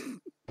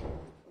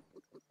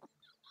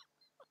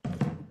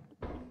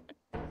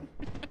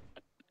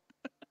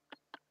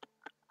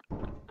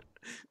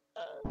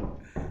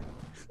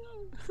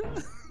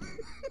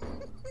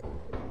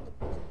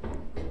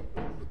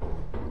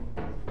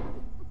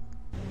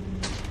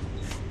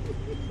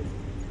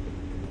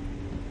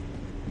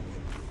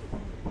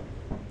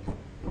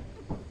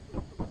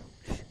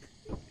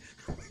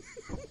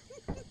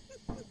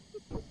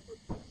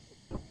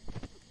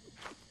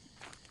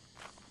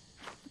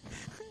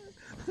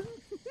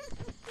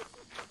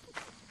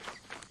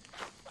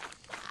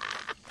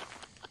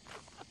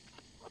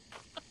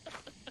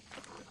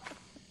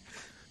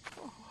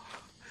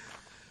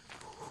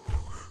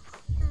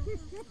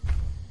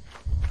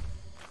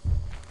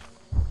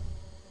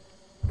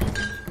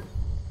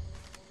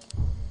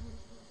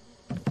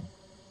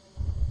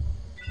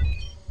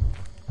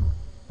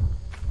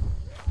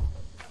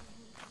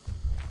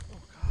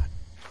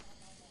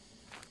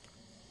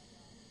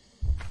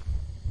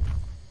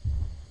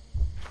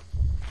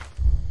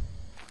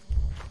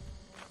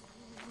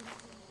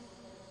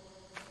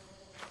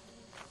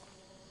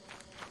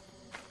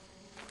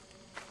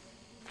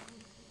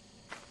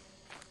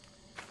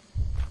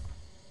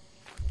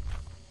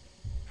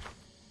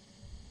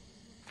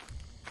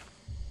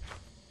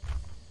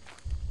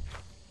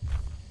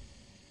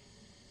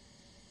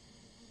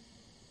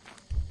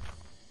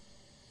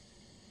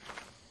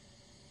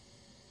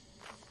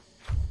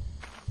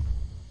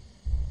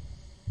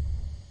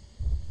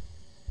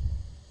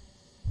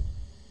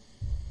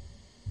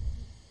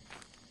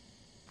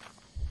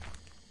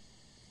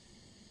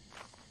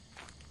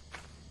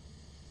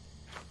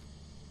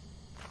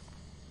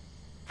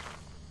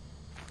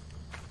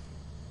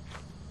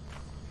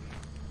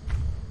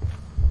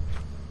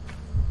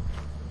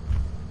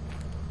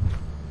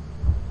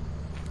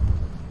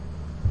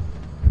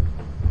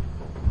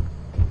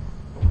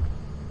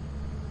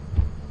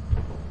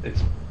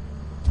 It's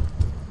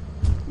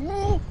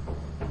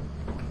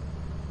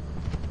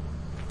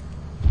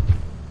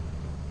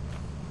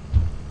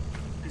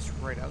He's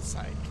right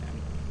outside,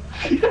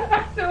 Ken.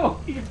 I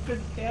know, he's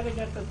been standing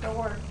at the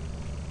door.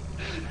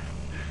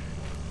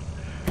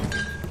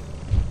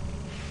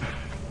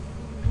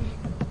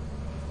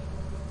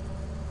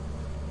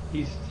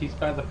 He's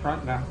by the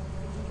front now.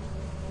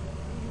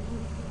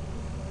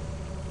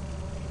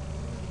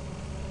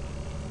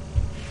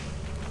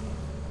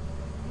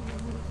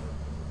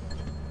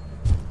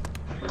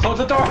 Close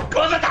the door!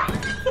 Close the door!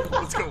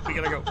 Let's go. We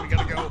gotta go. We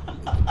gotta go.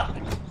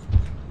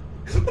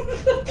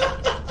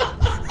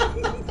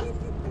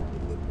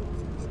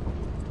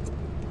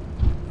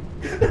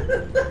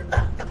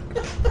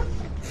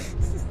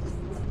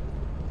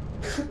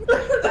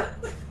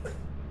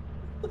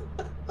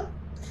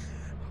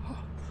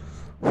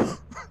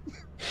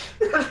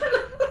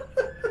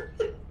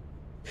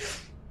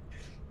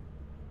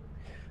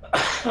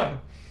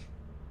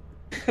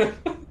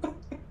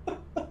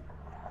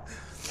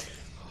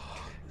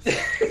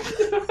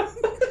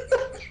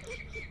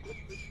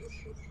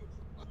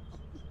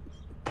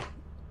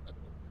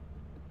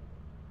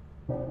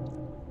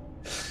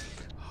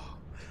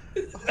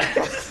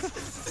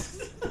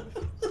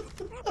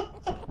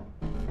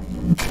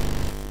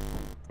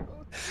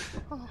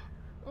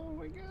 Oh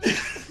my god.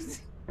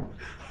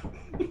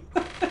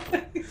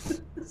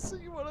 So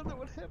you wanna know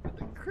what happened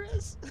to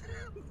Chris?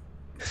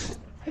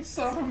 I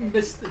saw him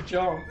miss the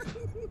jump.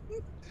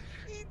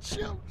 He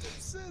jumped and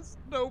says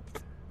nope.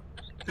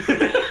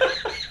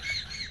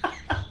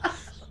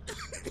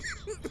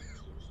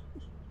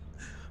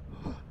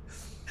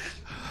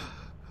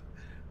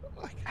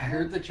 I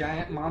heard the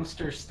giant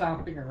monster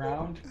stomping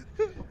around,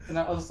 and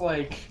I was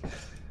like,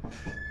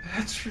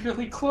 that's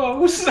really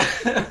close. I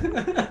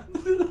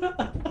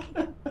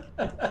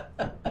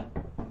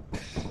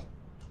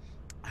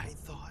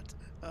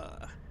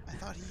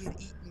thought he had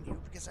eaten you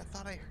because I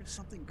thought I heard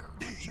something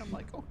crunch. I'm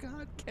like, oh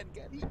god, Ken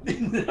got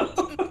eaten.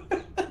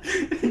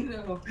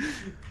 No.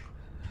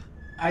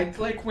 I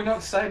like went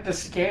outside to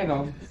scanned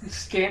him,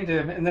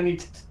 and then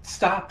he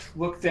stopped,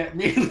 looked at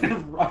me, and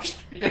then rushed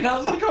me, and I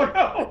was like, oh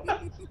no.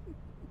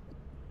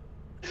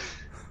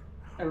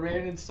 I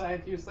ran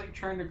inside. He was like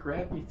trying to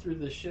grab me through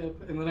the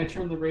ship, and then I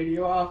turned the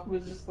radio off and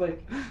was just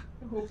like, I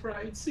hope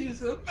Ryan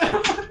sees him.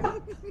 I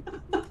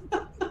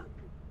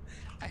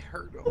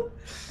heard him,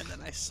 and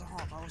then I saw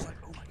him. I was like,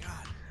 oh my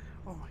god,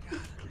 oh my god,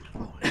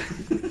 oh my god.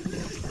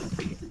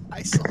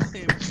 I saw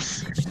him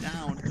reach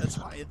down. That's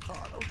why I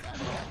thought, oh god,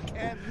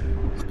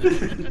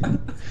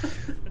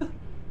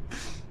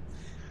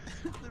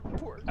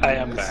 I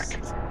am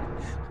back.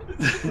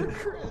 Poor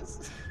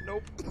Chris.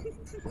 Nope.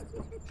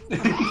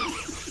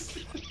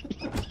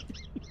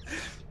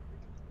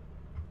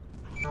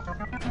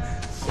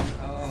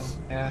 Oh,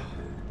 yeah.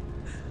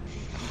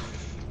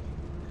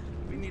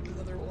 We need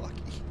another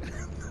walkie.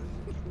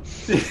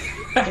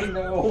 I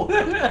know.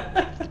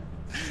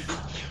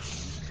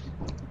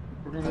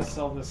 We're gonna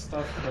sell this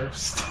stuff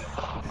first.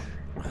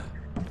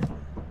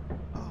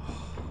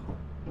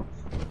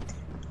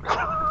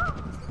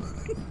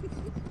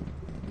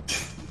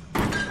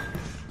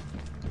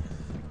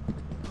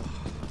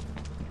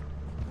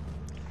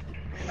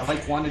 I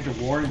like wanted to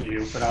warn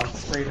you, but I was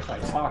afraid if I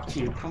talked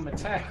to you, come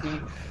attack me.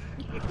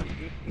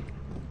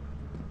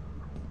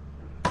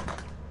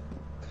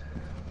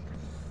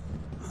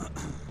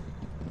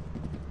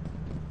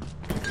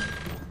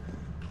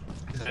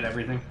 Is that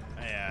everything?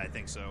 Yeah, I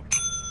think so.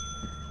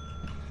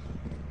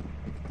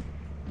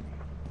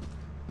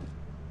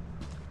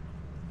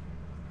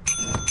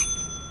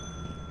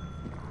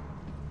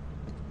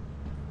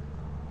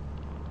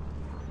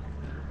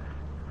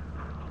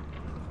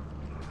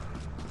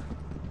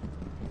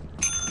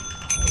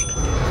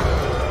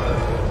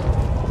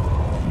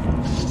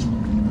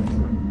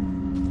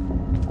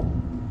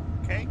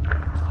 Okay.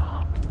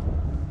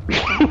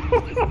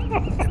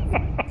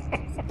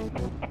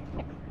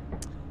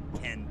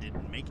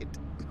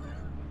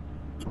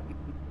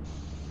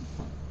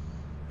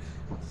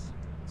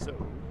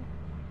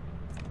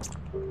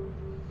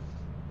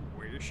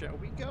 Where shall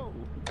we go?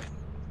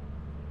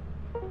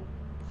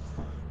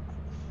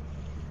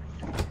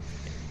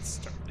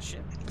 Start the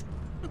ship.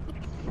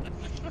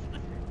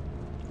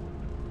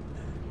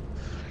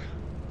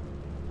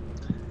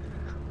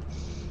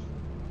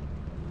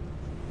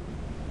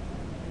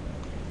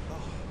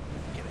 Oh,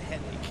 get a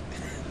headache.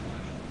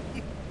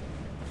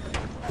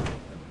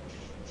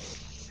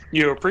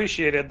 You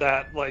appreciated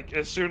that, like,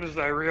 as soon as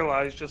I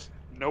realized, just,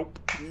 nope.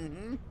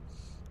 Mm-hmm.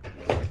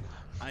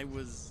 I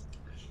was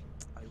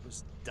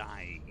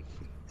dying,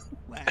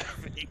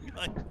 laughing.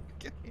 Like,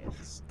 I had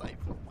to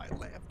stifle my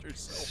laughter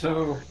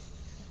so hard.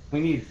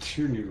 We need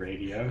 2 new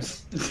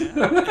radios.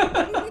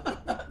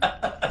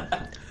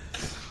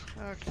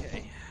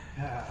 Okay.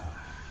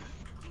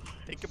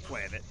 Pick a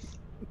planet.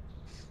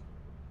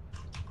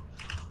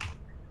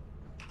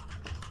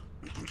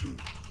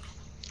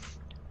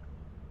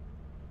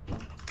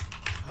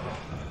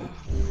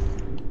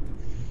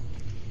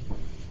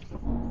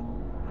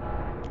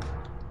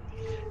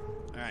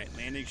 Alright,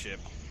 landing ship.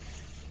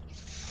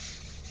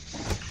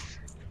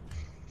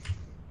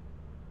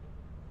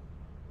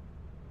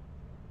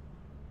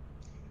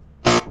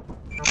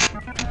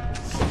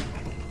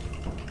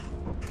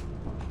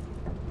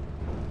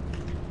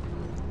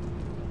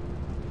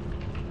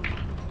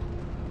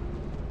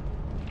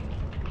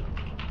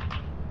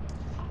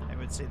 I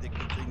would say the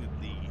good thing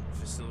that the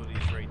facility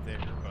is right there,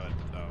 but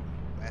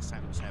last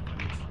time this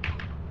happened,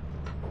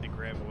 a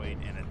graboid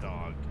and a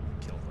dog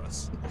killed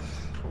us.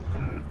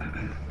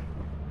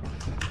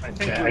 I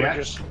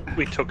think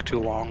we took too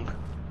long.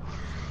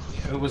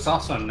 It was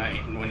also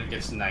night, and when it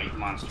gets night,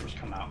 monsters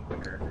come out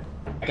quicker.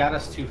 I got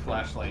us 2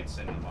 flashlights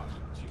and 2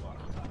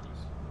 walkie-talkies.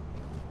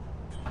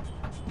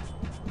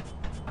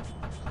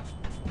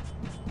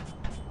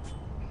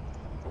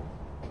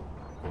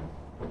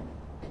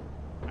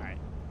 Alright.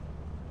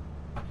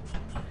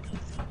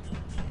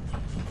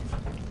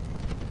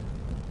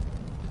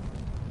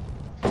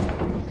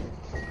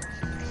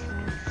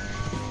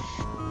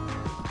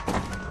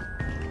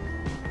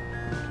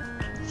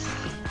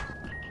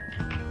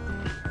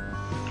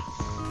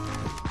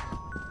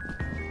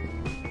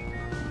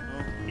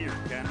 Oh, here,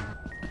 Ken.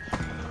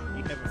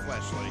 You have a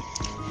flashlight.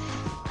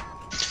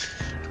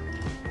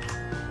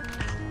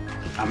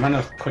 I'm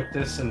gonna put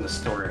this in the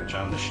storage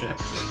on the ship.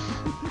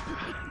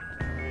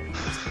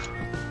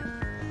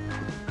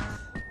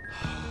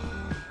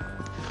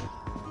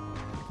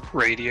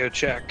 Radio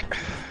check.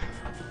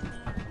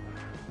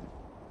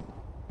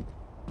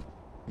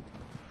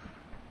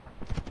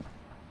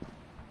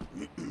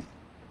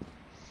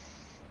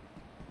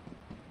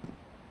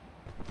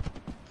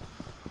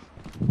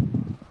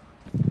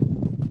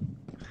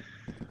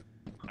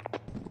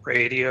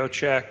 Radio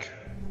check.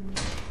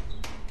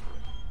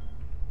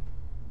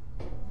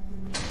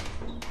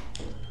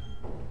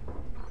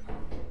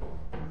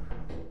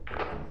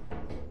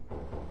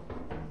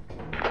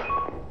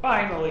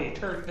 Finally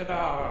turned it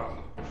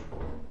on.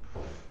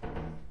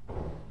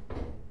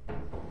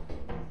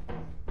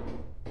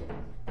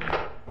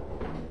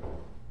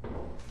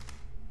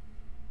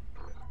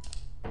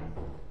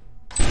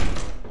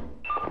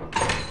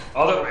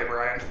 Other way,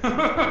 Brian.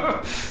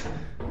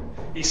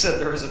 He said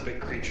there was a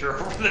big creature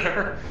over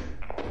there.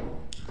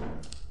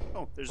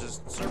 Oh, there's a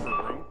server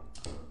room.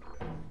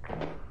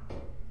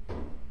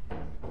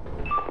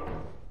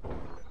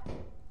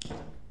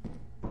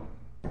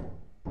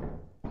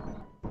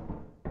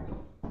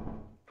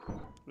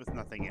 With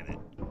nothing in it.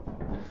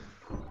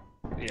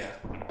 Yeah.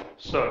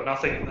 So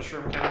nothing in this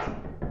room, Kenneth?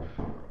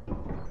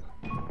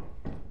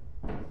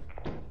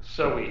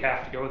 So we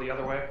have to go the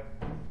other way?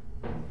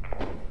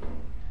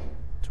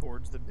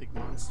 Towards the big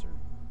monster.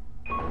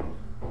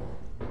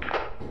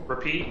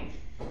 Repeat.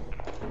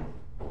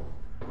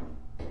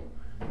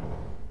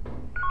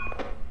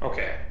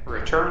 Okay.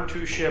 Return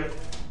to ship.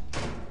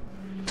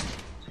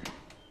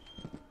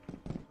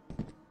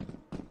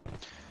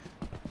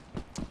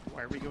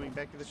 Why are we going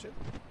back to the ship?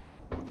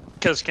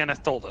 Because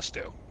Kenneth told us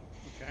to.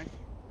 Okay.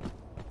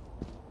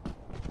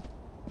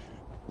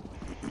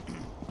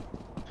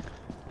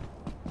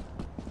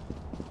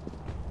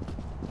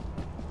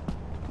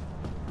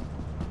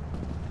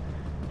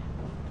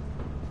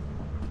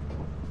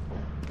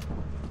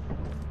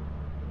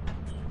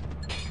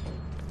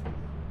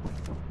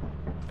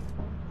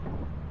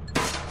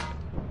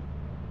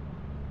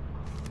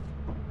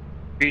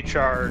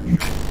 Recharge your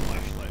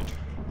flashlight.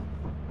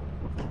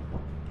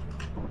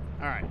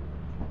 Alright.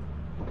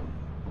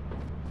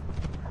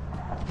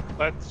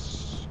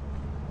 Let's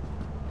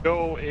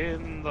go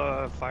in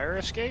the fire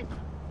escape.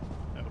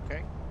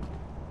 Okay.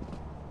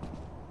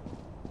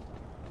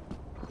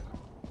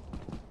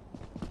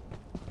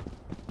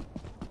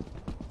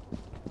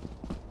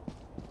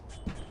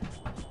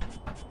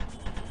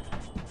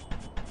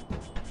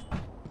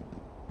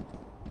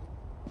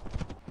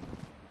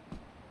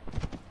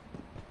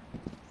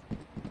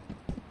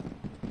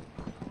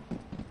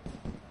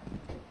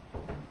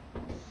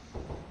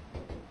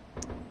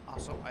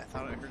 Also, I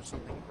thought I heard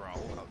something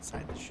growl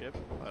outside the ship,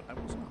 but I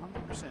wasn't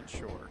 100%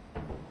 sure.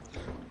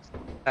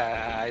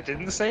 I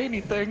didn't say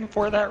anything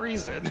for that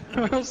reason.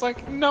 I was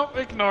like, nope,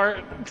 ignore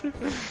it.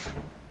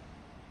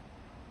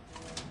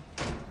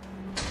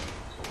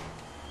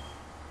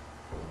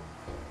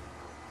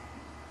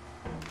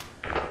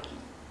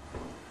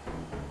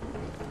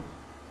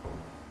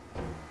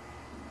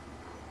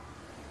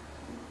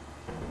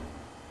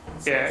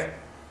 Okay.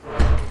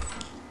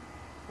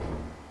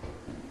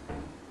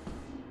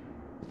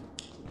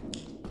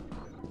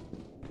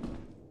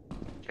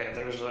 Okay,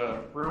 there's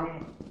a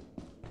room.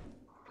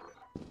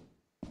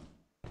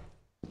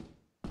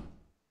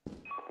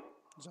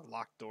 There's a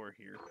locked door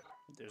here.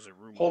 There's a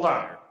room. Hold over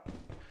on.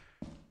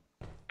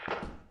 there.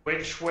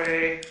 Which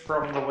way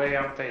from the way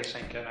I'm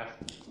facing, Kenneth?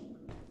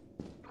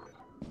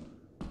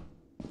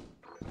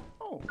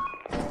 Oh.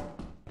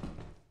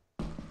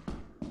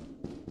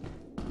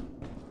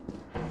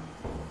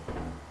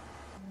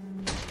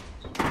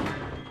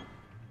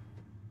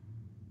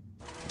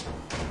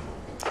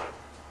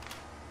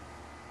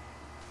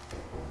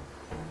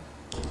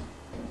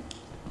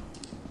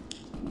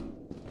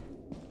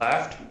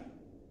 Left.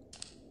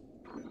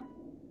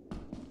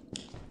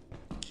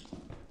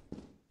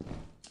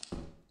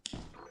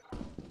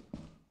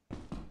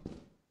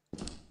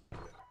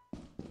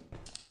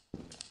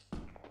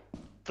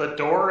 The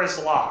door is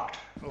locked.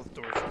 Both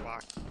doors are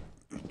locked.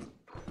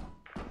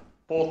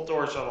 Both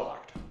doors are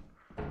locked.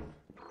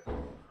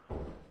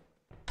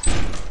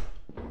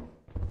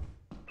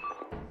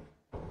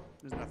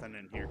 There's nothing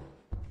in here.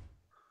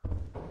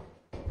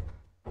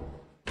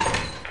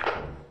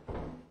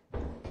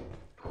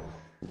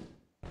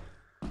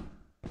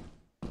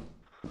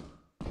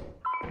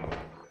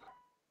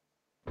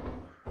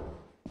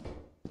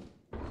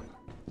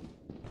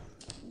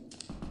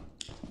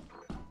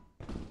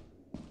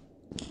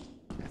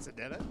 That's a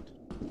dead end?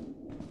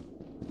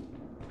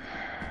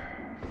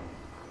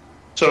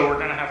 So we're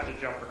gonna have to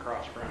jump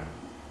across, Brian.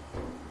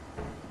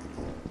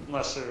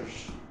 Unless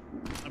there's...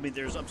 I mean,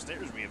 there's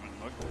upstairs we haven't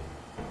looked.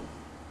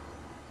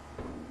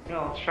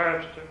 No, let's try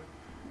upstairs.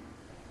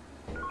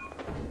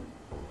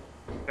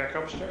 Back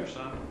upstairs,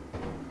 then.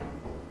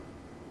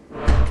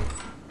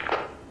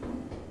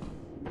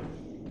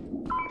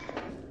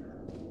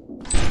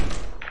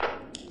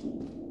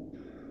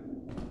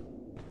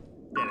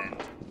 Dead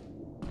end.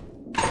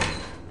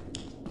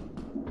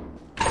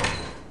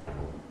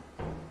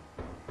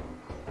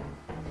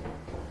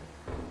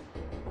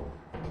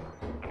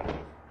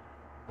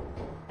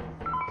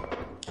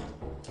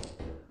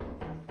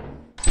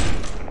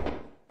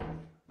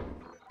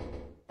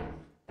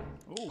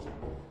 Ooh.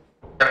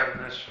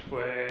 Driving this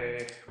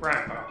way.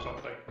 Brian found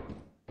something.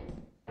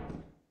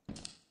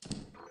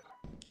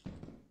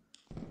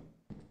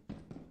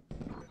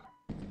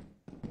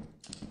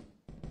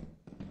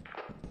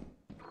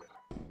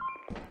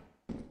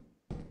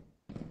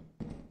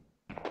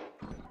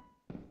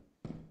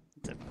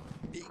 It's a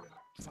big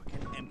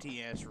fucking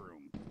empty ass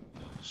room.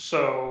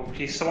 So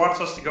he still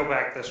wants us to go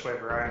back this way,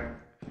 Brian.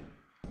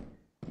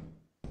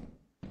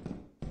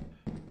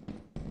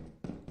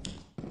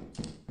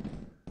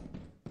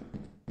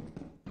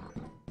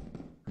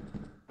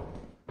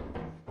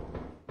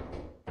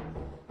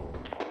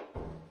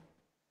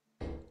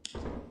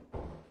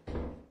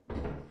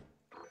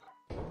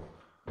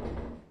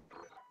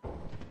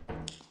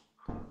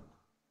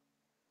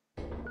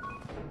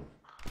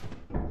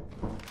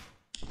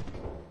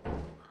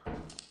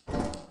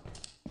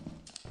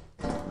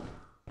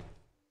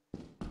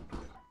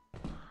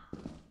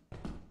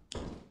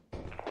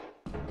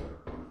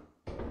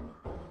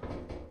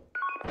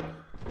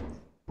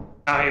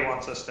 Now he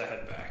wants us to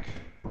head back.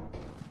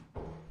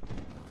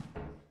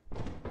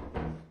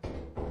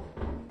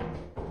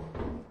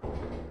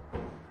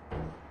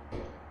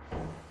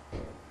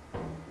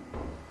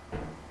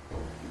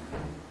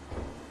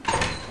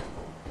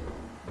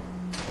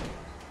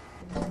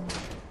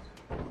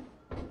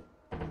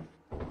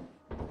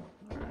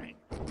 Alright.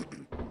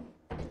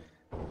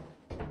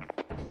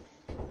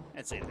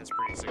 I'd say that's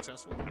pretty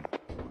successful.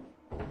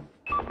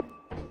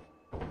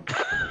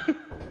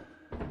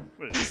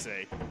 What did it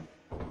say?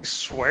 I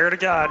swear to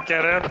God,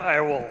 Kenneth, I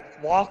will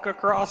walk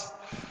across.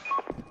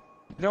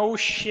 No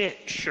shit,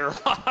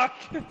 Sherlock.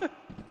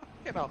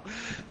 You know,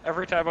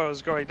 every time I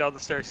was going down the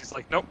stairs, he's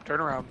like, nope, turn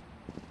around.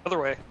 Other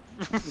way.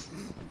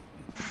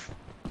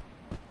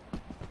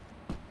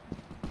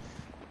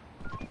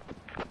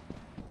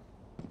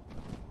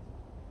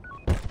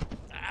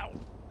 Ow!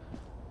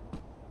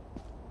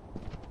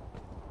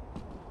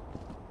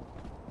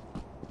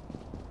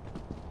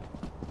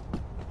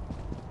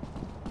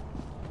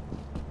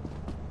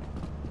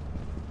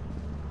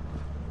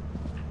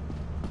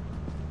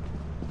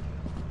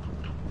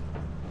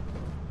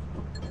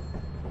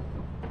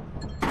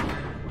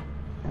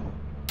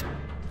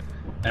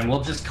 And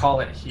we'll just call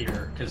it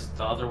here, because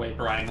the other way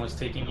Brian was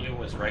taking you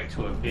was right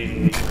to a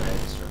big red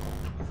circle.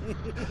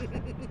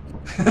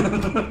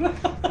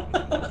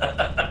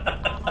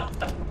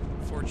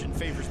 Fortune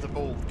favors the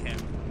bold, Ken.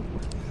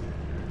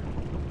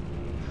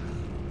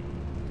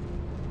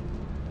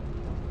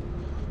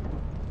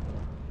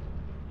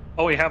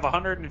 Oh, we have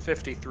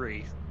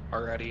 153.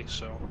 already,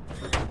 so.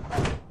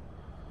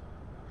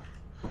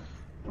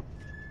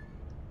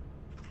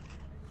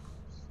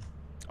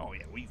 Oh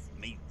yeah, we've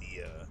made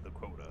the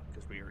quota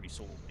because we already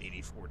sold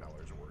 $84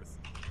 worth.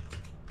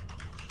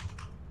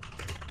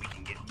 We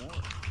can get more.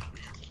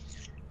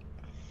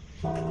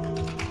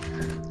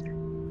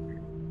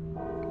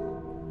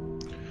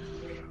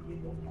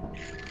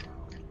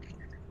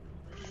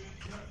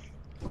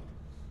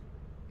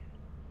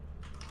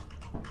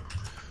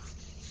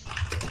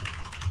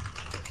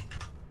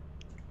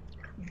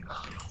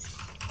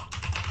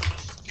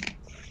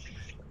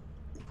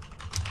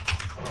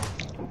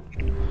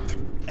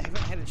 I haven't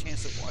had a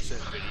chance to watch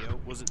that video.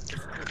 Was it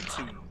difficult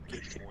to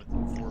get more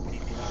than 4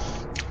 people?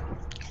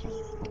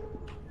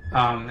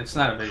 It's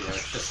not a video,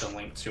 it's just a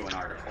link to an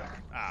article.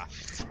 Ah.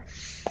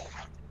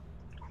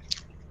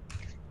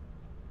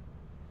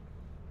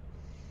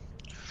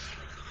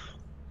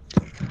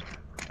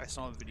 I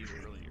saw a video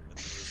earlier and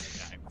there was a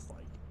guy with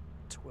like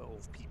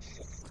 12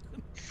 people.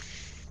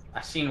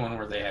 I seen one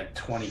where they had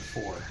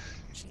 24.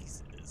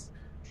 Jesus.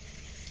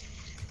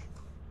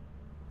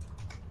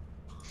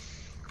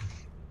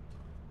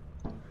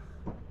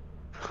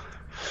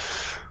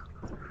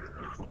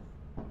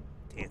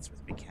 Dance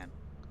with me, Ken.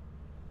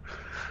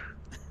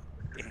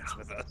 Dance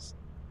with us.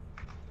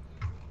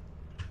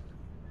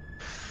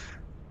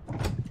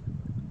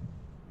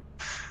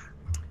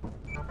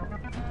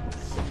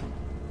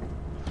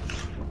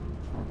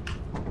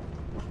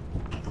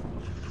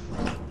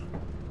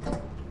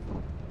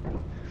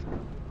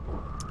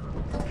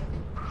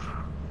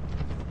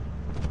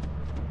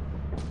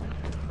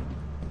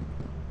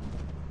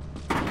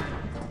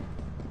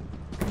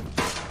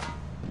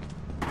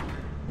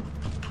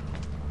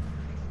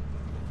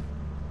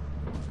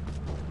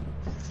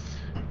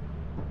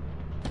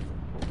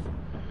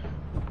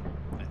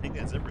 I think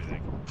that's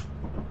everything.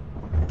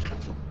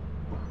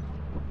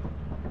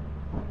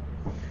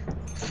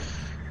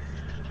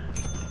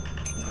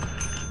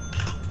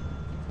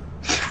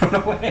 Run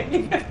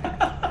away.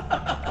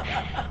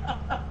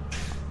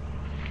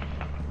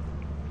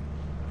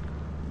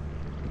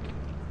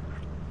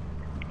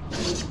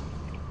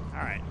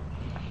 All right.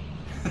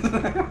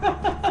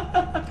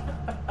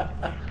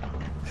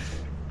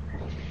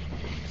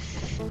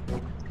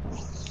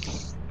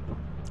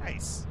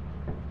 Nice.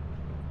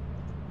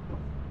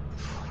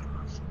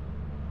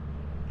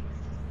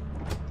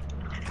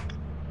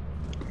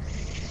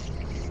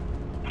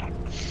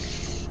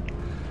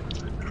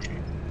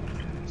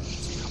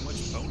 How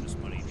much bonus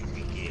money do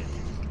we get?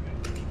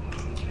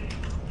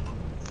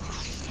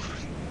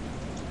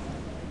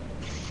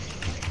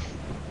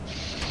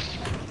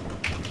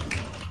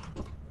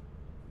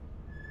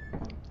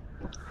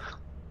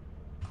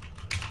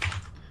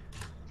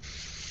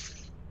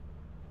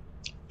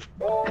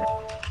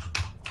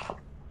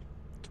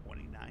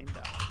 $29.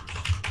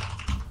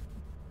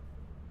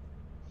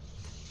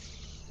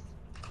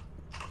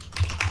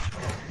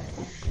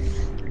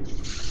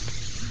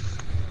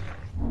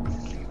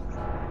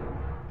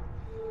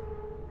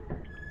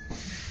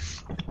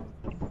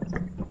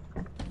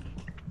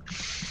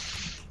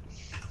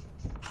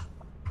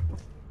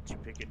 Did you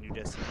pick a new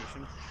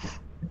destination?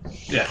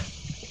 Yeah.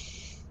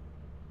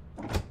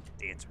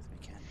 Dance with me,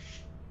 Ken.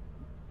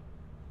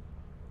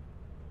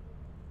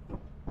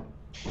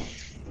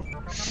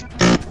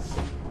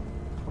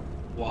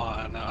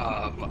 One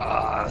of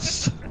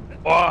us.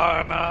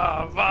 One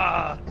of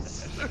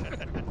us.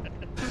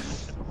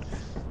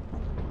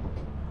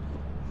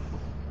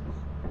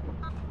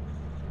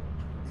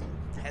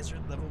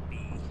 Hazard level B.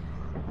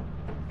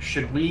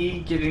 Should we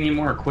get any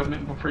more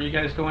equipment before you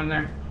guys go in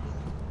there?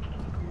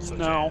 Such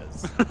No.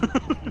 as-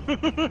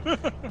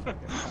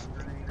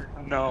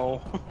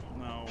 No.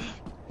 No.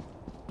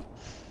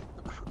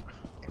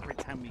 Every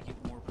time we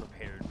get more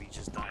prepared, we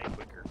just die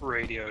quicker.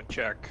 Radio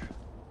check.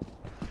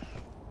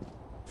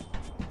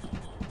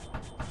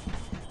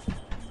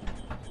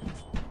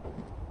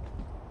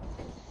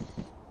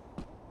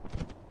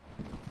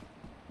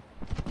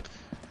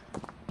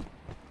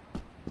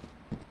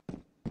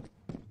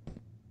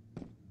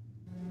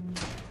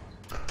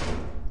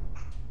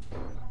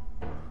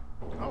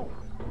 Oh.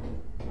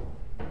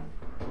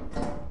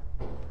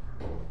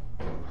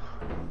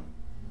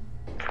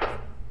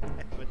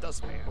 It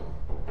does, man.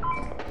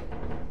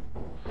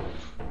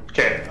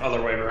 Okay,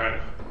 other way,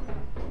 Brian.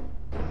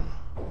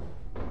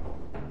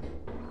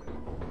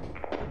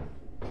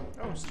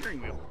 Oh,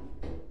 steering wheel.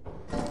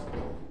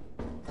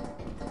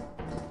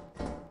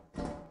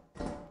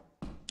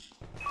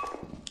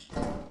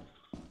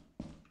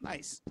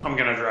 Nice. I'm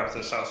gonna drop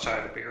this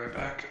outside and be right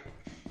back.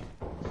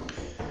 You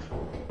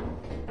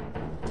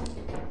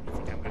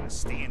think I'm gonna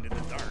stand in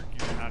the dark?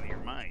 You're out of your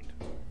mind.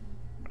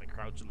 I'm gonna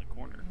crouch in the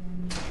corner.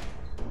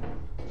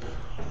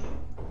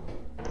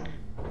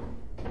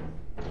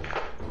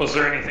 Was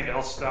there anything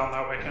else down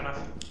that way, Kenneth?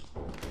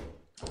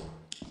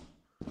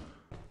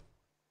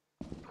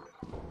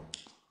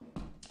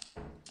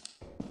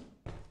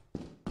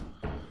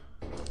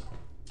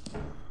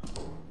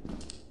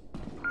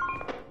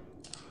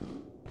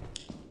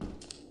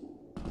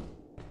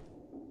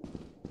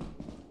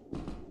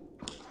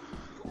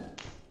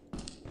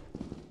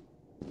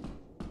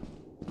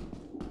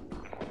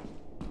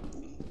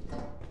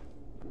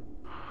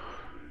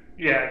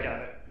 Yeah, I got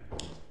it.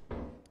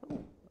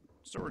 Oh,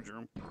 storage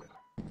room. It's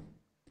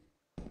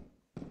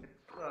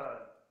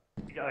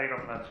the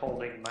item that's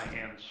holding my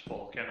hands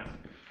full, Kenneth.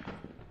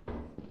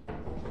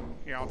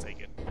 Here, I'll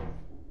take it.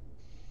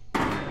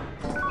 And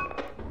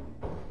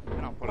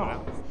I'll put it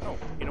out. Oh,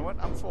 you know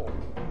what? I'm full.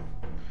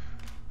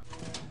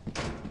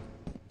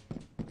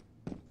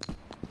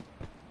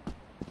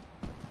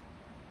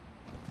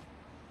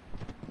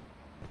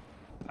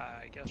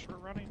 I guess we're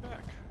running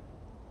back.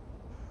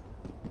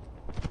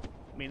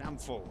 I mean, I'm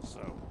full, so.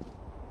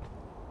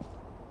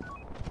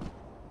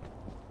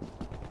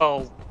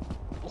 Well,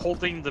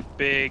 holding the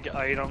big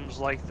items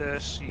like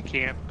this, you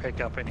can't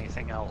pick up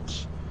anything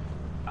else.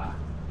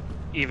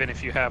 Even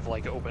if you have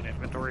like open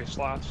inventory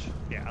slots.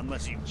 Yeah,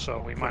 unless you. So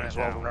we put might it as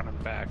well down. run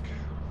it back.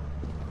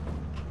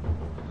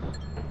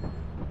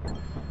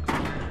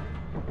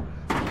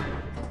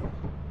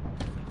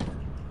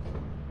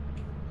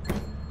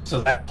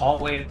 So that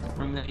hallway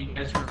room that you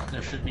guys were in,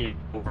 there should be a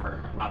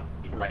door on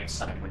the right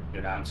side when you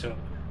go down to it.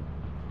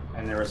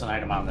 And there was an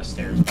item on the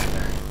stairs back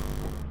there.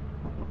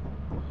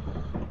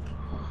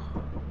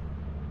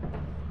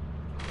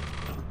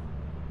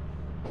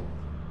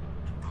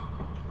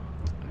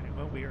 Alright,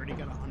 well, we already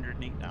got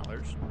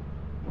 $108.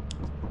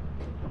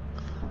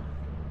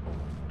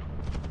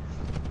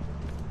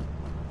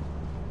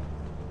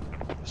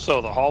 So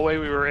the hallway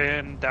we were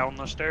in, down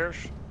the stairs.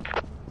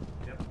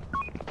 Yep.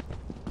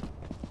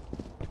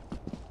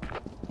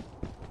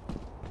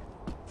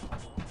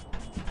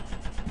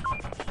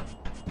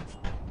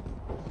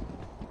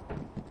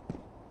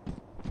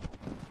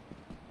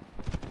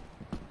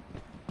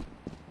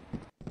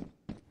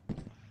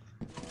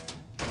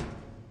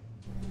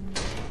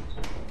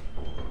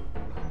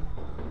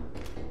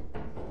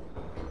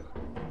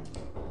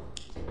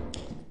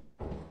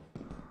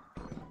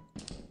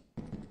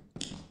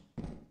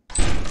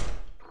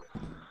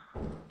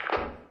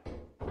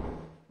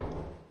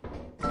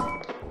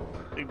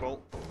 Big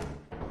bolt.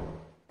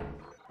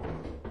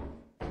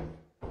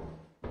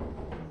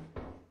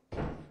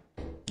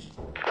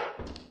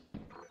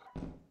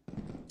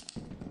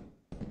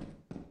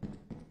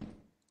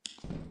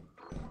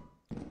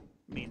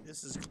 I mean,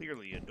 this is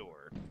clearly a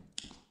door.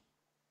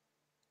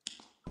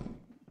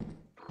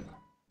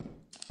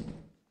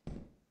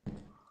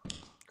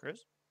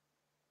 Chris?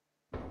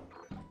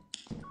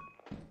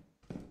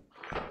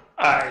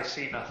 I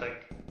see nothing.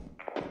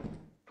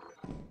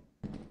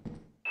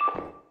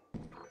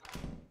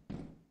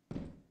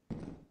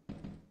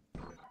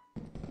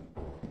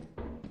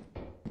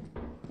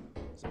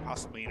 Is it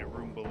possibly in a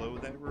room below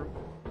that room?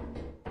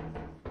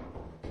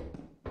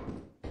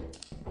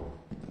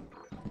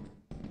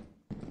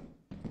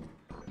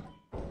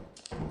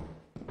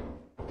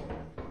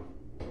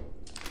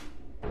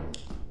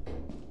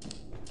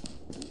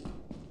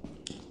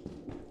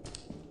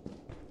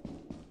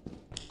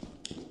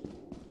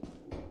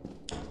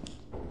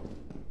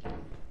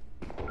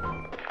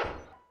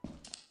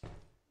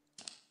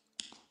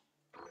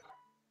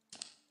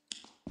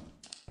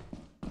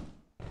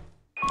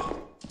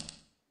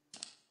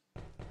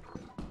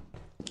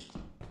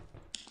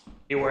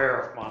 Beware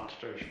of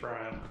monsters,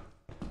 Brian.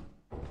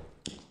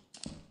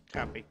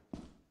 Copy.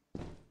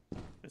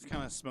 It's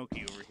kind of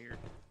smoky over here.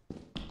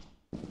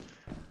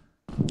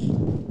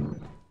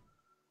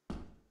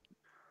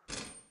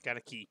 Got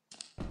a key.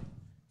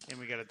 And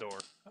we got a door.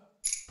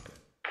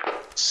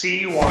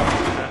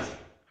 C1, Kenneth.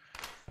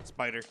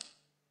 Spider.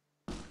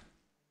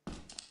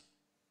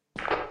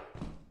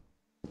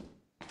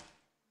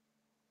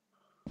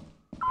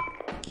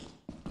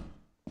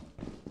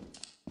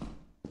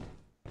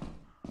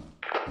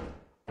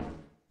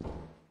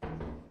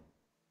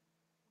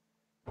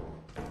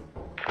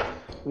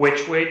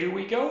 Which way do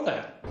we go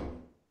then?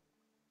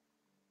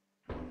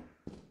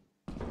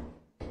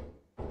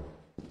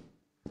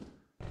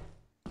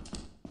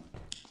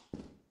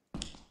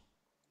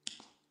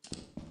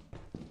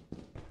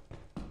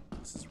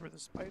 This is where the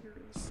spider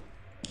is.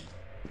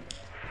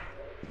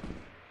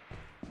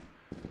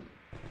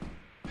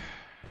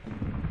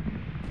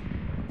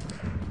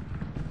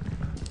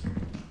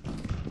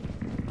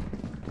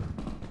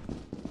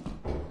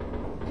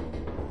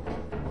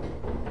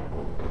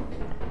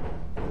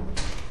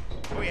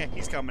 Oh yeah,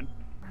 he's coming.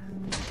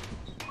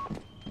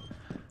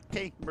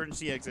 Okay,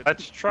 emergency exit.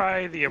 Let's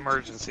try the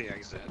emergency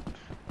exit.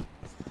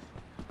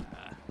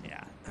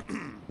 Yeah.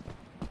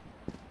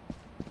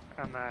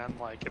 And then,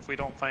 like, if we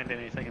don't find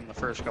anything in the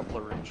first couple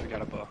of rooms, we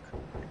got a book.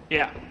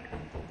 Yeah.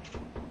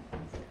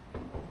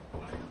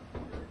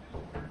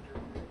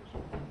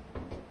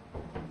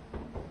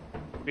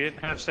 We didn't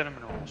have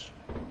cinnamon rolls.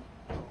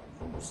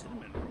 Ooh,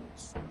 cinnamon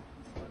rolls.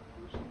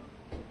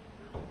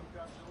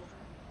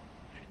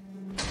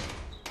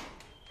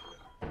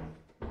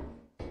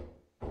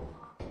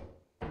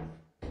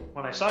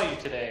 When I saw you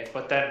today,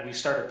 but then we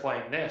started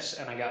playing this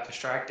and I got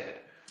distracted.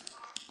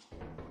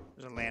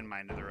 There's a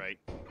landmine to the right.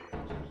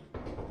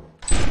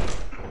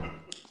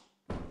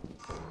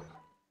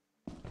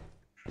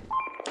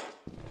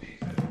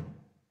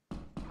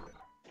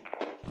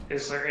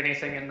 Is there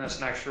anything in this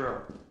next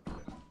room?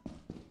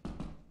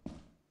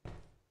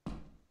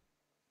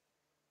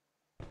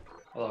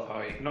 I love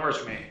how he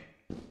ignores me.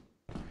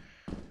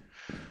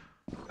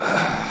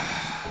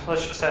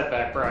 Let's just head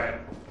back, Brian.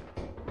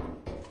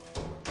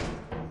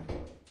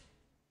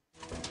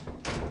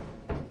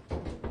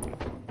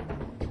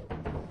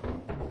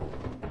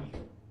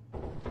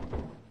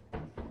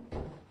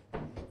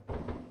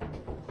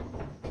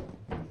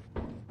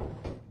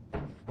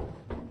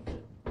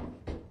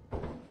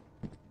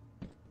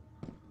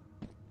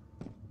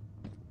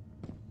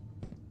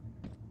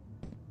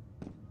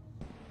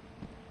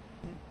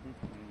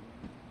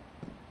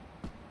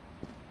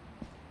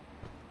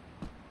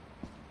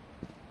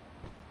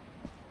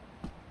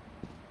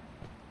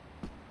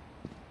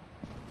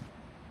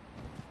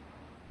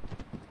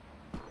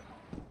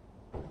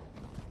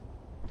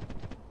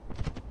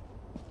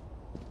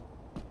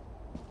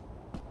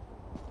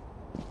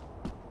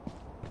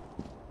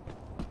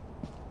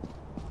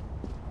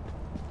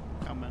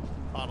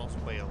 Bottles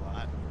weigh a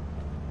lot.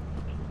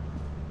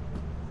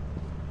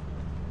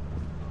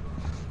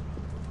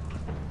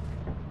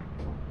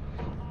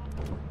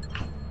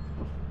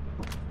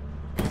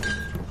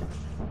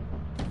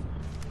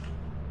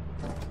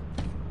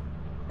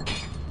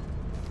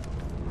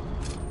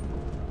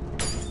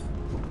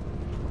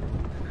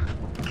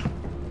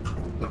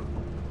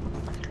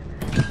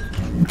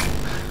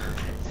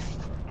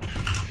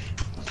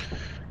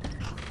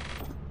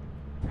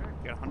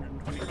 Got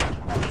 125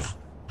 pounds.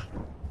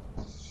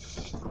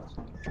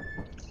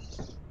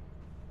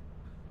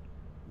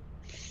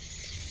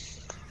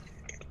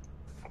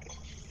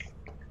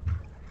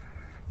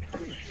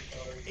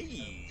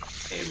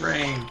 Hey,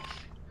 Rain.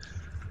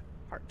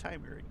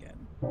 Part-timer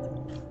again.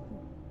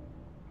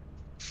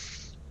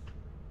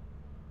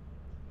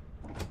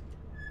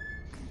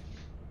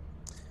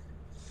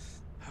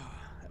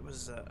 That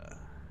was the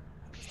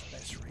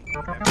best ring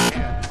I've ever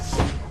had.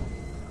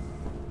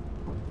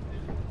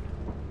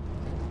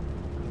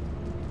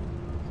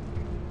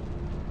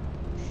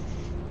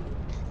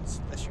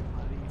 Specialty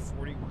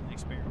 41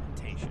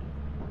 experimentation.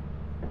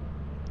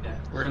 Yeah,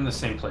 we're in the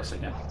same place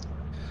again.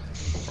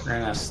 We're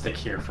gonna stick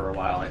here for a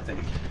while, I think.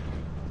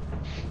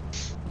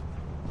 Is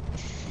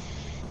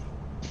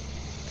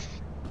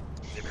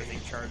everything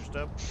charged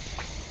up?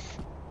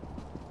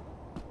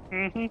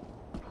 Mm-hmm.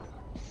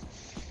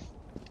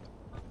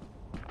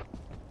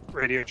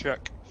 Radio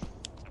check.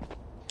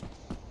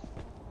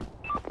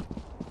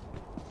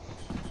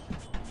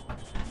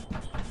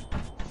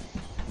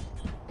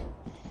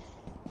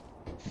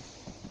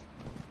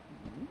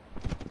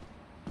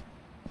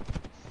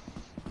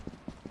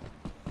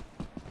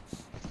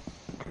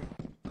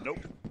 Nope.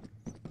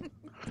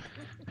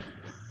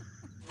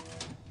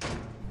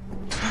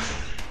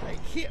 I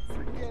can't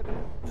forget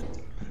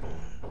it.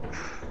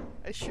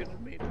 I should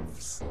have made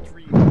a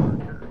stream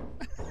marker.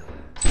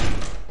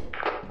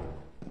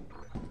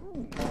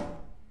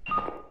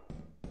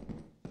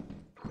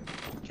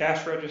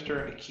 Cash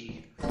register and a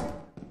key.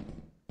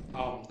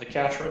 The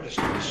cash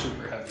register is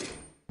super heavy.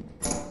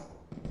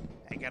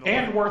 I got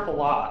And worth a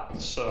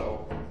lot,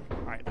 so...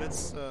 Alright,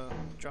 let's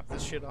drop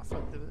this shit off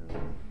at the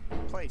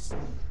place.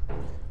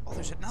 Oh,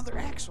 there's another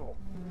axle.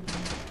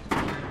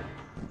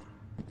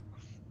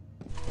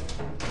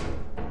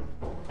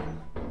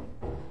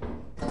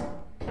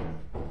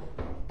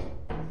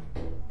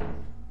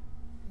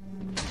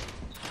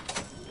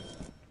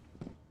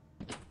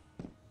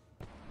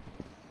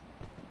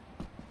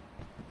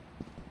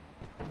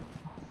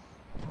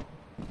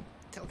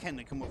 Tell Ken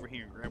to come over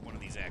here and grab one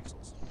of these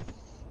axles.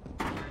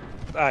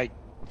 My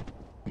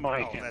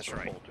Oh, hands that's are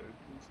right. full, dude.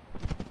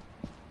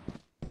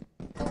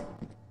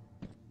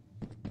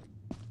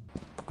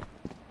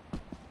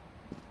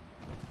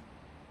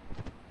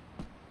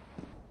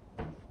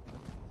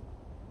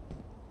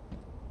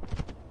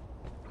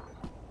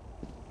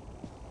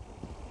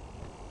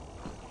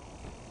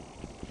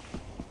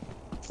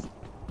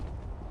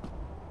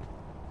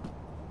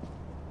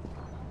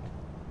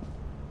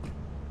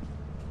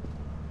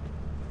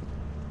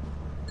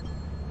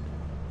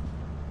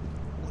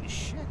 Holy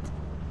shit.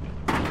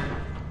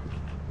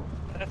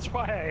 That's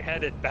why I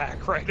headed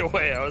back right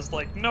away. I was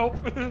like, nope,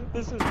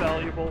 this is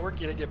valuable. We're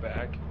getting it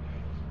back.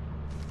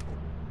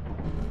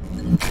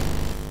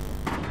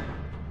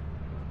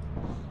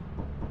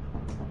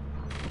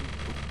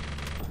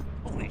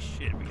 Holy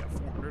shit, we got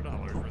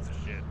 $400 worth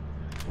of shit.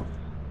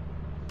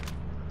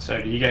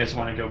 So do you guys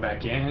want to go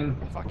back in?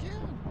 Fuck yeah.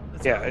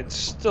 Let's Yeah,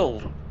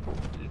 go.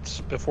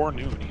 it's before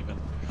noon even.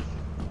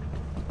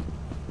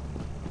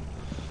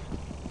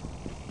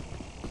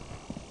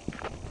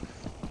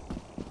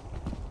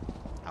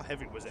 How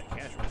heavy was that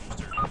cash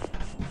register?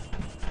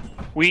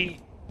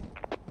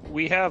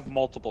 We have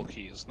multiple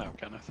keys now,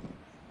 Kenneth.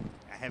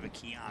 I have a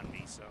key on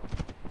me, so.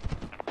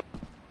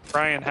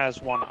 Brian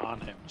has one on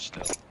him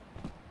still.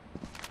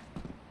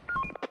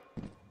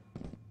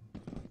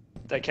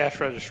 That cash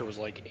register was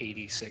like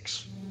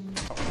 86.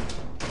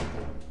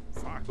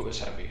 Fuck. It was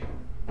heavy.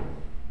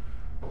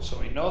 So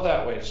we know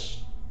that way's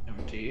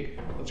empty.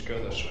 Let's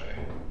go this way.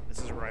 This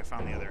is where I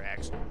found the other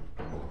axle.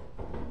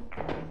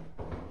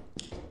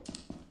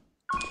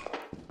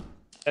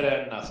 Dead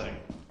end, nothing.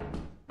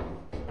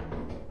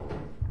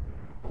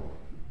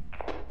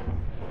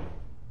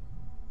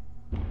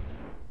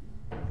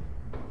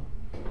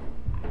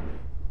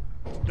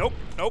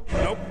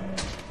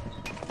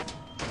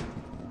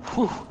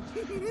 We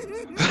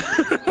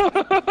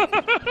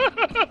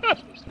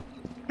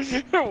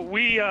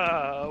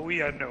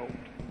know.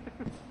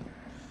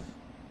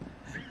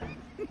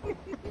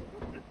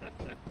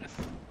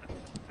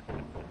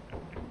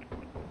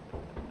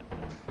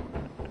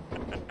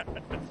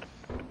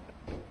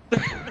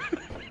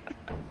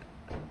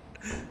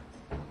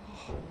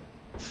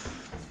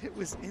 It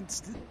was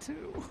instant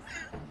too.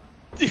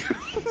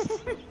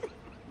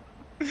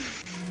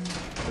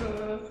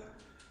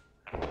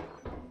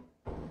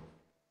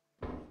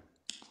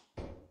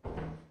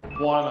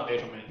 One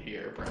item in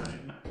here,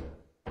 Brian.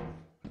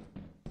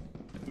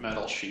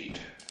 Metal sheet.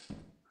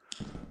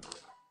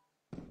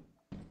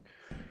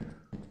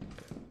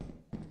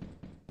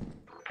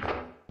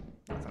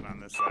 Nothing on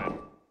this side.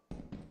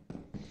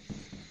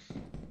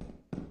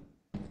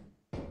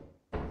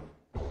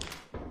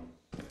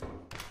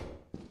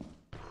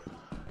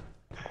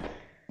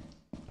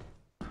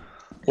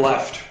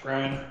 Left,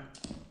 Brian.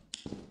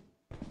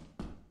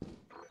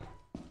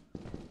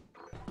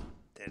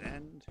 Dead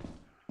end.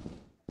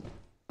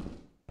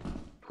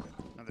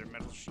 Another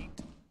metal sheet.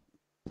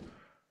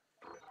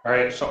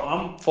 Alright, so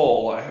I'm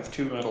full. I have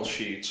 2 metal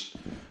sheets.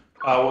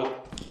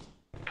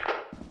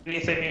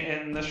 Anything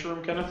in this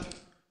room, Kenneth?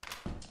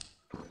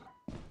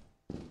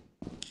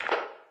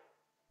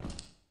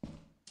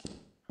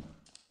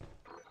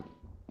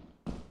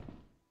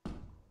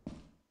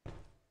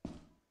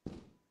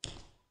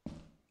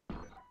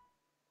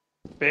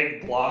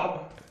 Big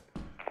blob?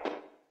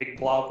 Big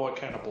blob? What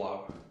kind of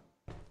blob?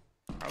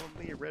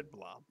 Probably a red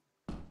blob.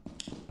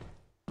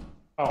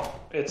 Oh,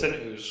 it's an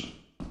ooze.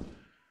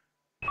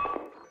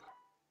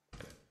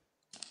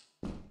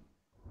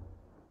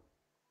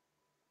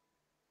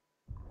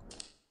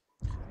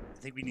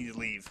 I think we need to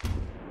leave.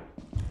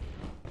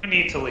 We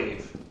need to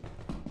leave.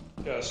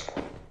 Yes.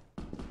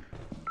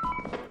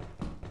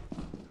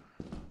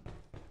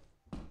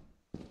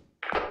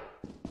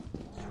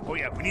 Oh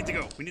yeah, we need to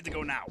go. We need to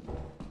go now.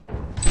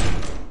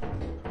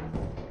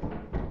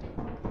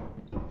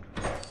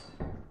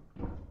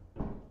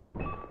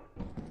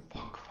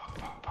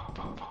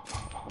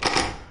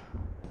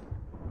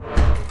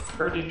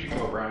 Where did you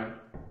go, Brian?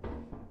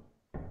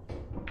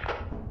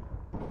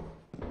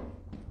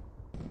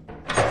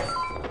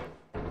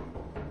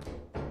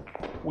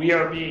 We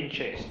are being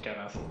chased,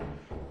 Kenneth.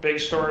 Big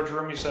storage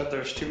room, you said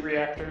there's 2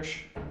 reactors?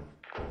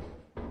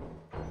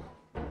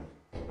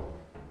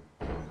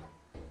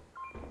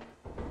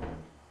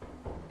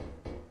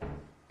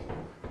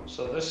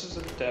 So this is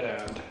a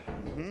dead end.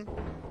 Mm-hmm.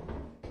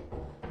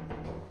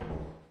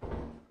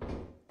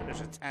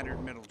 There's a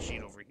tattered metal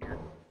sheet over here.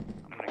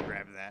 I'm gonna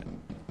grab that.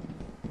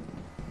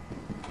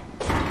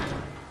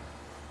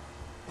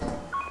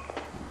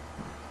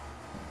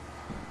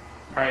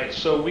 Alright,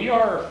 so we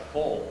are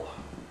full.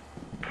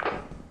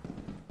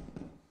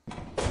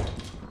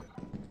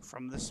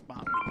 From this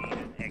spot, we need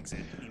an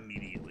exit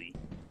immediately.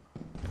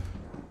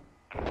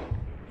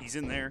 He's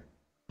in there.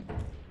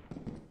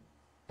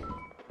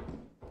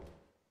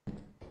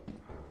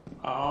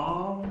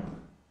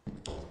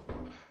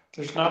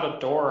 There's not a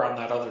door on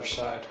that other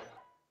side.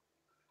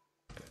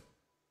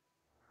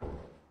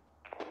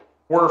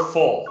 We're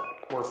full.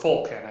 We're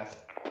full, Kenneth.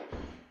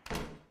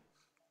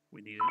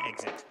 We need an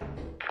exit.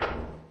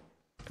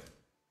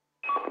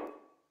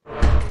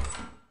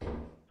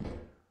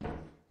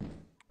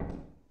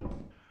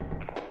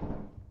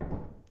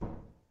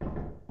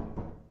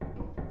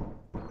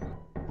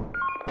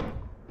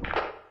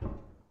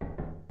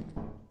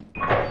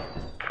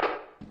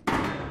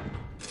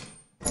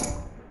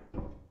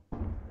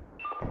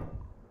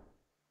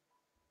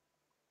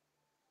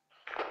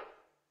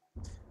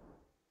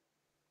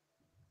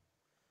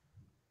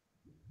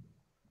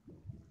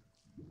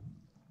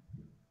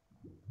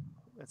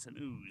 That's an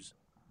ooze.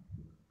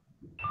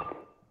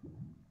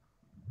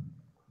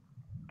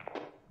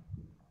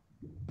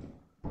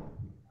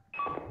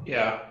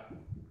 Yeah.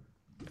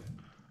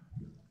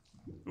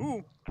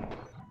 Ooh.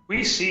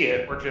 We see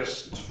it, we're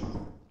just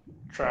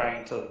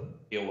trying to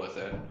deal with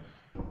it.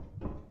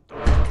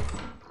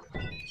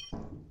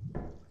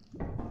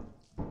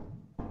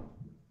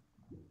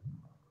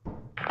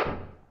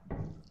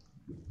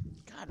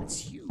 God, it's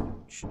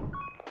huge.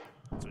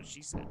 That's what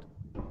she said.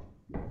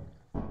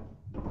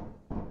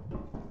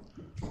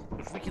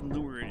 If we can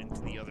lure it into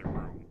the other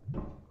room.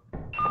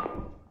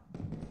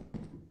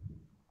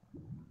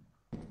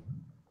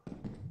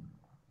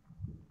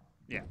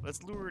 Yeah,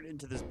 let's lure it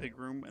into this big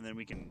room, and then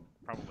we can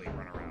probably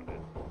run around it.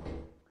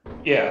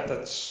 Yeah,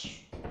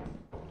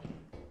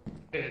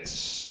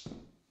 it's...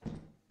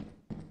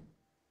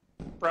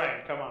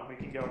 Brian, come on, we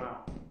can go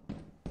now.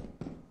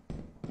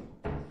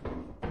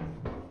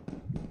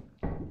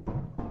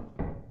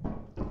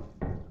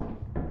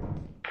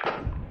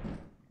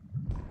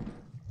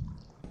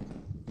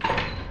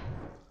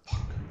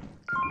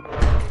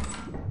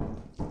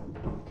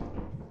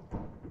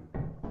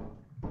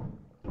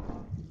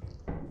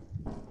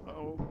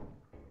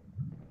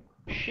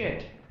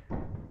 Shit.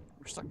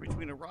 We're stuck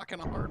between a rock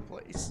and a hard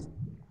place.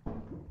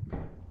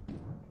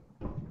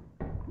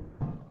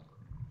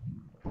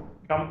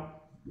 Come.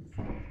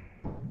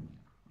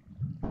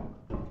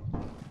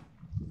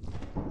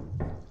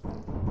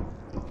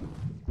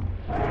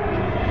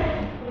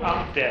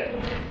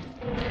 dead.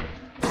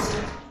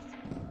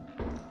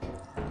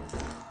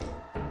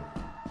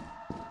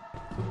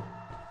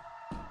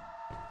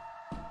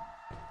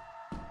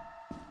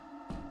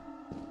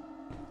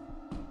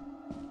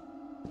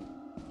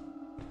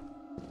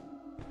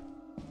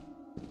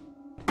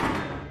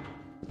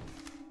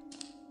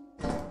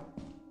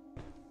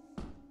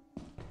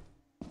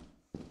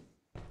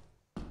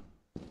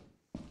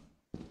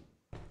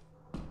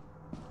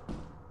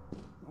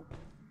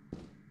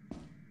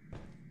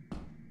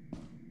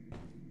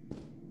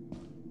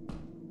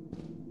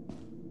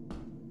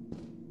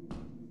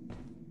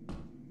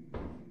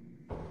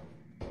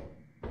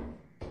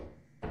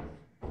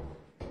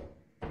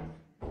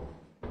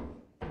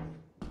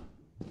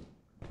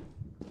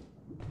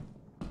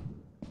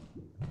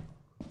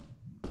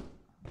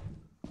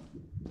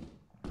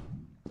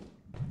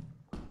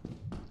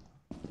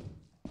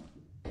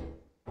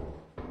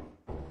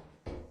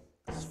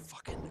 This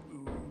fucking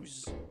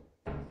ooze.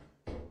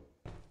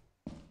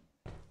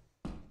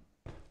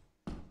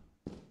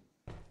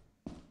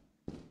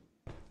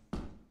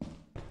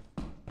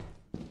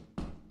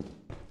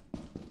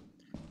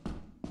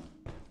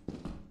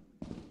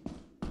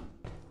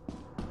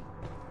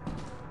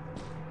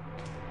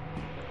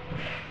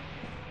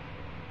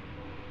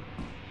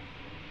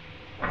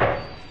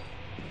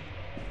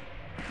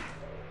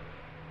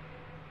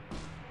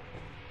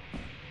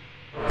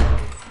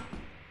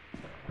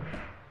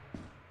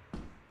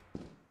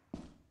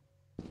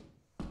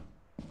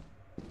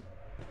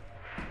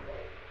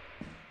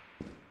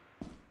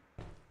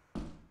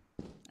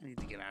 I need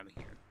to get out of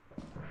here.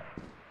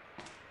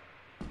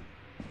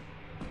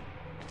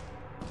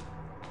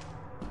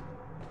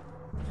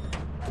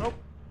 Nope.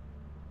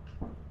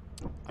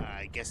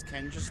 I guess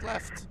Ken just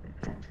left.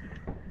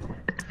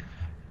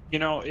 You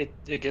know, it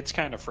gets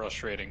kind of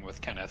frustrating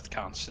with Kenneth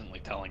constantly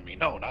telling me,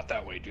 no, not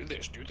that way, do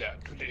this, do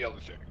that, do the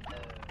other thing.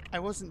 I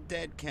wasn't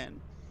dead,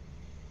 Ken.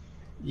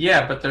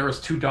 Yeah, but there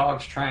was two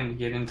dogs trying to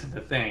get into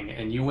the thing,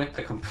 and you went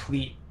the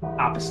complete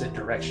opposite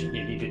direction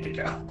you needed to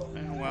go.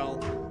 Well,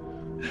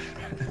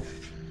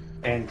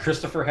 And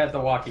Christopher had the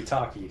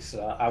walkie-talkie,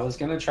 so I was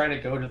gonna try to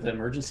go to the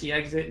emergency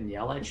exit and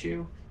yell at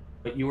you,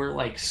 but you were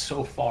like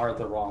so far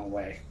the wrong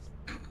way.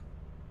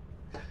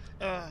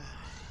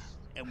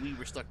 and we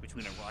were stuck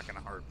between a rock and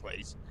a hard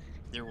place.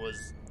 There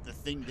was the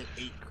thing that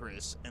ate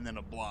Chris, and then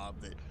a blob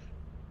that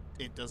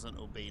it doesn't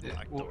obey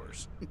locked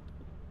doors.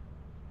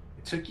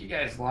 It took you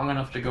guys long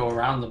enough to go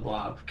around the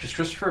blob, because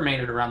Christopher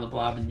made it around the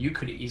blob, and you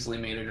could have easily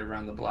made it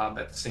around the blob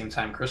at the same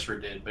time Christopher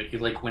did, but you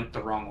like went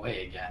the wrong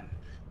way again.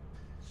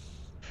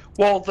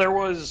 Well, there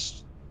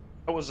was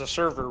a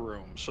server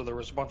room, so there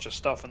was a bunch of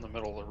stuff in the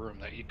middle of the room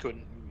that you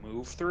couldn't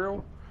move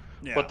through,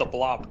 Yeah. but the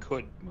blob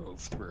could move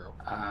through.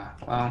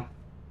 Well,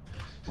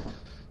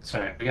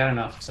 sorry, we got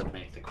enough to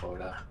make the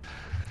quota.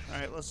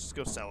 Alright, let's just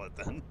go sell it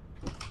then.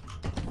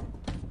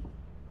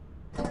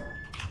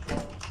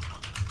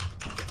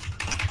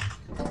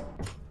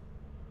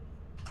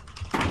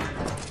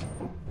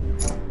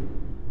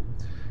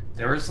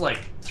 There was like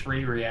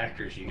 3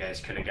 reactors you guys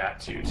could have got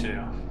to, too.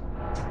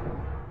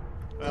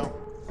 Well,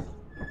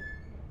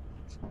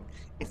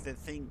 if the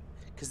thing...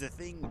 Because the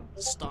thing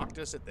stalked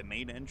us at the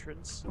main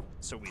entrance,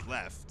 so we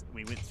left.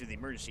 We went through the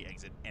emergency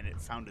exit, and it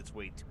found its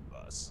way to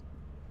us.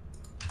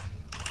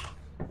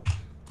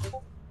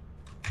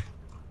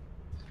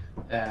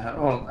 Yeah,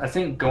 well, I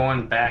think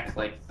going back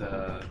like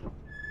the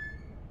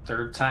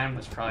 3rd time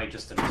was probably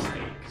just a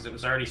mistake, because it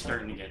was already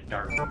starting to get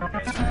dark when you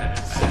guys were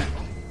headed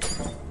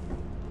back.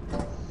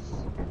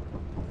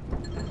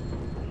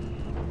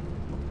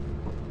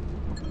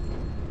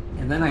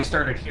 And then I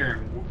started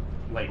hearing,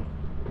 like,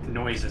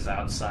 noises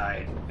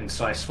outside, and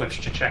so I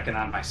switched to checking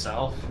on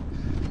myself,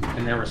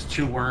 and there was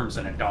 2 worms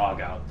and a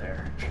dog out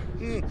there.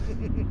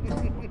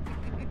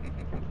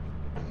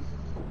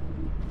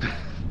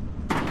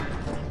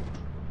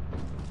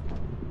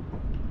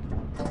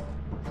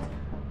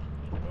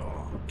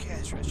 Oh,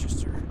 cash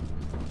register.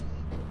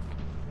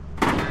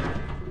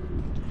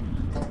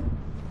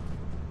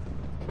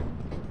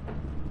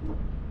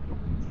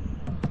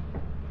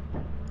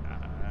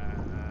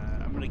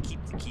 I'm gonna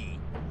keep the key.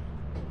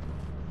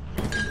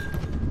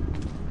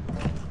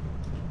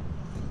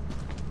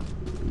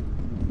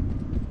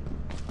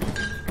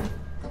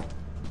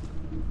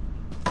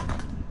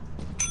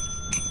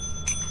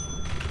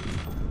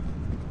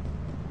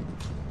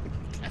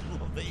 I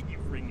love that you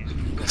bring it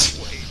that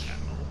way now.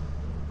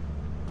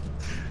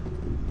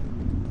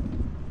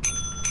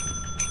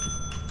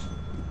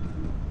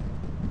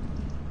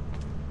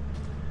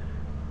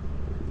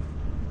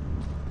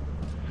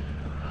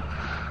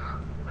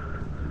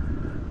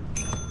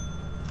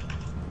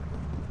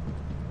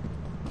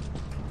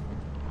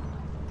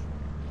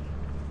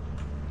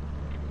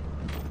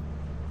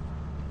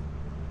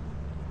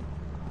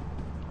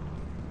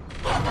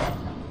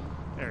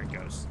 There it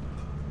goes.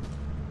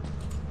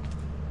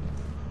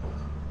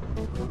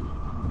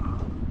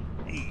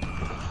 Hey.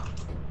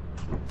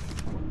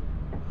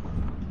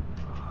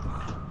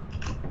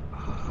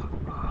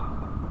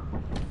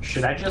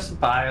 Should I just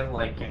buy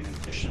like an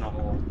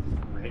additional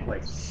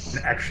like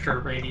an extra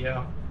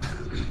radio.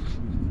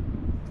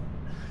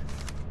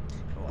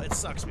 Well, it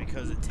sucks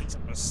because it takes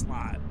up a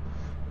slot.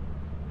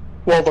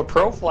 Well, the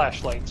Pro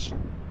flashlight's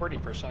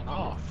 40%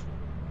 off.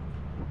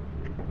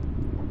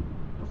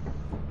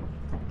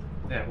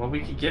 Yeah, well,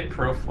 we could get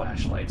Pro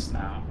flashlights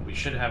now. We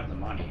should have the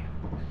money.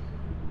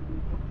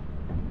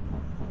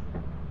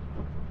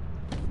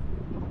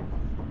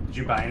 Did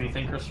you buy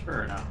anything,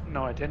 Christopher, or no?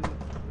 No, I didn't.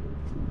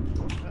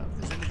 Well, if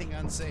there's anything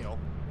on sale.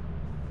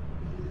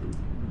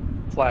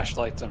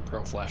 Flashlights and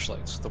Pro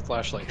flashlights. The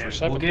flashlights Okay, are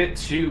 7. we'll get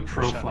 2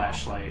 Pro 7%.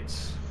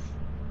 flashlights.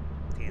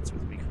 Dance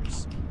with me,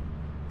 Chris.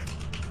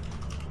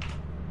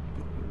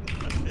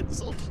 It's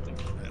so stupid.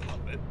 I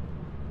love it.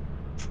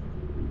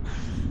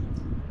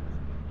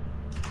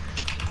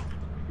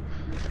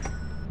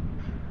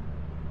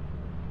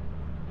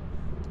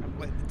 I'm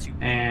letting the 2.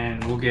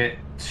 And we'll get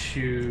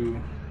 2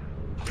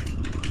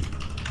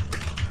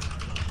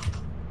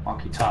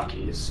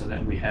 walkie-talkies so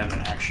that we have an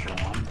extra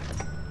one.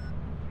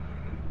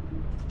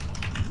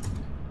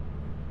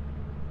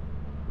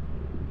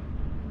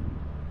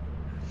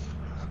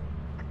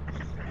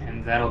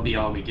 And that'll be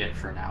all we get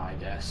for now, I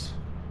guess.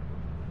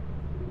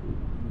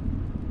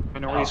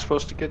 And are we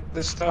supposed to get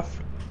this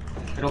stuff?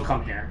 It'll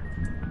come here.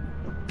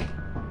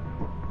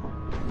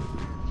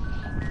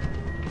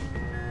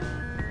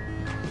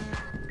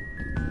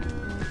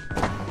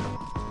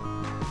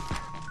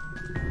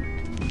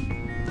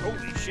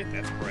 Holy shit,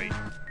 that's bright.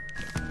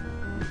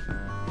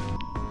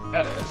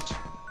 That is.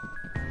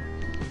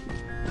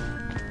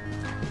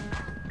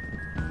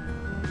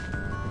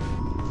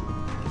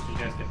 Did you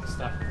guys get the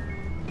stuff?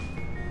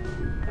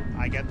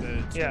 I got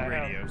the 2 Yeah, I have.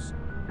 radios.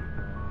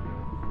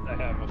 I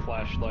have a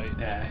flashlight.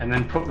 Yeah, and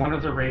then put one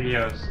of the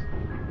radios.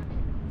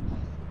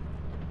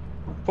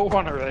 Put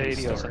one of the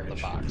radios in the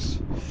storage. box.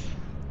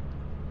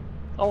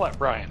 I'll let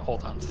Brian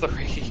hold on to the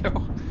radio.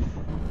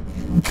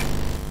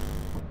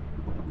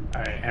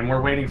 Alright, and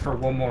we're waiting for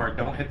one more.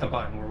 Don't hit the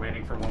button, we're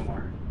waiting for one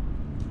more.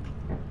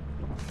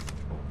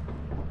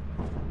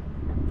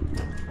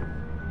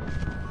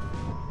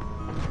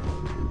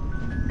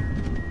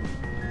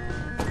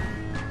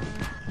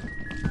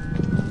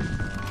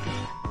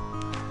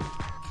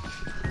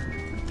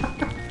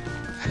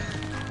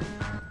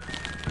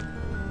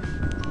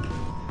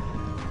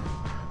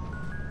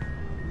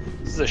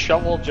 This is a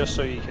shovel just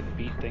so you can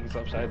beat things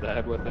upside the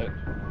head with it.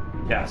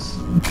 Yes.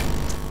 Well,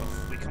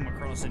 if we come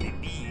across any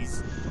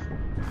bees,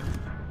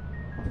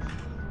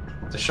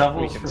 The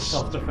shovel's We can for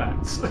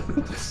self-defense.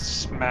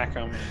 Smack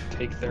them and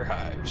take their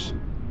hives.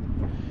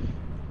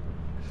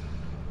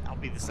 I'll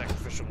be the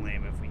sacrificial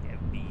lamb if we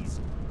have bees.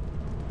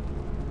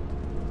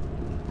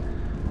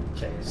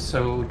 Okay,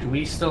 so do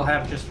we still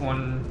have just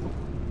one?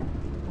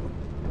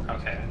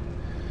 Okay.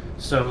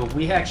 So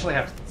we actually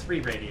have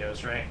 3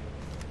 radios, right?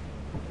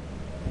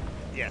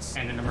 Yes.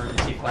 And an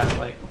emergency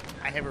flashlight.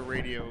 I have a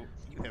radio,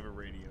 you have a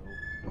radio,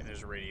 and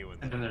there's a radio in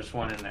And there. then there's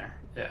one in there.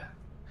 Yeah.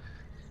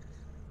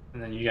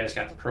 And then you guys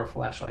got the Pro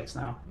flashlights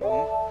now.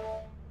 Oh.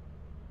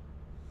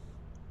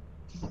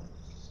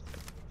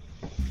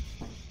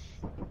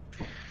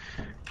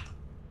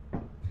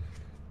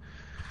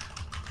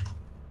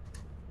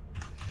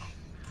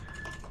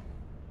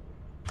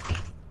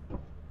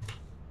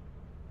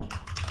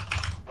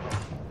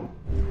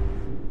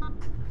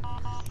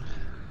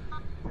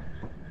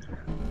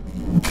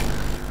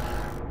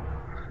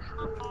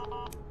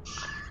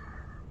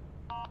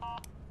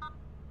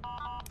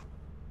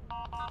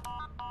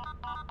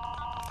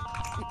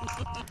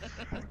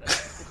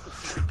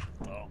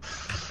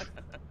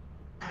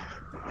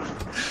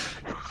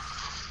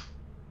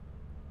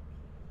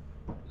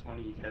 Is one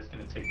of you guys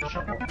gonna take the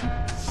shovel?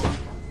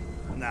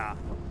 Nah.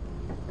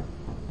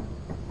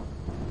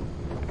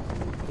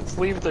 Let's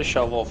leave the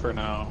shovel for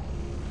now.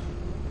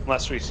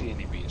 Unless we see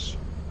any bees.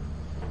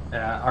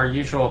 Yeah, our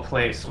usual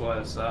place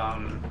was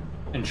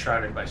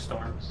enshrouded by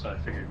storms, so I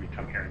figured we'd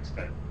come here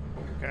instead.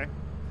 Okay.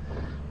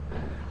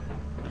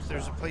 If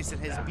there's a place that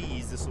has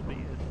bees, this will be it.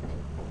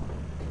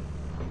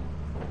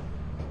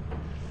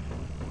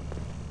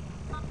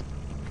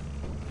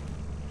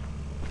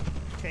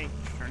 Okay,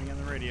 turning on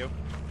the radio.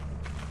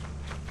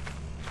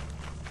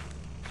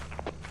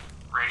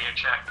 Radio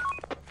check.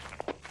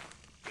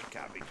 Good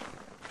copy.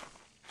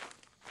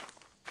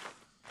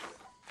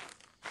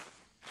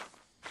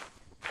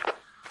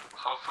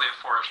 Hopefully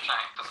a forest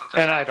giant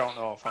doesn't. And I don't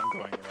know if I'm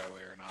going the right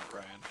way or not,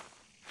 Brian.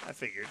 I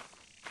figured.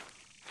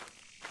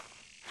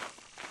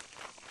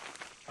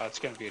 It's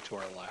going to be to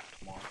our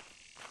left more.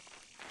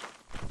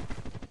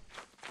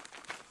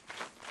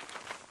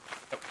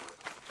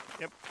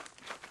 Yep.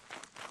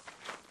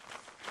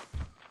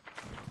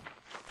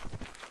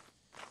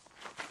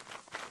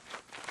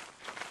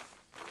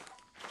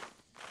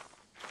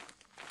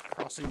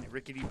 Crossing the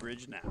rickety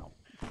bridge now.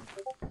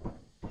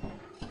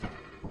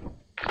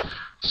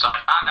 So I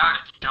found out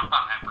if you jump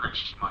on that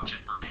bridge too much, it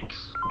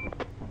breaks.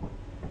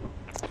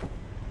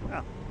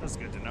 Oh, that's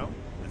good to know.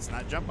 Let's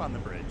not jump on the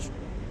bridge.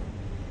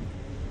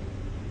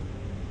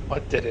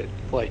 What did it,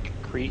 like,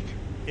 creak?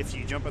 If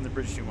you jump on the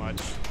bridge too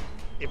much,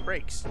 it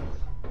breaks.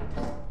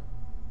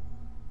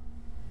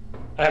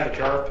 I have a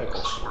jar of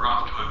pickles. So we're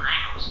off to a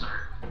great old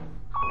start.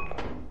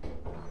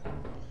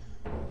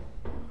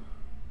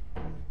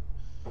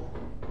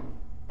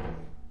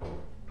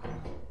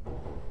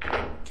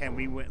 Ken,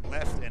 we went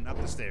left and up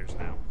the stairs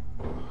now.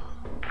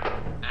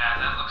 Yeah,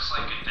 that looks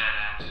like a dead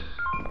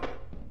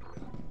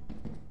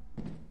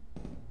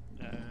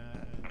end.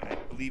 I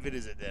believe it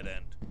is a dead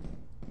end.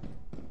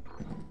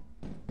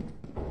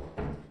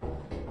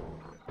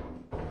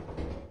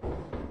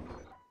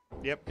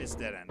 Yep, it's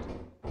dead end.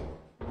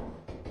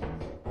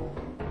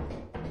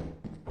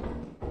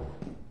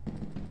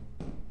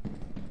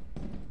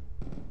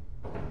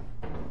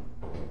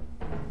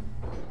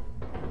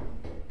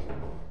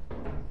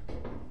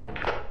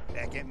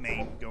 Back at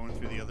main, going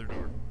through the other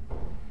door.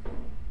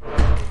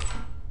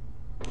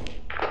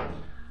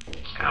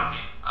 Copy.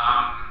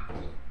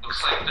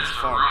 Looks like there's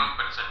a room,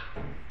 but it's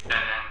a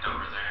dead end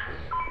over there.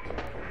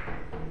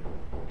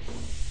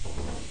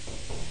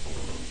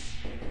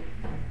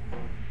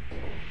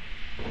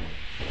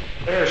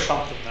 There's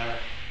something there.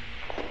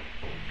 Yeah,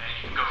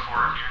 you can go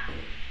forward here.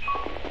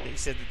 They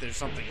said that there's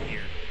something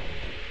here.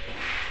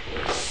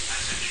 I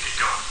said you could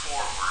go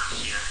forward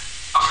here.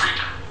 Oh,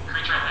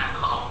 creature at the end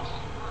of the hall.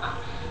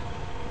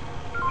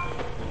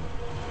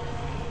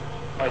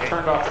 I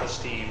turned off the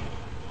steam.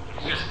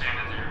 He's just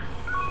standing there.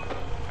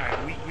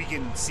 Alright, we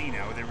can see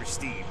now. There was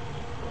Steve.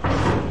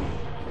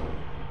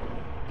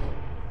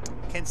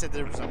 Ken said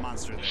there was a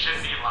monster It there.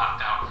 should be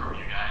locked out from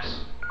you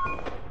guys.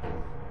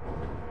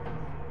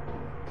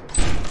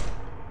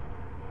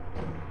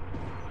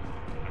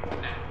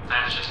 And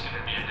that's just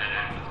gonna be a dead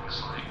end, it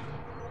looks like.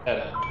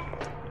 Dead end.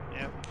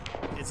 Yep,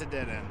 it's a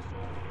dead end.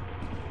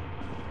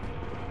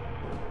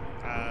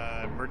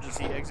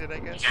 Emergency exit, I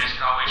You guess? guys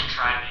could always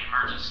try the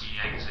emergency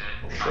exit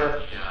Sure. on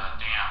the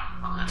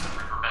dam on the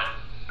riverbed.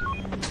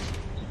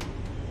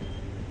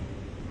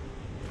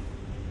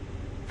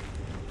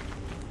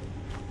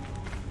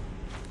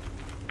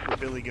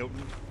 Billy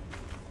Goaten.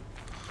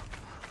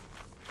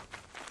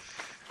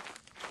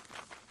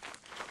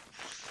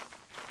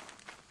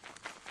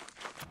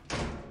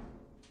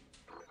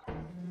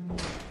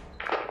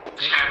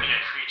 There's gonna be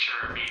a creature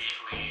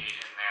immediately in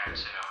there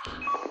too.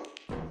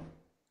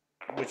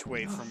 Which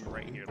way from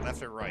right here?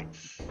 Left or right?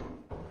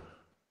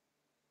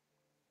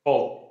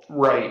 Well,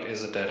 right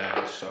is a dead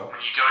end, so.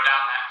 When you go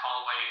down that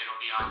hallway, it'll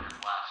be on your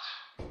left.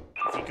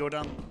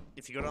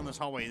 If you go down this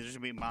hallway, there's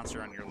gonna be a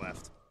monster on your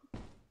left. Yeah,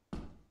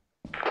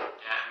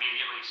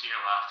 immediately to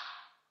your left.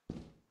 In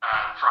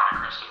front of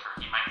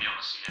Christopher. He might be able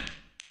to see it.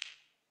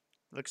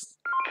 Looks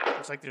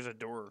like there's a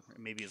door.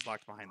 Maybe it's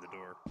locked behind the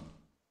door.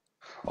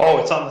 Oh,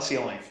 it's on the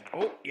ceiling.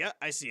 Oh, yeah,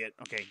 I see it.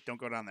 Okay, don't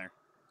go down there.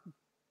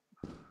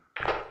 Yeah,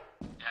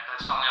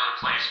 that's the only other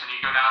place. When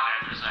you go down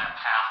there, there's that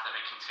path that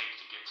it can take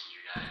to get to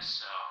you guys,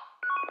 so.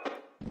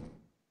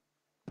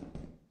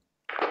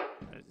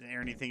 Is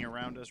there anything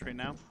around us right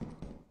now?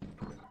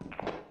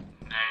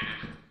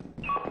 Negative.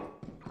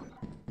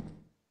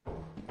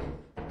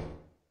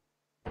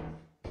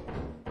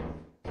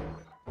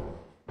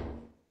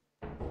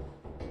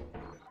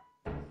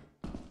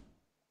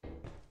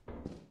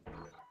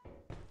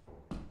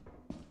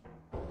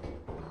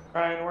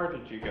 Ryan, where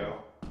did you go?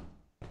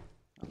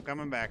 I'm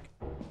coming back.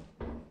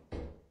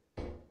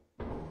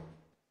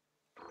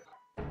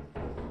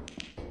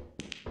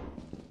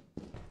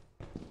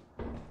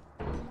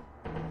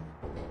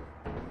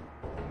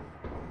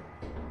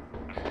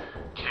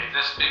 Okay,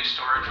 this big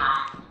storage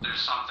room,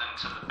 there's something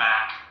to the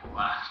back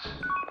left.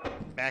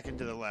 Back and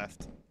to the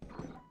left.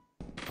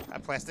 A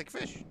plastic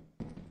fish.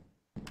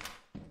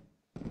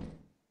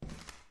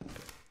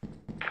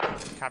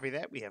 Copy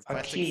that. We have A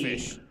plastic key.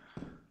 fish.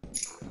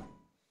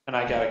 And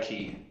I got a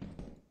key.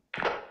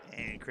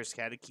 And Chris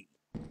had a key.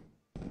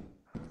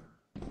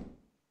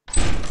 It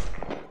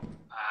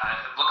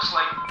looks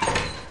like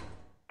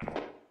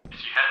if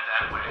you head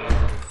that way, you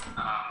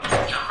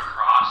can jump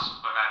across,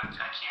 but I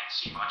can't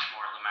see much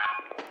more of the map.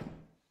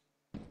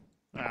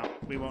 Well,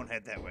 we won't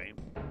head that way.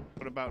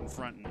 What about in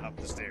front and up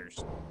the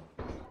stairs?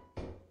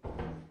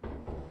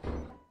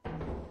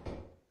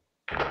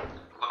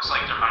 Looks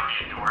like there might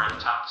be a door at the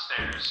top of the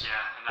stairs, yeah,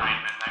 and I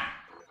ain't been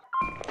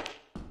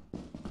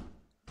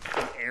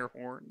there. An air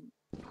horn.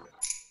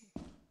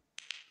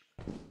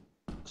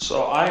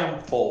 So I am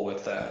full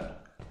with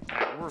that.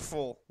 Alright, we're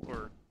full.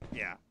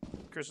 Yeah.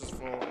 Chris is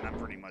full, and I'm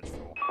pretty much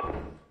full. Alright,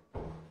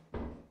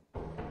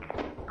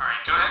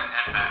 go ahead and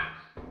head back.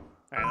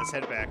 Alright, let's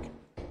head back.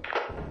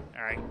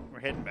 Alright, we're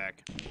heading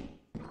back.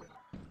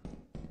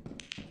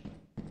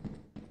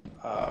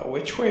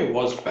 Which way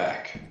was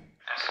back?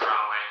 That's the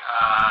wrong way.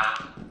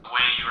 The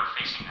way you were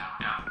facing now,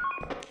 yeah.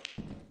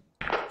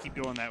 Keep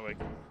going that way.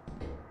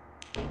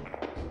 And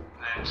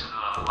then to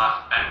the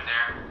left back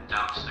there, and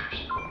down the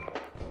stairs.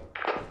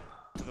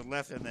 To the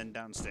left and then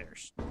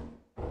downstairs.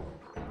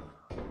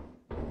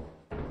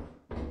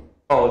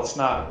 Oh, it's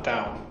not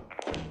down.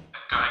 Go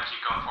ahead,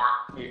 keep going for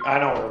it. I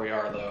know where we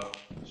are, though.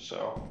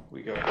 So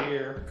we go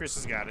here, Chris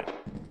has got it.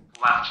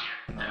 Left here.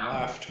 and then Yeah.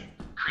 left.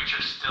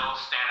 Creature's still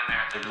standing there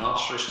at the The end of the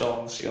monster's hallway. still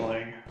on the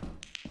ceiling.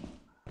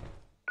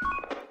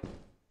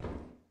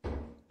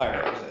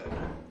 Fire is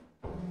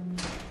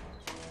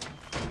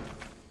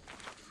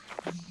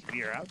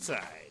They're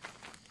outside.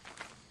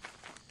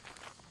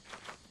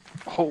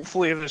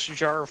 Hopefully this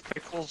jar of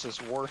pickles is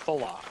worth a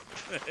lot.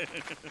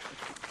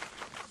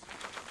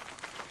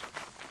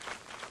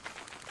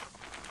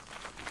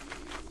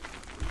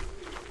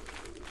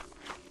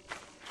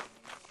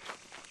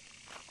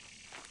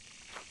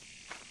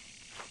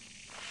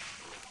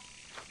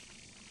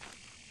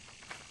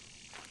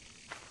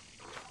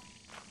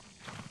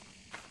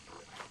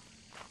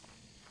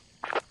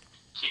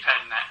 Keep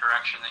heading that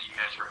direction that you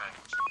guys were heading.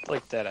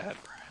 Like that ad.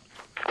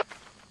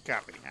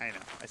 Copy. I know.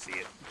 I see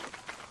it.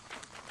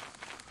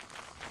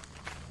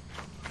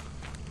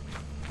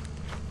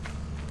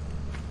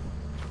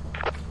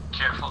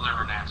 Careful, there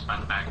were gnats by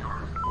the back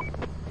door.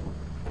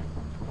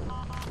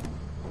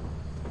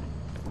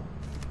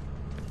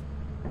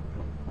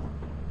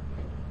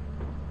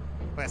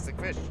 Plastic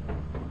fish.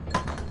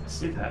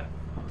 See that?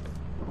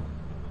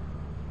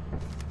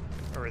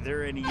 Are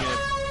there any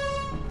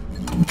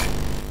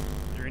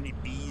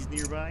bees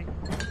nearby?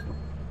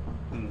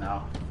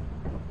 No.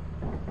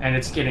 And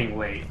it's getting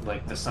late.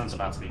 Like the sun's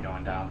about to be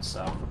going down,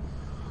 so.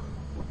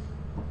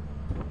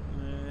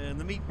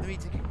 Let me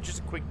take just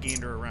a quick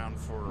gander around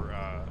for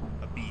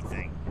a bee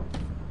thing.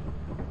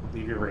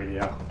 Leave your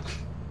radio.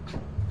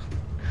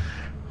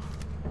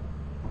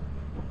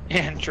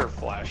 And your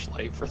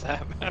flashlight, for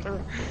that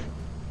matter.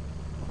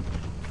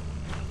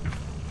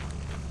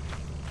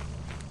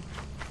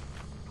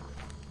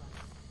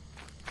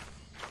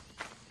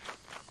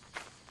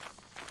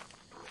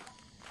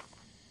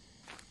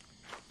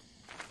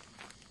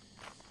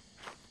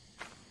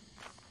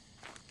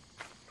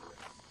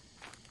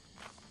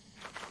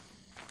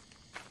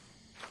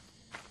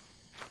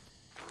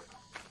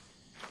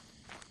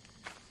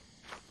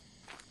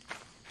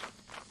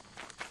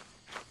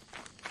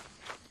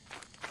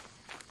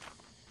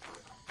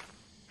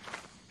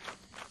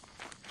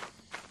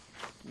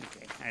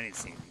 Okay, I didn't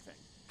see anything.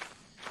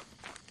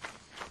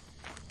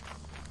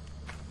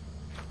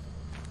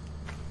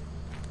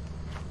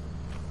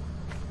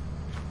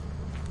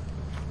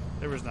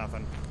 There was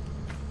nothing.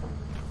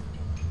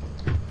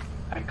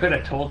 I could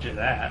have told you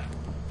that.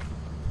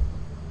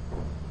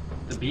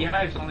 The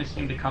beehives only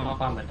seem to come up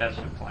on the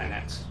desert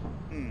planets.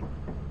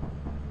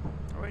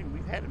 Oh, wait,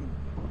 we've had him.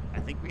 I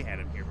think we had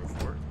him here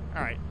before.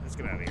 All right, let's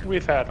get out of here.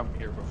 We've had them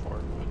here before.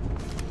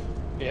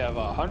 We have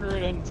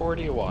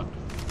 141.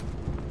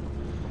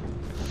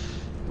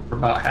 We're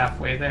about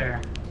halfway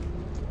there.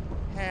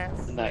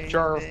 And that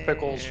jar of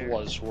pickles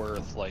was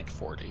worth like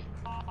 40.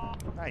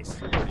 Nice.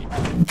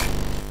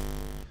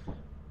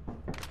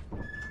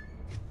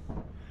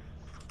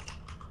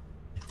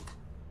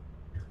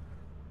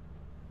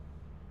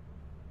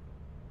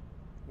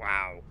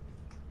 Wow.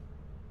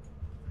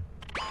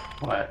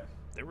 What?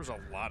 There was a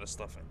lot of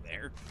stuff in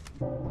there.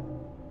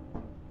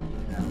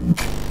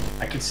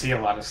 I could see a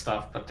lot of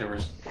stuff, but there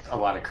was a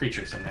lot of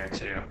creatures in there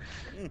too.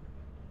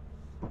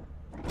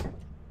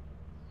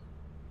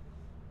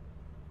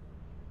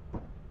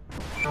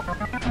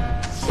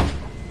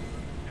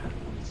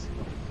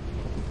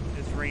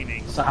 It's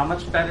raining. So how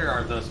much better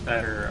are those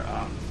better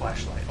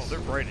flashlights? Oh, they're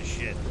bright as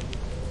shit.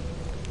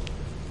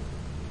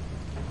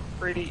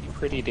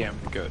 Pretty damn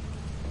good.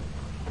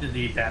 Do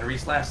the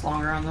batteries last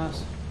longer on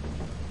those?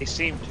 They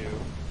seem to.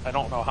 I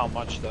don't know how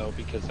much though,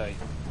 because I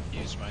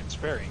use mine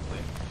sparingly.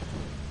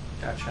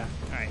 Gotcha.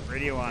 Alright,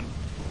 radio on.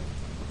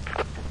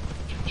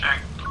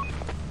 Check.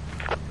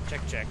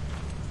 Check, check.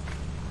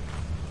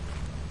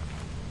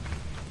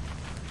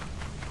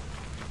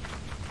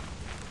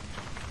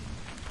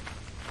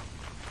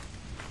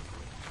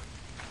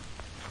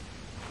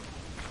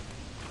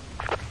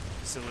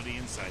 Facility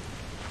in sight.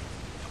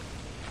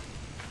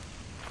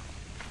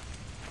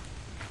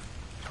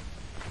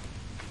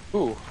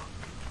 Ooh.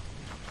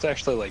 It's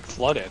actually like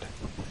flooded.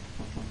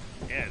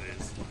 Yeah, it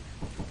is.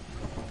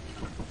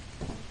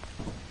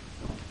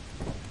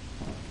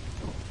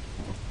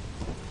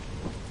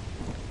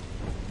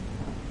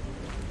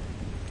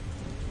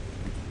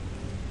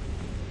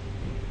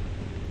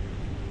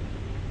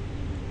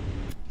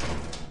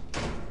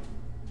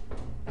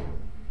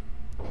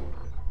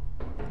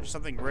 There's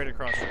something right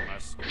across from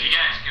us. If you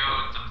guys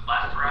go the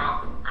left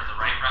route, or the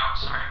right route,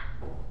 sorry.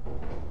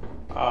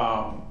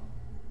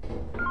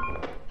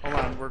 Hold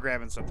on, we're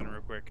grabbing something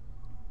real quick.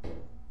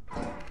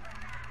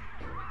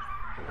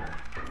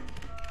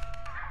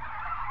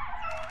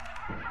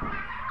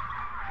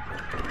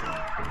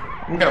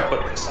 I'm gonna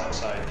put this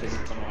outside because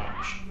it's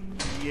annoying.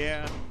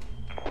 Yeah.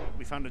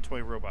 We found a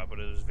toy robot, but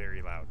it was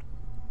very loud.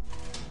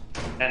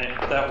 And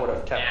that would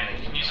have kept Yeah, me.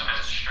 you can use them as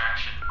a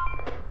distraction.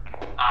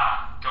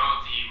 Go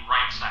the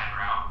right side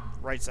route.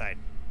 Right side.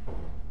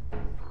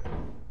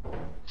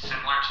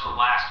 Similar to the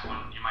last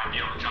one, you might be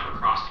able to jump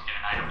across to get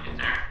an item in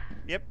there.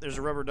 Yep, there's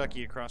a rubber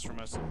ducky across from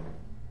us.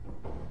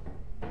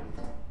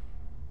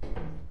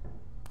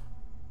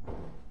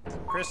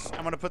 Chris,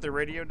 I'm gonna put the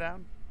radio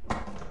down.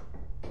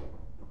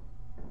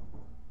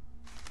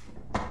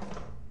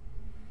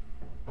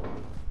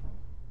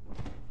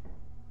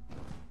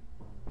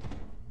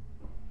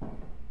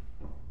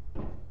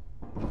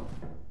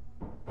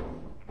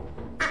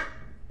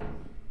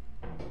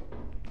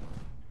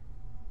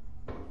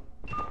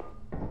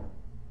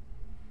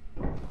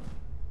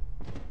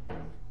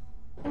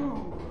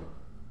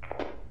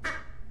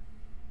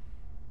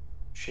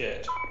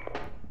 Shit.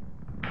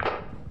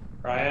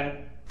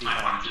 Ryan,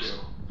 behind you.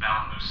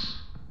 Found loose.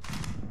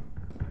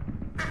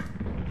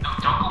 No,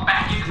 don't go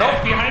back in Nope,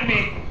 there. behind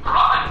me.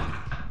 Run!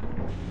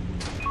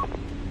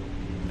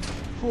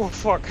 Oh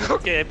fuck.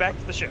 Okay, back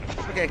to the ship.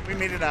 Okay, we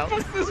made it out.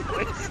 Fuck this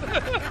place.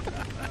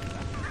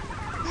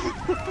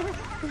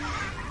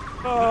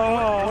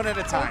 Oh. One at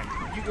a time.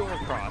 You go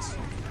across.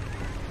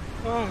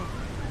 Oh.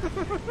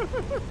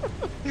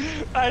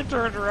 I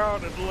turned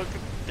around and looked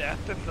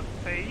death in the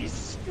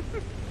face.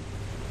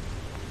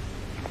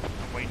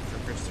 I'm waiting for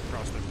Chris to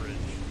cross the bridge.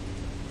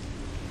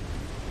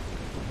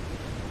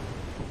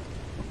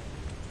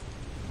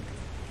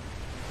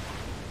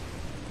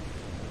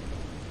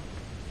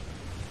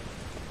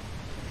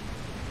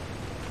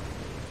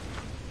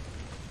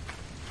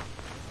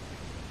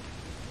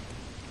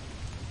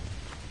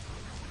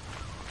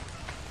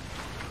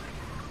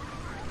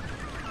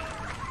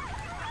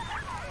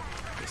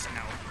 This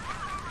now.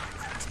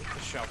 Take the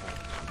shovel.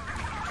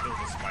 Kill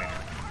the spider.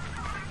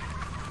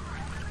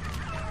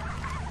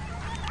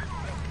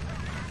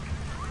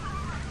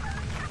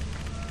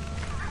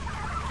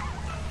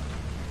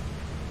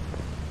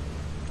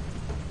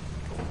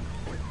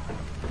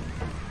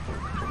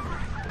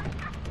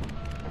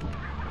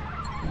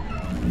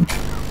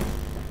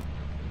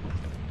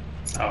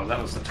 Oh,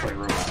 that was the toy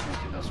robot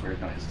making those weird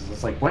noises.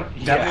 It's like, what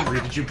Yeah. devilry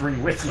did you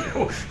bring with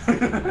you?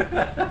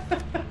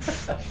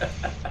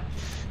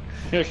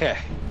 Okay.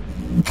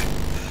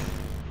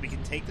 We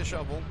can take the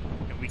shovel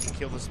and we can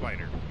kill the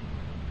spider.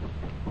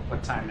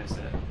 What time is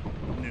it?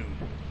 Noon.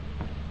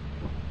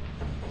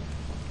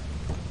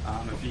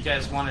 If you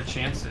guys want to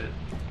chance it,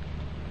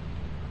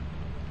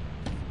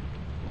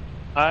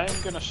 I'm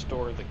gonna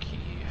store the key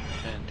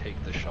and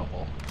take the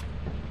shovel.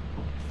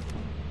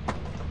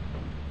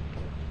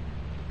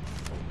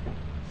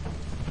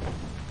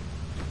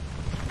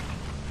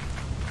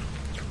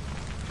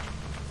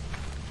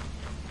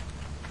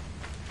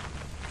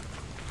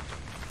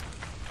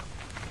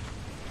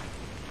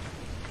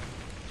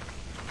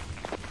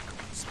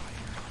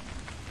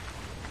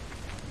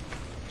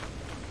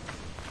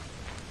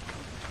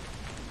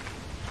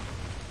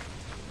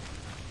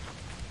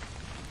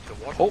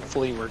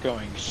 Hopefully we're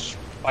going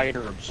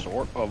spider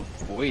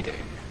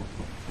avoiding.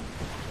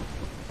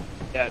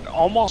 Yeah, it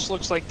almost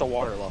looks like the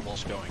water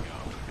level's going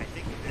up. I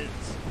think it is.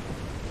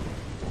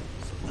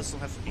 So this will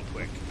have to be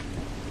quick.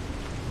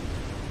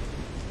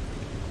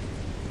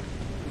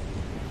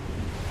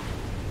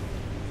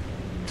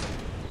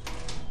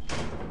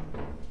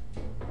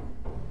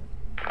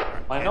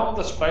 I know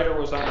the spider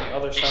was on the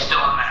other He's side. still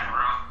in that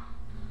room.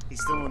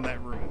 He's still in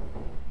that room.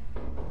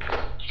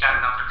 You got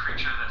another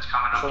creature that's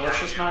coming up. So let's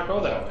behind just you. not go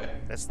that way.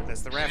 That's the As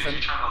soon as Raffin.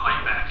 you turn the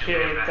light back, you'll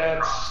Okay, get back that's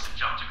across,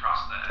 jumped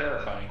across that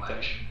terrifying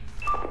ledge.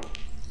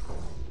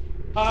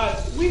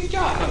 We've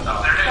got him.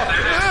 Oh, there it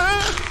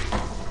is, there it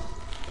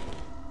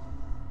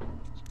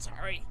is.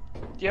 Sorry.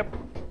 Yep.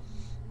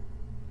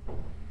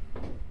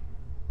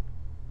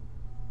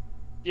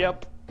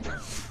 Yep.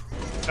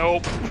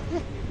 Nope.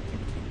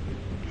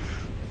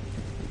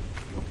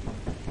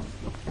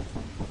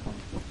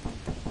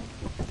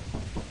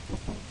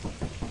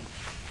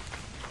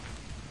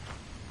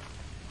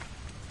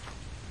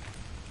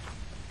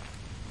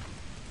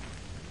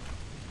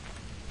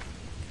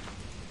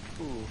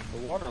 Ooh,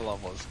 the water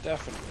level is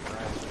definitely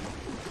rising.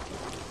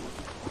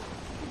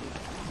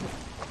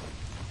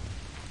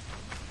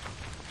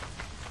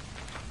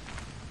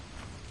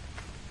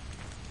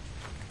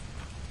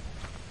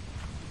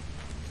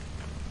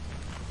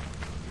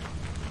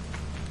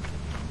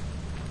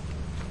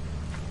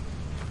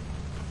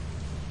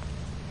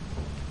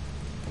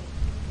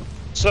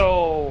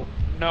 So,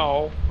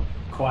 no.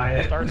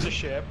 quiet. Start the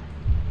ship.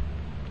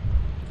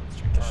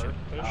 Start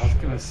the I was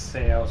ship. gonna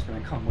say I was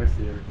gonna come with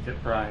you to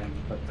get Brian,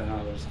 but then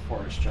there's a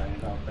forest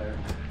giant out there.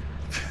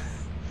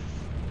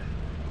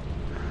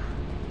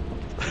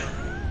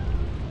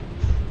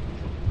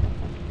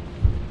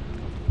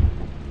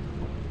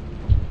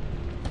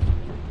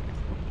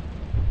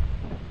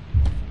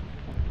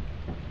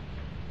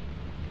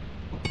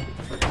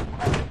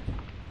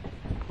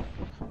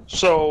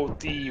 So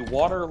the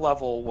water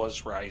level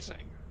was rising.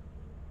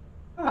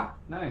 Ah,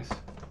 nice.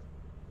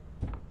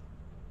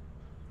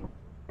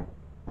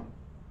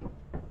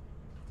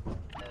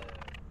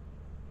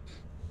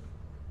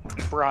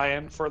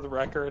 Brian, for the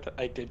record,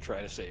 I did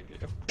try to save you.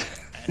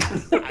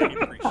 I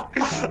appreciate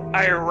it.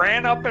 I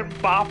ran up and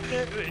bopped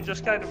it, and it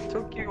just kind of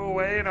took you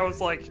away, and I was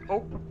like,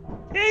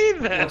 okay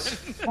then. What's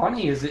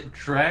funny is it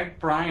dragged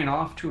Brian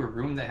off to a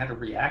room that had a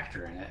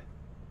reactor in it.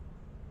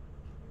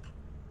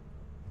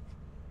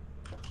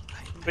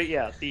 But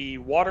yeah, the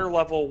water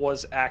level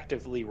was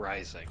actively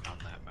rising on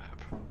that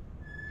map.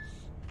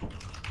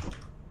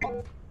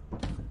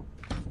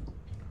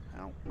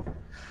 Ow.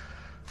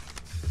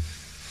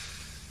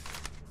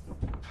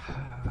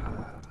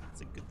 It's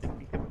a good thing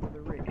we have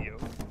another radio.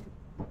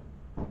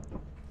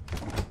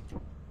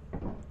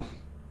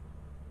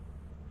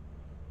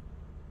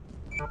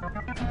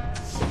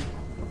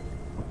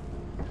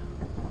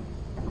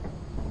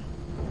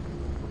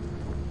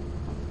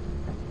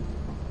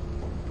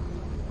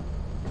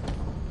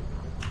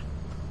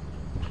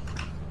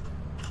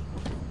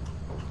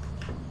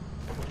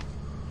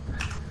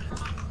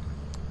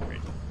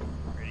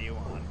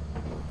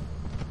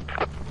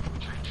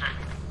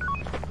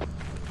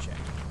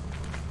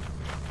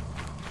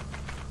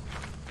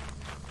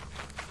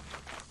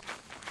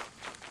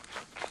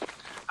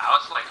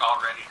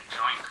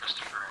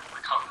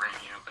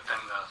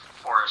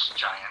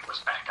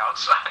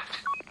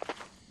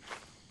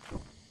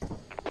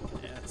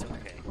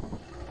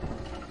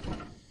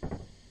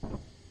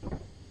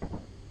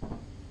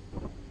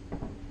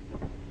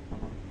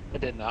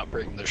 did not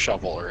bring the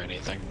shovel or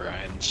anything,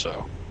 Brian,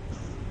 so...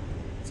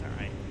 It's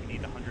alright. We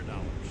need $100.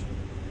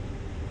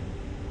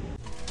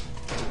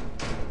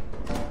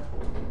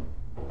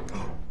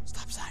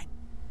 Stop sign.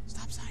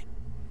 Stop sign.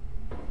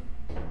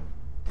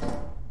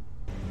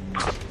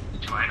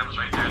 2 items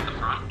right there at the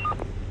front.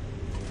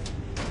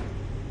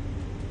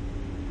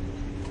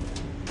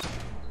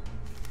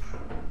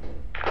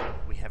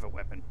 We have a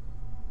weapon.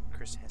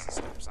 Chris has a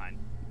stop sign.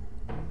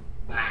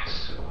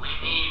 Nice. We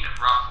need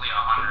roughly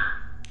 100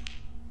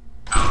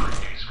 power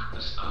case worth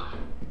of stuff.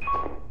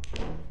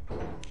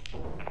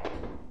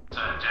 It's a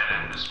dead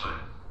end this way.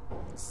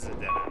 This is a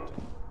dead end.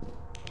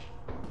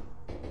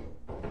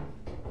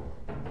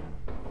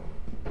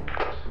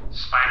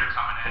 Spider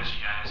coming at you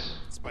guys.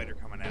 Spider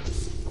coming at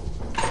us.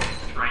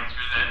 Right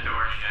through that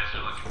door you guys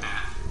are looking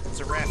at. It's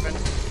a rapping.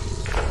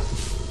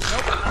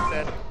 Nope, I'm not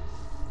dead.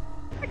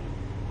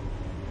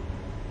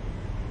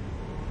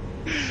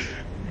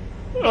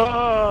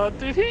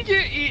 Did he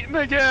get eaten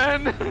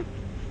again?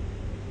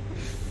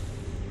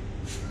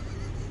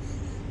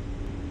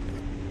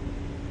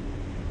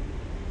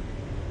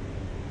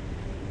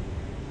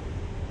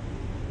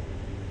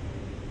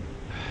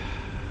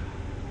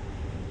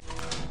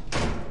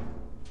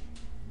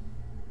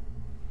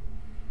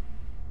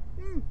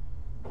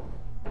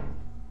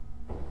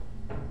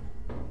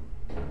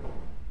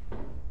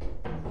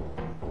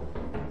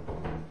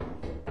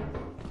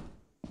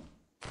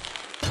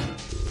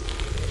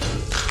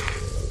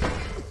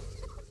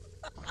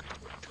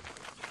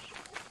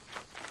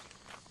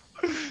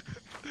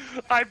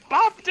 I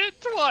bopped it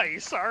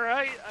twice,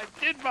 alright? I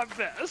did my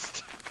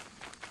best.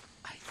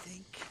 I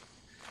think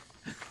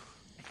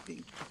you're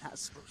not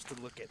supposed to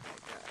look at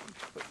that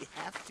guy, but you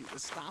have to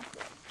stop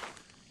him.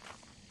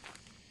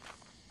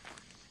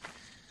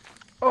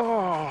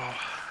 Oh.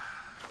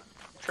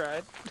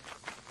 Tried.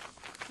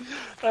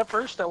 At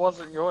first I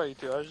wasn't going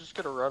to, I was just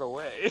gonna run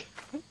away.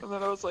 And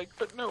then I was like,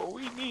 but no,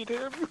 we need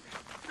him.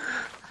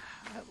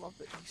 I love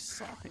that you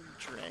saw him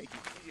drag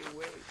me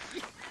away.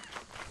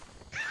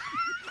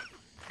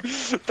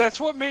 That's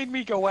what made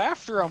me go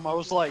after him. I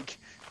was like,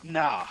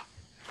 nah,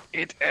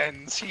 it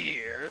ends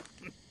here.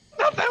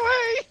 Not that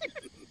way!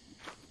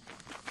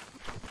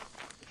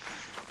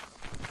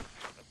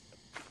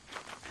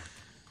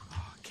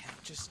 Oh, Ken,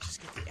 just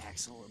get the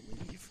axle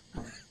and leave.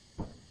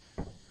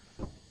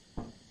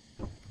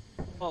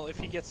 Well, if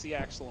he gets the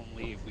axle and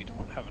leave, we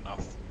don't have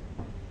enough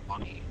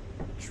money.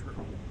 True.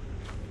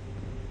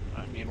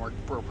 I mean,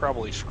 we're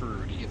probably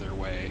screwed either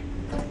way.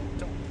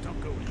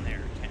 Don't go in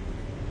there, Ken.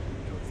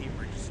 Go with the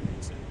emergency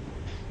exit.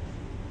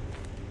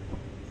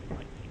 Might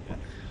be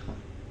better.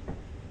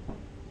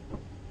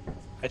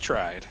 I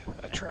tried.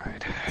 It's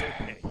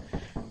okay.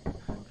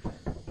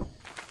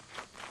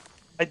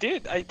 I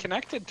did. I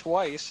connected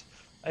twice.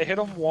 I hit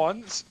him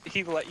once,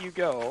 he let you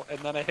go, and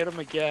then I hit him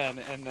again,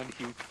 and then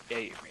he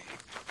ate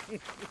me.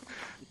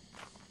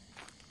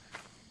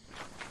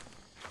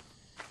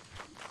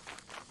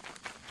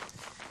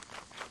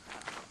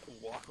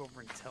 Walk over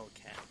and tell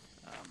Ken.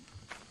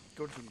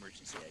 Go to the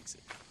emergency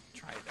exit.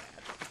 Try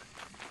that.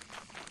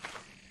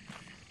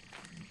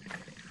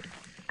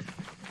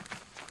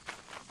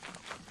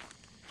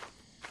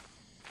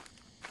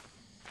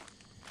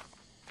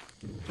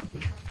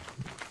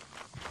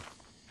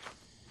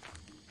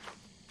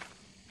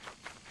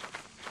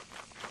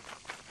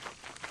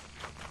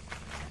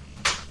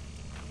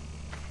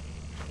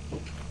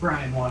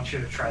 Brian wants you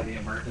to try the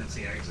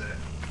emergency exit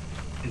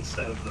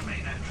instead of the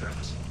main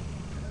entrance.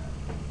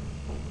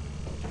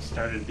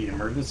 Started the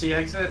emergency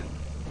exit?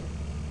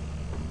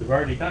 We've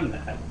already done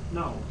that.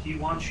 No, he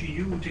wants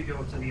you to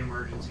go to the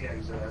emergency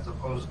exit as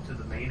opposed to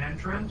the main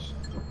entrance.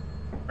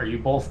 Are you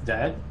both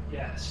dead?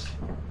 Yes.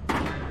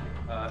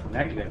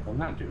 Negative. I'm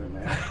not doing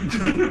that.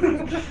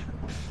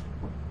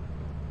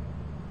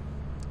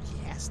 He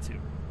has to.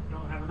 You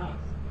don't have enough.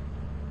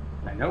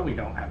 I know we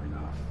don't have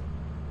enough.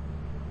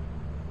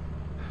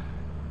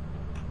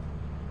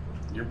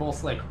 You're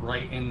both like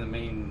right in the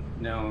main.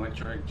 No, it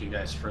dragged you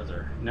guys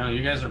further. No,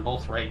 you guys are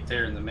both right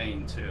there in the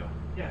main too.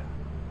 Yeah.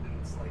 And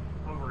it's like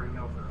hovering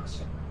over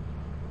us.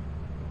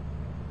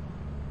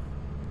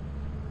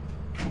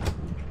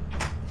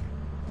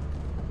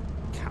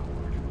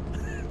 Coward.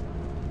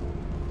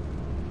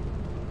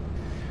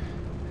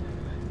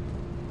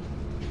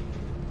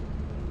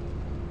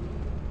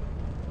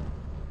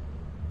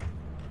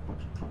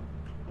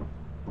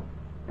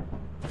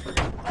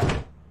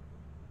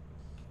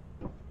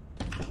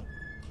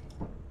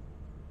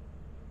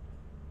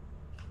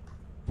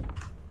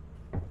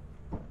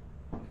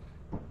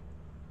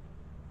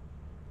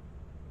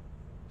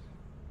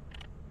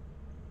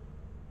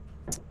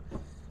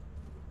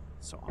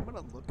 So I'm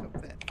gonna look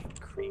up that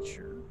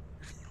creature.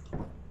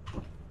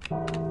 Oh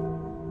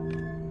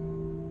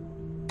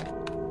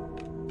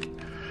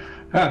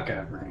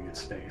god, we're gonna get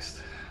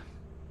spaced.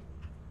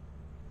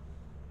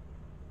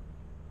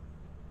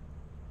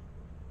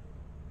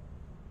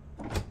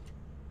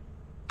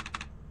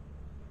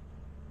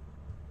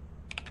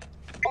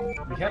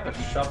 We have a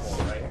shovel,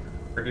 right?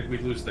 Or did we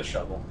lose the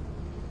shovel?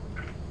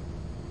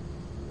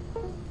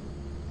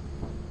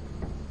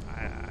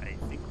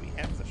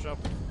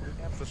 shovel.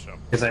 We have the shovel.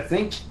 Because I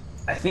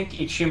think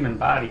each human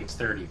body is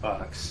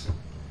 $30.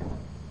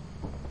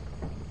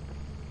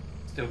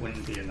 Still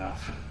wouldn't be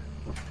enough.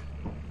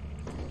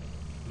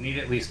 Need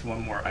at least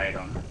one more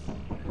item.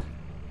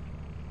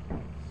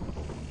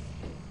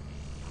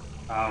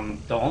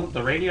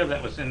 The radio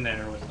that was in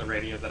there was the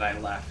radio that I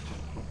left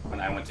when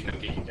I went to go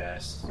get you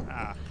guys.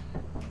 Ah.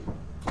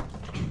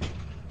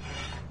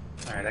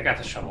 Alright, I got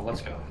the shovel.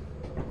 Let's go.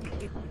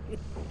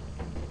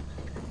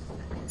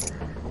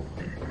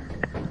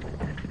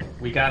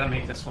 We gotta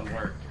make this one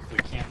work. If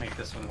we can't make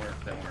this one work,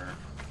 then we're...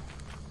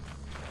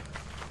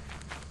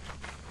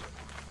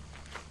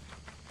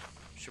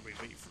 Should we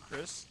wait for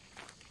Chris?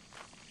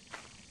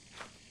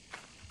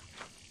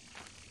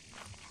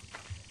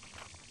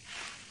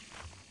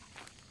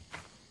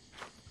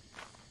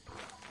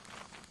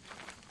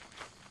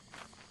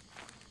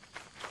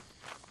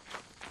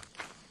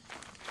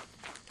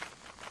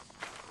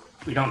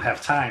 We don't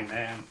have time,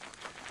 man.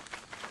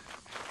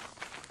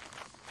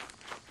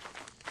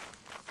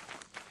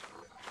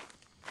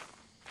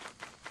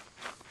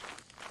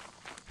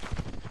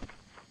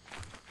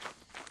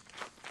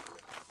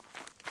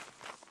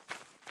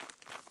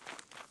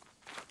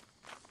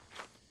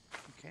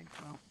 Okay,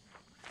 well,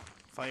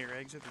 fire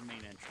exit or main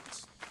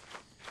entrance?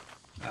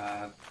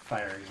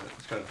 Fire exit.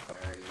 Let's go to the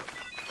fire exit.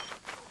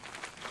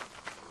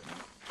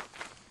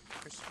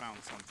 Chris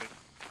found something.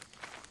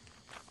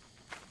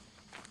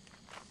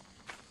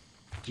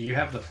 Do you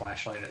have the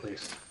flashlight at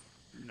least?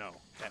 No,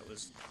 that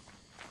was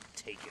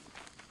taken.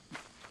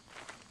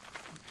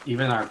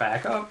 Even our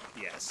backup?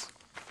 Yes.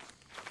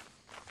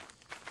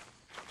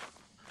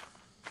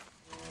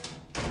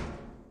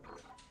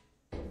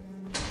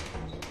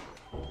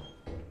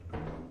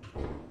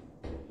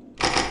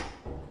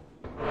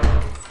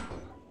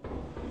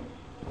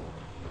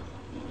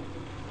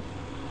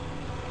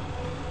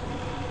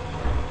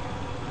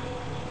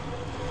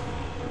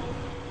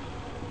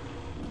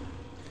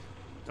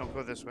 Don't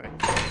go this way.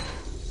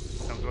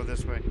 Don't go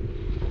this way.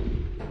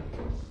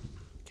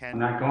 Ken, I'm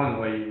not going the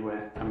way you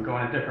went. I'm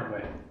going a different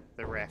way.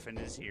 the Raffin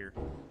is here.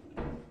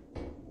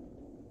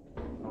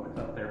 Oh, it's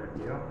up there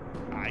with you?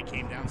 I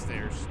came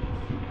downstairs.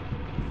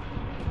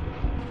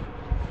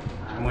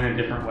 I went a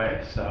different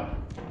way, so...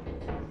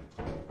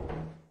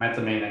 I'm at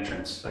the main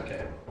entrance.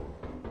 Okay.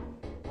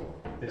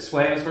 This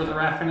way is where the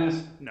Raffin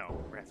is?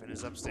 No, Raffin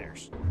is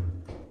upstairs.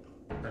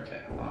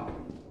 Okay, well...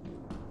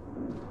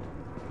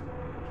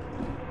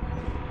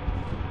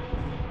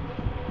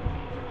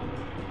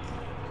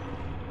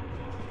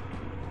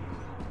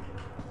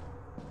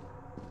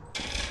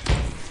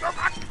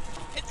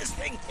 Hit this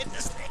thing! Hit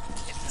this thing!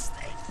 Hit this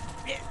thing!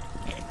 Hit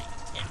me!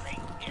 Hit me!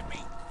 Hit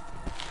me!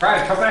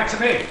 Right, come back to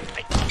me!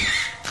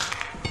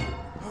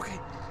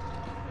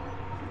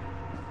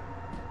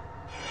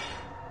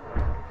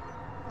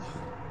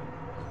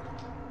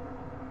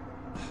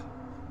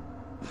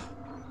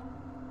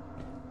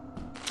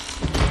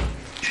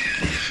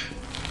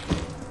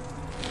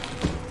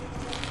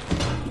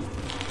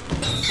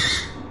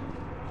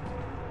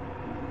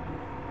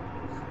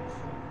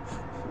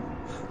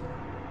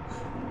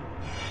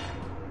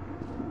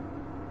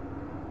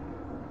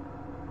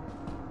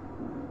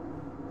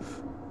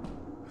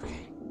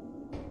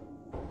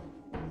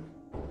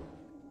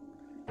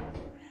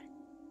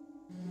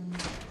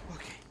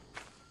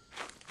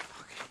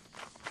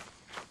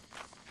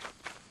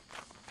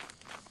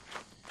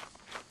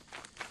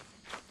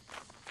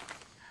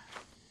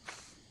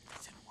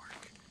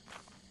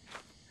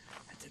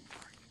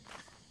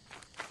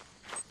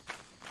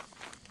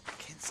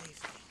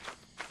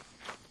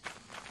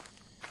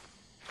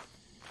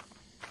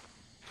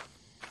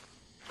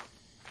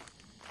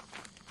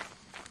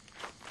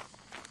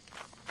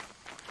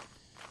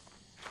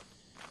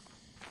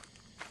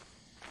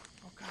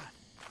 Okay.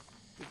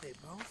 Did they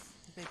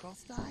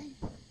both die?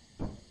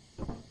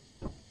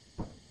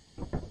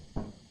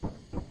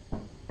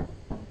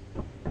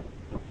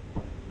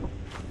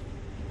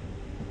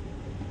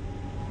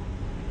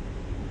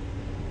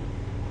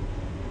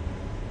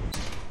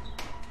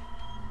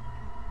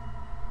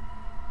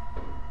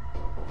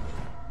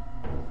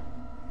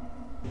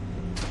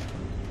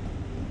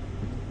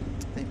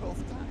 They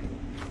both died.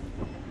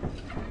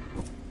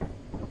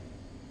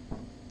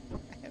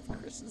 I have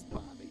Chris's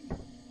body.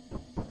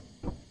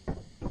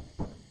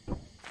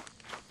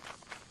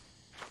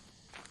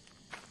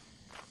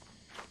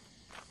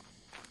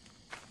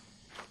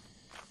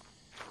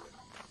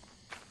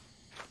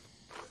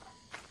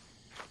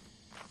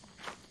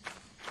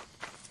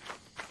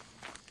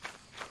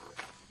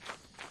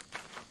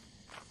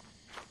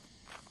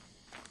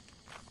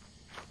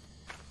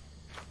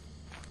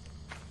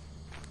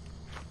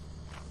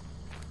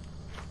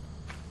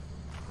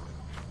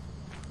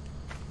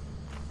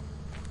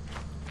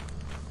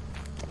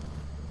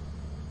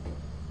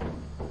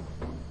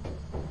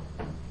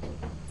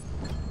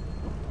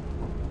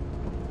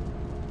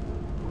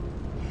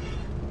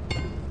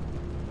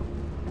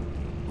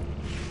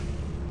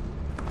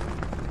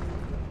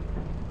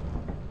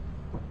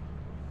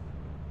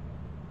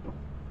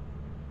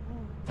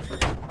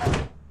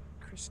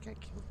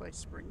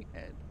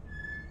 Springhead.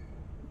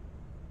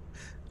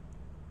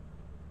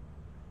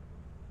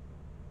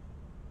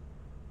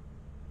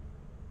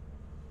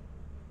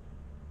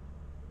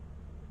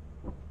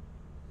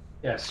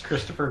 Yes,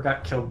 Christopher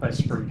got killed by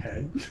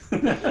Springhead.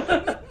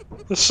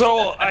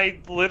 So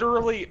I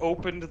literally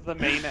opened the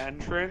main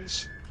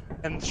entrance,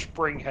 and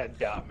Springhead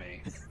got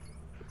me.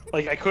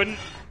 Like I couldn't.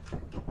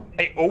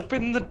 I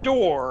opened the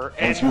door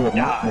and As you have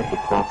not met the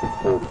died. profit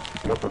quota,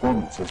 your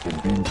performance has been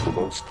deemed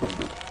below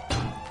standard.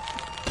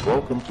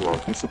 Welcome to our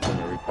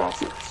disciplinary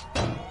process.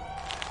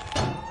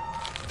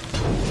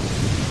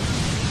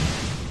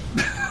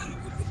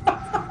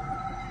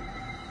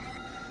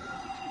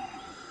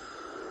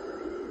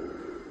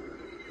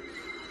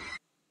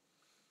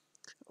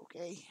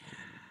 Okay.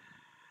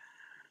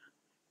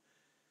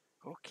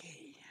 Okay.